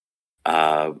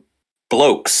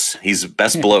blokes. He's the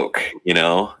best bloke,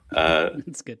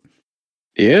 That's good.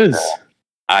 He is.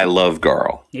 I love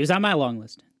Garl. He was on my long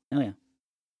list. Oh yeah.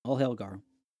 All hail Garl.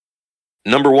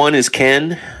 Number 1 is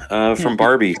Ken from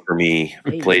Barbie for me,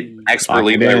 played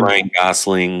expertly by Ryan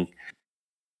Gosling.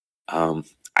 I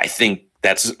think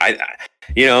that's white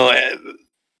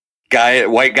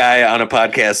guy on a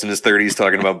podcast in his 30s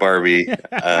talking about Barbie.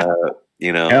 Hell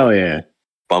yeah,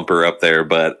 bumper up there.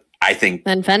 But I think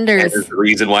and Fenders is the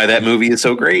reason why that movie is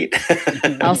so great.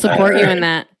 I'll support you in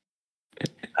that.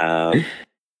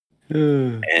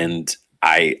 And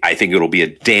I think it'll be a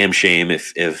damn shame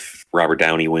if Robert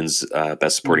Downey wins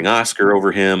Best Supporting Oscar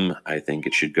over him. I think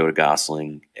it should go to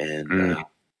Gosling, and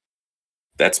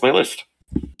that's my list.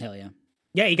 Hell yeah.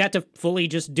 Yeah, he got to fully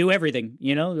just do everything,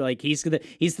 like he's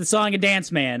the song and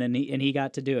dance man, and he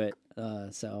got to do it.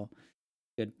 So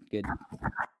good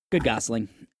Gosling.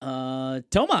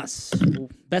 Tomas,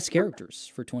 best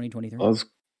characters for 2023. Let's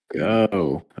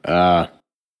go. All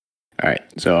right,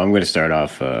 so I'm gonna start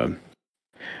off. I'm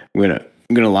gonna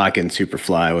lock in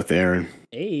Superfly with Aaron.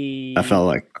 Hey, I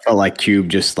felt like Cube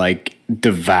just like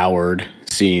devoured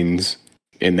scenes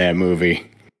in that movie.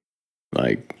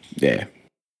 Like, yeah.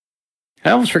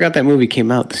 I almost forgot that movie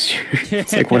came out this year.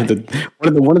 It's like one of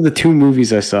the 2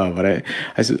 movies I saw. But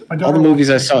I said all the movies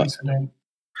I saw.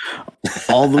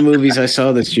 All the movies I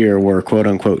saw this year were quote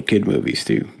unquote kid movies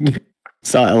too.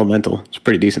 Saw Elemental. It's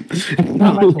pretty decent.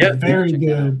 Very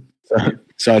good.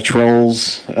 Saw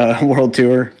Trolls World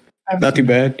Tour. Not too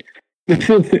bad.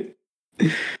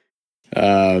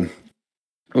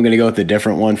 I'm gonna go with a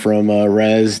different one from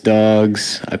Res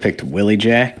Dogs. I picked Willie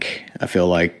Jack. I feel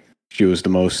like she was the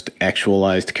most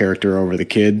actualized character over the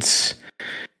kids.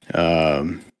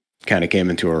 Kind of came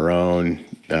into her own.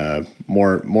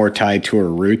 More tied to her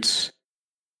roots.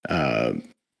 The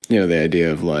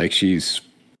idea of like she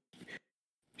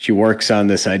works on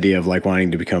this idea of like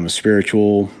wanting to become a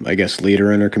spiritual, I guess,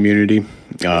 leader in her community.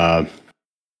 Then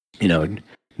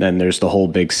there's the whole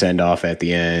big send off at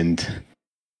the end.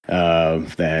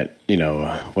 That,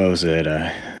 what was it?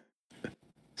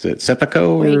 Is it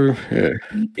Seppuku or?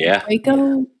 Yeah.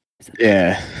 Waco?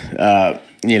 Yeah.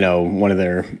 One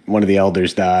of the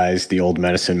elders dies, the old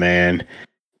medicine man,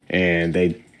 and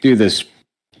they do this.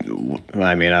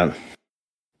 I mean, I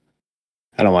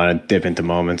don't want to dip into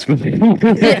moments.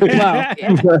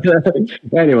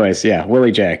 Anyways, yeah,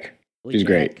 Willie Jack. She's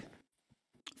great.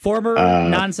 Former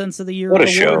Nonsense of the Year what a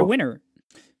award show. Winner.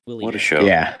 What a show.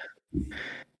 Yeah.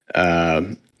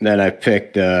 Then I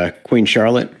picked Queen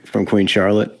Charlotte from Queen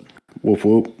Charlotte. Whoop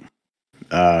whoop.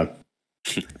 I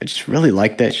just really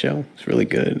liked that show. It's really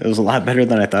good. It was a lot better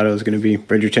than I thought it was going to be.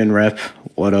 Bridgerton rep.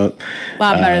 What up? A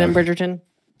lot better than Bridgerton.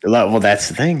 Well, that's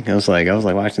the thing. I was like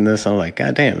watching this. I was like,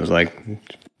 God damn! It was like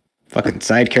fucking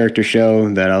side character show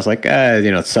that I was like,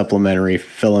 it's supplementary,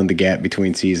 fill in the gap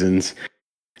between seasons.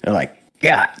 And like,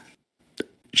 God,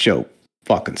 show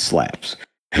fucking slaps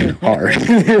hard.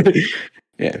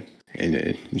 Yeah,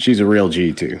 and she's a real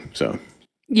G too. So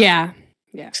Yeah.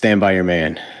 stand by your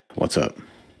man. What's up?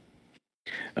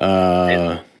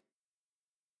 And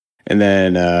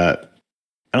then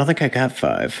I don't think I got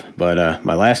 5, but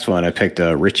my last one I picked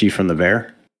Richie from The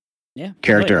Bear. Yeah.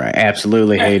 Character I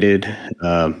absolutely hated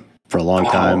for a long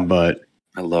time, but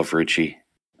I love Richie.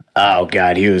 oh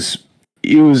god, he was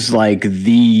like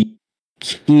the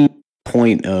key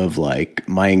point of like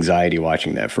my anxiety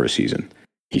watching that first season.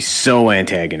 He's so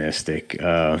antagonistic,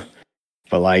 but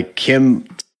like him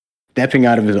stepping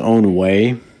out of his own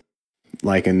way,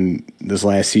 like in this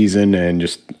last season, and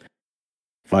just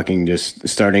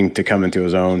starting to come into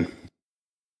his own.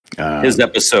 His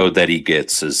episode that he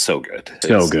gets is so good.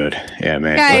 So good. Yeah,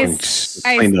 man. Guys,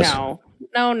 no.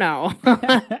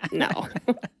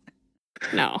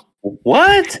 No.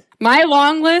 What? My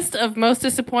long list of most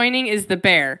disappointing is The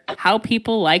Bear. How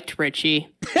people liked Richie.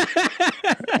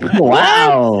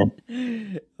 Wow.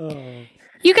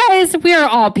 You guys, we are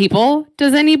all people.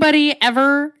 Does anybody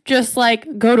ever just like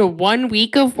go to 1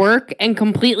 week of work and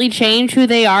completely change who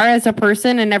they are as a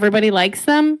person and everybody likes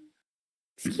them?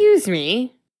 Excuse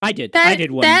me. I did. I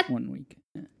did one week.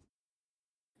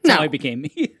 That's how I became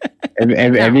me.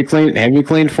 Have you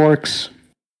cleaned forks?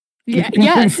 Yeah,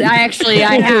 yes, I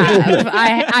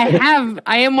have.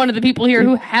 I am one of the people here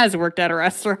who has worked at a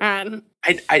restaurant.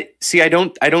 I see. I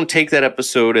don't take that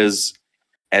episode as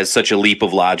such a leap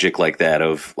of logic like that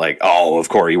of like, oh, of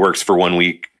course he works for 1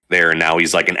 week there and now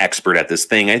he's like an expert at this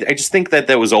thing. I just think that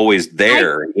was always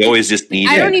there. He always just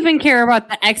needed. I don't even care about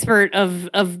the expert of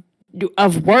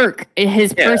work,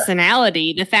 his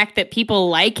personality, the fact that people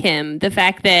like him, the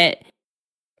fact that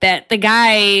the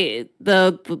guy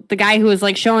who was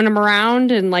like showing him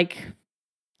around and like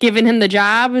giving him the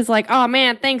job is like, oh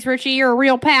man, thanks Richie, you're a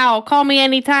real pal. Call me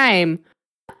anytime.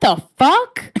 What the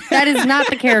fuck? That is not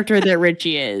the character that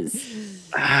Richie is.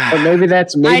 But maybe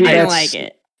that's I didn't like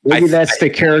it. Maybe that's the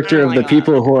character of the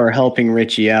people who are helping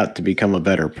Richie out to become a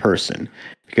better person.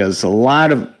 Because a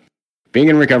lot of being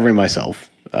in recovery myself,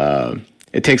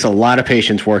 it takes a lot of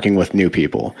patience working with new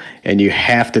people, and you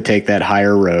have to take that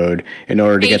higher road in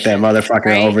order to get that motherfucker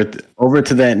right? over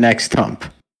to that next hump.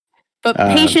 But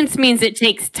patience means it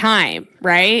takes time,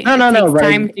 right? No, it takes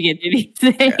right. time to get to these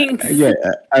things. Yeah,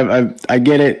 I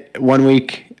get it. 1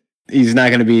 week, he's not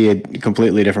going to be a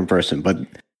completely different person, but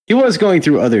he was going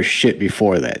through other shit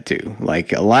before that too.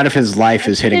 Like a lot of his life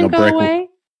is hitting a brick.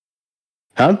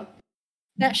 Huh?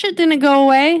 That shit didn't go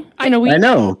away in a week. I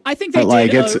know. I think they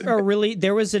did a really.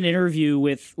 There was an interview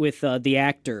with the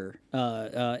actor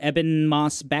Eben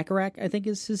Moss Bacharach, I think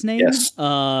is his name. Yes.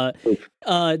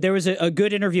 There was a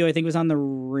good interview. I think it was on The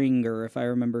Ringer, if I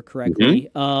remember correctly.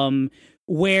 Mm-hmm.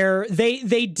 Where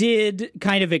they did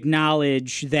kind of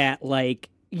acknowledge that like,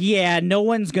 yeah, no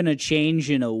one's gonna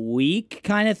change in a week,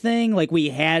 kind of thing. Like we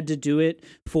had to do it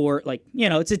for like,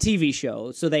 it's a TV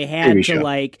show, so they had to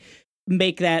like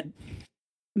make that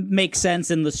make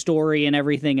sense in the story and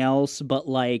everything else, but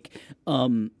like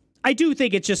I do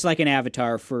think it's just like an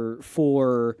avatar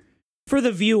for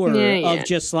the viewer of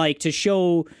just like to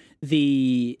show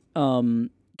the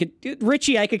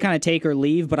Richie, I could kind of take or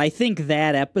leave, but I think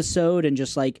that episode and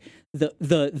just like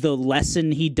the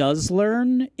lesson he does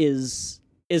learn is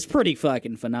pretty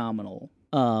fucking phenomenal.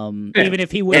 Even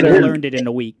if he would have learned it in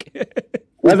a week.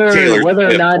 whether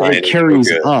or not it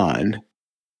carries on,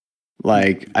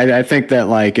 like I think that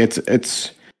like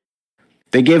it's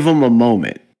they give him a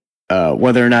moment.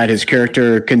 Whether or not his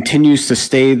character continues to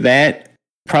stay that,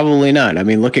 probably not. I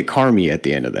mean, look at Carmi at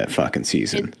the end of that fucking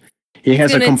season. He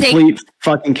has a complete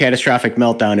fucking catastrophic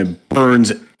meltdown and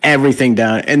burns everything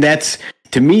down. And that's,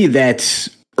 to me, that's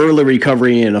early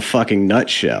recovery in a fucking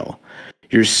nutshell.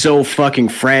 You're so fucking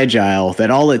fragile that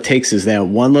all it takes is that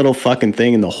one little fucking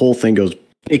thing and the whole thing goes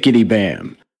pickety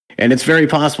bam. And it's very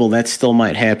possible that still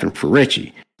might happen for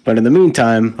Richie. But in the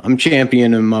meantime, I'm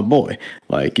championing my boy.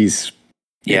 Like, he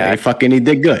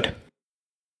did good.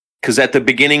 Because at the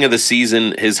beginning of the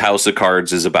season, his house of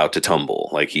cards is about to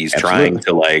tumble. Like, he's trying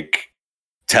to, like,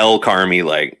 tell Carmi,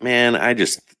 like, man,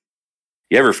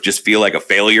 you ever just feel like a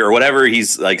failure or whatever?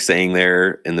 He's like saying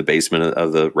there in the basement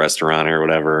of the restaurant or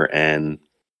whatever. And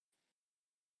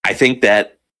I think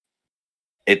that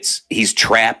he's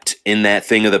trapped in that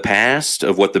thing of the past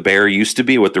of what the bear used to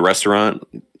be, what the restaurant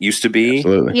used to be.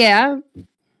 Absolutely. Yeah.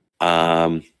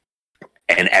 And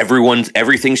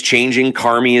everything's changing.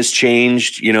 Carmi has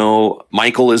changed,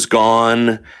 Michael is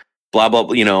gone, blah, blah,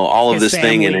 blah, all of His this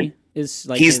thing. And is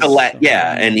like he's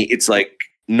and it's like,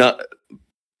 no,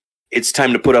 it's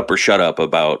time to put up or shut up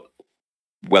about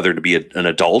whether to be an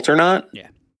adult or not. Yeah.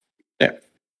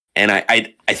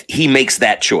 And he makes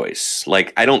that choice.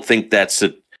 Like, I don't think that's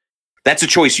a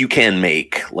choice you can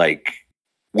make like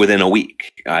within a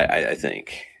week. I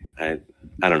think, I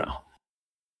don't know.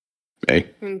 Hey.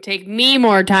 It'll take me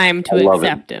more time to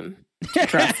accept him.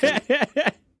 Trust him.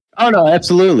 Oh no,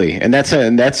 absolutely, and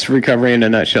that's recovery in a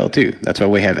nutshell too. That's why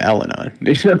we have Ellen on.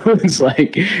 It's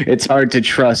like it's hard to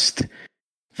trust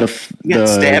the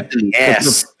stabbed in the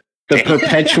ass, the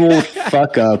perpetual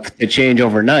fuck up to change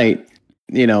overnight.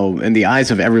 In the eyes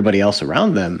of everybody else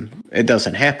around them, it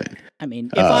doesn't happen. I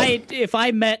mean, if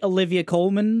I met Olivia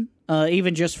Colman,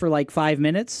 even just for like 5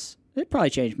 minutes, it'd probably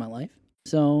change my life.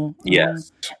 So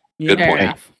yes. Good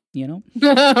point.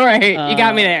 All right, you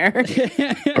got me there.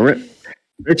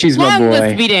 Richie's my boy.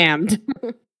 Let's be damned.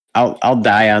 I'll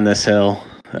die on this hill.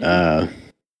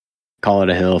 Call it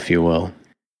a hill, if you will.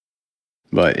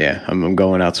 But yeah, I'm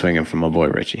going out swinging for my boy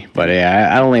Richie. But yeah,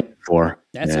 I only have 4.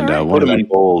 That's and all right. One of them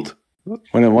bold.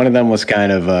 One of them was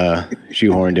kind of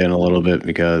shoehorned in a little bit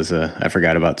because I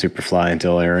forgot about Superfly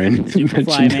until Aaron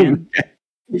Superfly, man.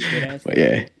 But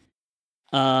yeah.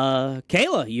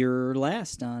 Kayla, you're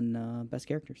last on best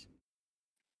characters.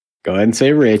 Go ahead and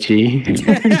say Richie. Wouldn't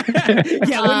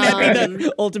that be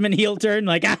the ultimate heel turn?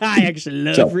 Like, I actually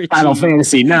love Richie. Final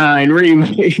Fantasy IX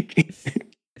remake.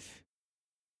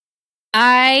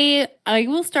 I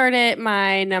will start at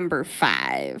my number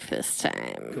 5 this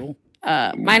time. Cool.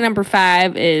 My number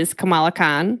 5 is Kamala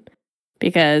Khan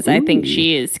because I think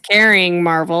she is carrying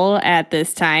Marvel at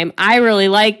this time. I really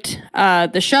liked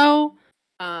the show.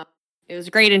 It was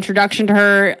a great introduction to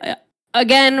her.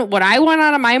 Again, what I want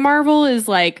out of my Marvel is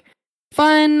like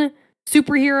fun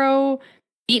superhero,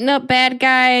 beating up bad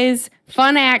guys,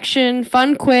 fun action,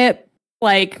 fun quip.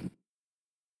 Like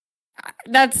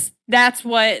that's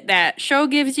what that show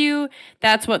gives you.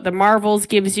 That's what the Marvels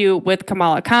gives you with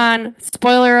Kamala Khan.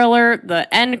 Spoiler alert, the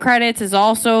end credits is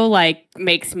also like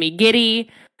makes me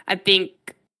giddy. I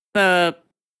think the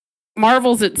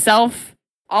Marvels itself,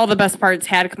 all the best parts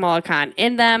had Kamala Khan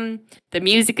in them. The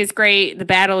music is great. The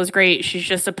battle is great. She's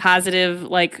just a positive,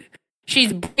 like,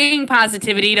 she's bringing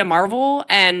positivity to Marvel,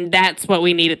 and that's what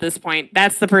we need at this point.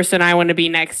 That's the person I want to be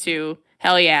next to.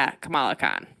 Hell yeah, Kamala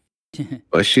Khan.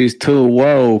 But she's too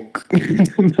woke.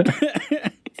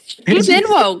 She's been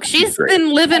woke. She's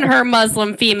been living her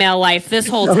Muslim female life this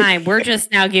whole time. We're just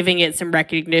now giving it some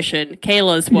recognition.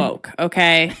 Kayla's woke,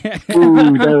 okay?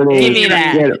 Ooh, give me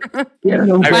that.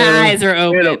 My eyes are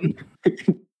open.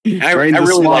 I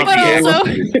really like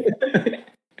the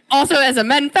also, as a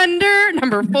men fender,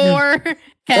 number 4,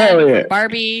 Ken from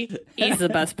Barbie. He's the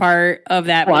best part of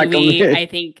that movie. I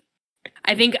think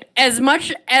as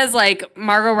much as like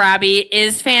Margot Robbie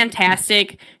is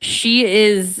fantastic, she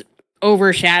is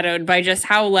overshadowed by just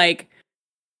how like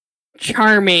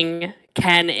charming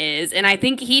Ken is, and I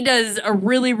think he does a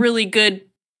really, really good.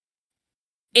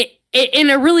 In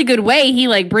a really good way, he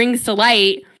like brings to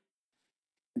light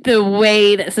the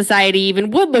way that society even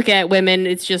would look at women.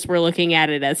 It's just we're looking at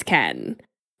it as Ken,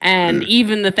 and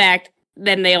even the fact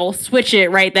then they'll switch it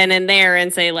right then and there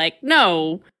and say like,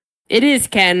 no, it is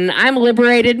Ken. I'm a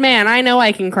liberated man. I know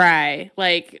I can cry.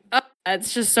 Like,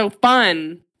 that's just so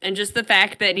fun. And just the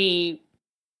fact that he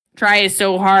tries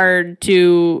so hard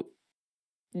to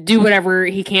do whatever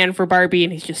he can for Barbie,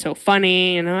 and he's just so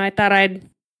funny. I thought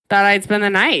I'd spend the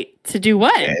night to do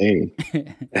what? Hey.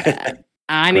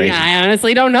 I mean, I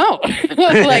honestly don't know.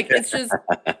 Like, it's just,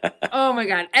 oh my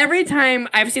God. Every time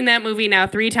I've seen that movie now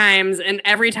 3 times, and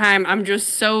every time I'm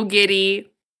just so giddy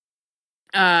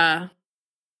when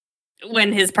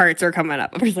his parts are coming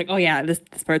up. I'm just like, oh yeah, this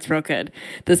part's real good.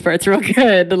 This part's real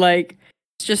good. Like,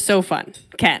 it's just so fun.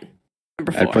 Ken,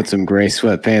 number 4. I'd put some gray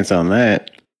sweatpants on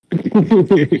that.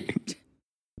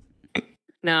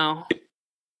 No.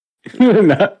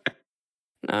 No.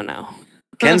 No.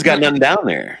 Ken's got nothing down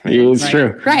there. It's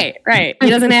true. Right. He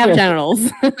doesn't have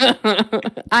genitals.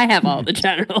 I have all the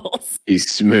genitals. He's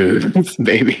smooth,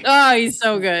 baby. Oh, he's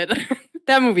so good.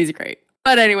 That movie's great.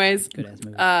 But anyways, Good-ass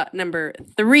movie. number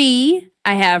 3,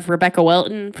 I have Rebecca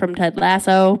Welton from Ted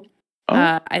Lasso.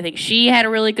 Oh. I think she had a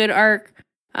really good arc.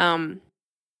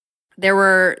 There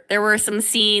were some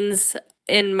scenes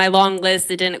in my long list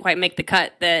that didn't quite make the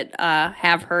cut that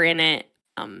have her in it.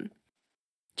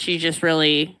 She just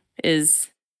really is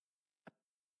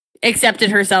accepted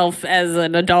herself as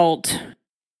an adult,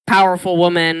 powerful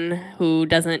woman who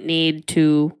doesn't need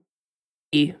to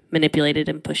be manipulated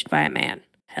and pushed by a man.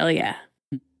 Hell yeah.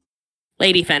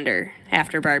 Lady Fender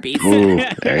after Barbie. Ooh,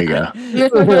 there you go.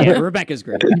 Yeah, Rebecca's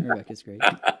great.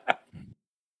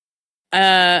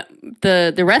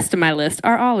 The rest of my list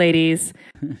are all ladies.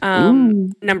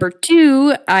 Number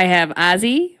 2, I have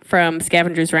Ozzy from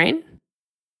Scavenger's Reign.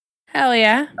 Hell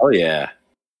yeah. Oh yeah.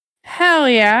 Hell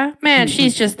yeah. Man,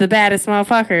 she's just the baddest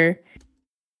motherfucker.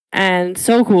 And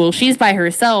so cool. She's by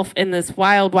herself in this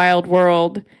wild, wild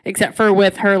world, except for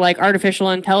with her like artificial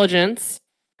intelligence,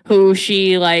 who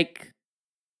she like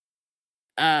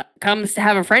comes to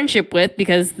have a friendship with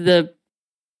because due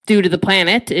to the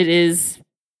planet, it is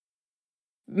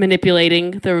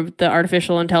manipulating the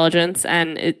artificial intelligence,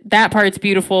 and that part's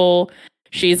beautiful.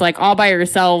 She's like all by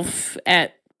herself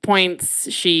at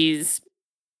points. She's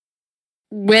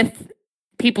with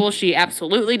people she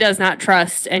absolutely does not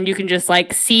trust, and you can just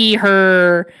like see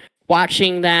her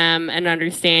watching them and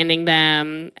understanding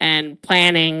them and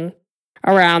planning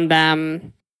around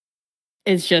them.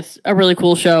 It's just a really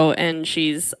cool show, and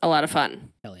she's a lot of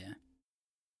fun. Hell yeah.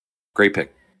 Great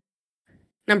pick.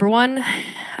 Number 1,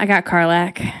 I got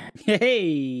Karlach.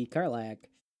 Hey, Karlach.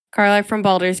 Karlach from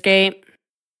Baldur's Gate.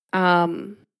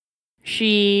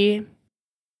 She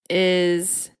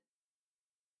is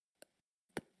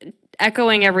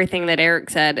echoing everything that Eric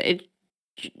said.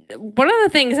 One of the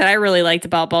things that I really liked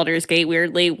about Baldur's Gate,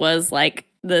 weirdly, was like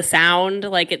the sound.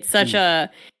 Like, it's such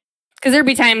a... Because there'd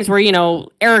be times where,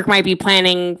 Eric might be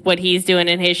planning what he's doing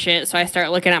in his shit, so I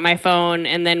start looking at my phone,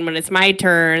 and then when it's my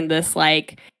turn, this,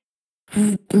 like,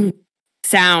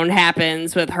 sound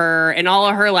happens with her, and all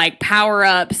of her, like,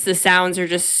 power-ups, the sounds are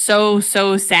just so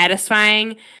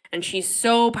satisfying, and she's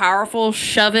so powerful,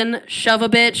 shove a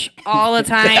bitch all the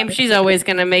time. She's always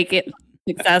gonna make it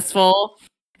successful,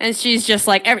 and she's just,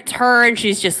 like, it's her, and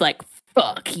she's just, like,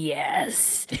 fuck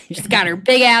yes. She's got her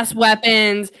big-ass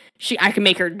weapons. I can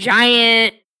make her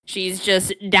giant. She's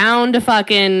just down to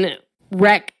fucking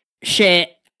wreck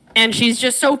shit. And she's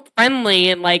just so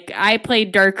friendly. And like, I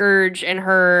played Dark Urge and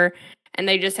her, and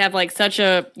they just have like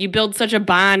you build such a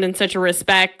bond and such a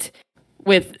respect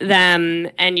with them,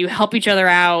 and you help each other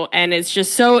out. And it's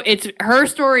just her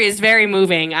story is very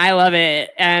moving. I love it.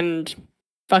 And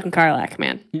fucking Karlach,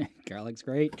 man. Yeah, Karlach's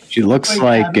great. She looks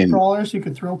like an brawlers you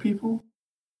could throw people.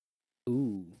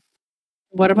 Ooh.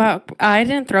 What about? I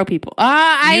didn't throw people.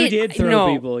 You did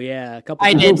throw people, yeah. A couple.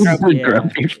 I did throw people.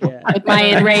 Yeah. With my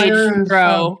enraged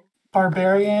throw.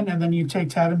 Barbarian, and then you take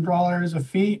Tavern Brawler as a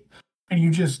feat, and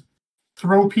you just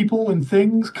throw people and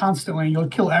things constantly. You'll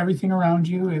kill everything around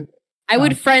you. I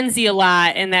would frenzy a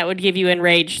lot, and that would give you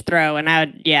enraged throw, and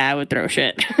I would throw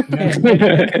shit.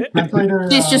 I played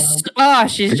her.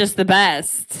 She's just the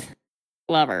best.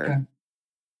 Love her. Okay.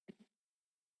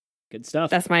 Good stuff.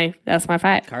 That's my 5.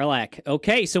 Karlach.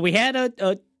 Okay, so we had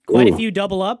quite a few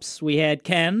double ups. We had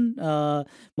Ken,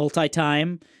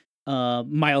 multi-time,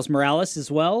 Miles Morales as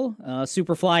well,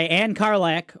 Superfly and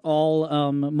Karlach,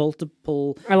 all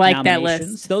multiple I like that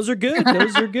nominations. list. Those are good.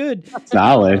 Those are good.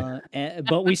 Solid.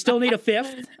 But we still need a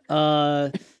 5th.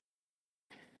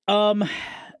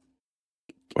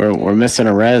 We're missing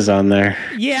a res on there.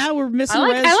 Yeah, we're missing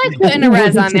res. I like putting a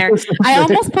res on there. I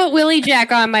almost put Willie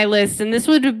Jack on my list, and this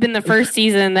would have been the first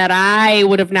season that I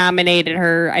would have nominated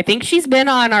her. I think she's been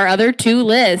on our other 2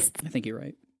 lists. I think you're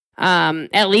right.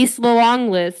 At least the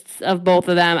long lists of both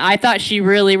of them. I thought she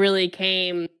really, really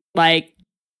came, like,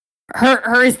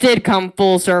 hers did come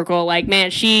full circle. Like,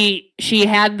 man, she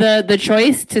had the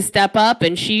choice to step up,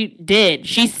 and she did.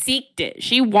 She seeked it.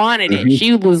 She wanted it.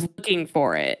 She was looking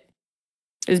for it.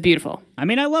 It was beautiful. I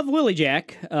mean, I love Willie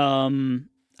Jack.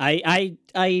 I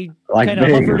Like kind of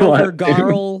Big, hovered what? over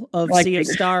Garl of Like Sea of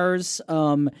Big. Stars.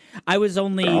 I was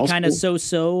only Garl's kind of cool.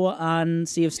 so on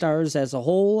Sea of Stars as a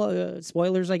whole.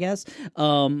 Spoilers, I guess.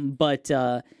 But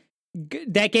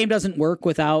that game doesn't work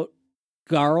without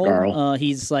Garl. Garl.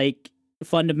 He's like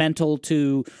fundamental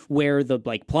to where the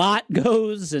like plot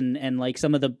goes and like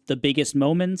some of the biggest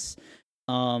moments.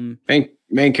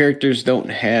 Main characters don't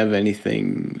have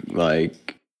anything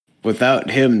like without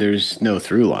him. There's no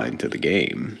through line to the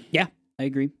game. I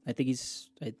agree. I think he's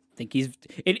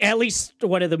at least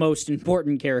one of the most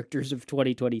important characters of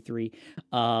 2023.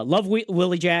 Love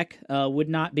Willie Jack. Would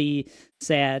not be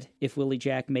sad if Willie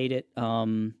Jack made it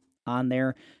on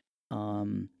there.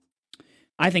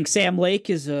 I think Sam Lake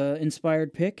is a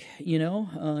inspired pick. You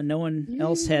know, no one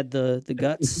else had the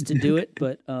guts to do it,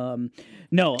 but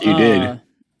no, You did.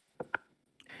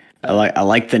 I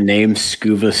like the name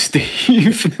Scuba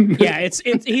Steve. Yeah, it's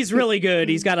he's really good.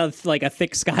 He's got a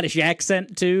thick Scottish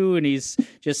accent too, and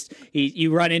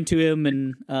you run into him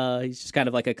and he's just kind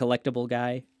of like a collectible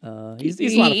guy. He's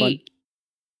a lot of fun.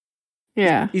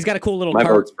 Yeah. He's got a cool little My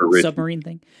car vote's for Richie. submarine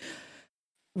thing.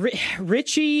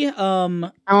 Richie, I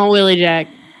want Willie Jack.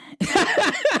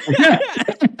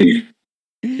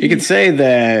 You could say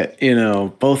that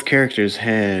both characters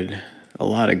had a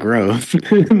lot of growth.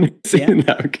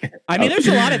 Okay. I mean, there's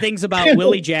a lot of things about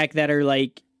Willie Jack that are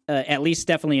like, at least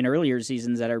definitely in earlier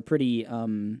seasons, that are pretty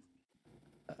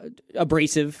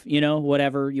abrasive.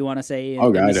 Whatever you want to say,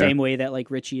 in the same way that like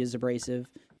Richie is abrasive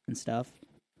and stuff.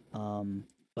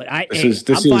 But I'm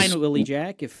fine with Willie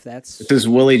Jack if that's. This is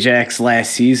Willie Jack's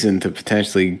last season to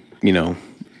potentially,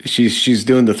 she's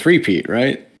doing the three-peat,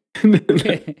 right?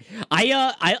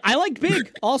 I like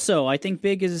Big also. I think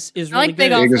Big is really like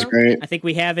Big good. also. Big is great. I think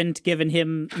we haven't given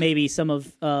him maybe some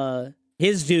of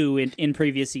his due in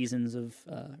previous seasons of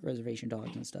Reservation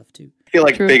Dogs and stuff too. I feel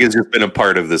like True. Big has just been a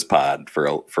part of this pod for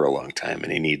a long time,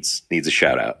 and he needs a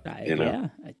shout out. Yeah, I think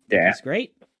Yeah. he's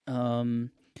great.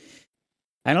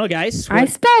 I don't know, guys. I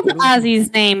spelled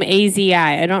Ozzy's name Azi.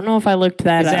 I don't know if I looked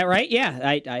that Is up. that right? Yeah,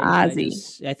 I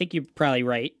Ozzy. I think you're probably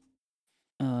right.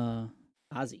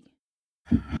 Ozzy.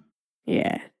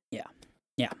 Yeah.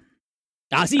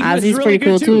 Ozzy was Ozzy's really pretty good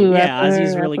cool, too. Yeah,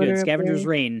 Ozzy's I'll really put her good. up Scavenger's there.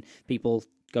 Reign. People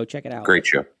go check it out. Great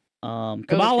show.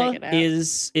 Kamala check it out.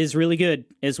 is really good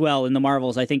as well in the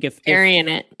Marvels. I think if Carrying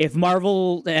it. if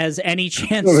Marvel has any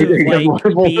chance Oh, of yeah, like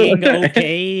Marvel. being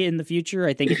okay in the future,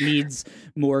 I think it needs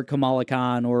more Kamala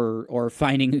Khan or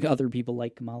finding other people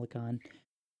like Kamala Khan.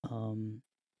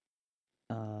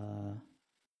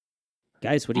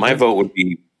 Guys, what do you My think? vote would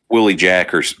be Willie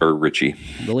Jack or Richie.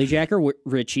 Willie Jack or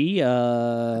Richie?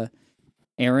 Aaron,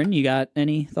 you got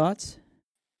any thoughts?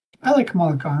 I like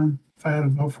Kamala Khan. If I had to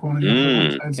vote for one of the other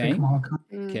ones, I'd say okay. Kamala Khan.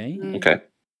 Okay. Mhm. Okay.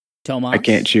 Tomas? I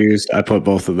can't choose. I put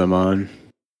both of them on.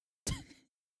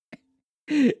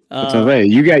 Uh, So hey,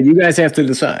 you guys have to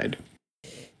decide.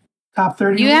 Top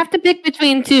 30. You have to pick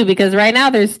between two because right now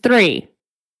there's three.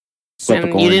 Flip a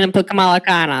And coin. you didn't put Kamala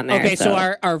Khan on there. okay, so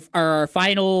our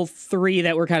final three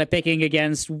that we're kind of picking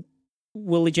against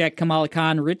Willie Jack, Kamala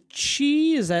Khan,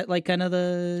 Richie, is that like kind of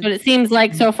the what it seems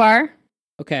like so far.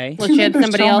 okay? Well, she had There's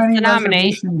somebody so else many to nominate.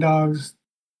 Reservation Dogs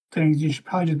things. You should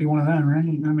probably just be one of them, right?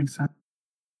 That makes sense.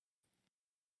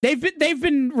 They've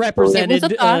been represented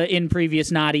thought. in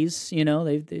previous Naughties.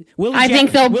 Willie I Jack,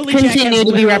 think they'll Willie Jack continue has to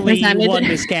be literally represented. Won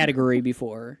this category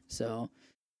before, so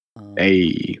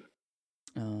Hey,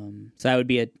 so that would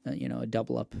be a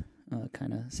double up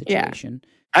kind of situation.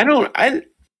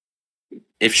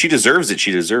 If she deserves it,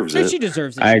 she deserves And it. she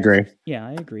deserves it. I agree. Yeah,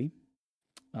 I agree.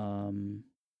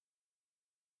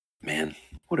 Man,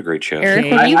 what a great show. Eric,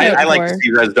 Okay. what do you vote I like to for? see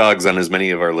Res Dogs on as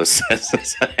many of our lists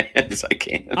as I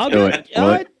can. I'll Do do it.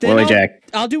 then Willie Jack.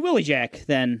 I'll do Willie Jack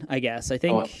then. I guess. I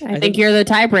think. I think you're the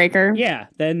tiebreaker. Yeah.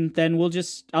 Then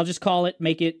I'll just call it.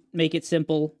 Make it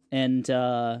simple and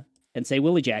say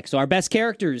Willie Jack. So our best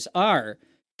characters are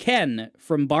Ken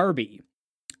from Barbie,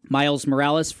 Miles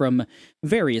Morales from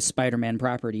various Spider-Man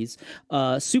properties,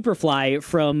 Superfly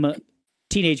from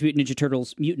Teenage Mutant Ninja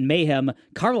Turtles Mutant Mayhem,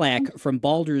 Karlak from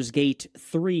Baldur's Gate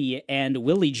 3, and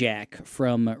Willie Jack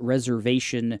from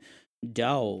Reservation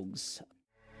Dogs.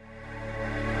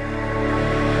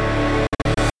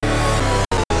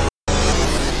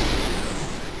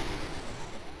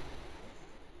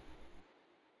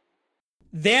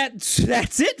 That's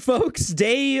it, folks.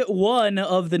 Day 1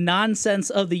 of the Nonsense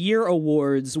of the Year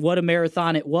Awards. What a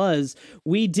marathon it was.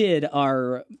 We did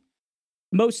our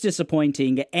most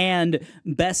disappointing, and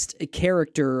best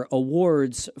character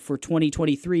awards for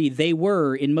 2023, they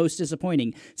were, in most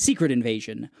disappointing, Secret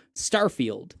Invasion,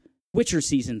 Starfield, Witcher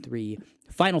Season 3,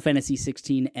 Final Fantasy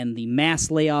 16, and the mass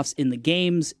layoffs in the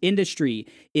games industry.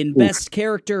 In best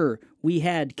character, we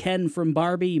had Ken from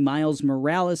Barbie, Miles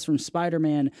Morales from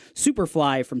Spider-Man,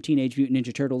 Superfly from Teenage Mutant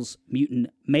Ninja Turtles, Mutant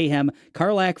Mayhem,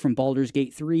 Karlach from Baldur's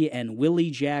Gate 3, and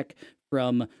Willie Jack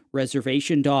from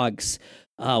Reservation Dogs.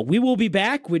 We will be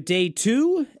back with day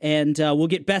 2, and we'll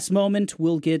get best moment,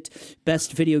 we'll get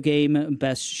best video game,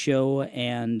 best show,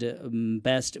 and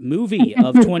best movie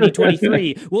of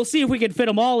 2023. We'll see if we can fit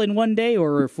them all in one day,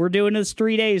 or if we're doing this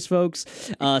 3 days, folks.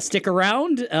 Stick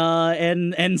around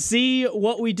and see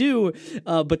what we do.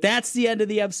 But that's the end of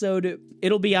the episode.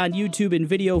 It'll be on YouTube in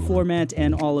video format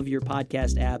and all of your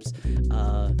podcast apps.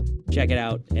 Check it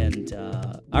out. And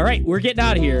all right, we're getting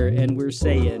out of here, and we're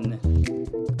saying...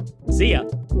 See ya.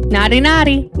 Naughty,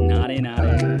 naughty. Naughty,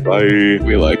 naughty. Bye.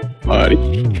 We like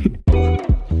body.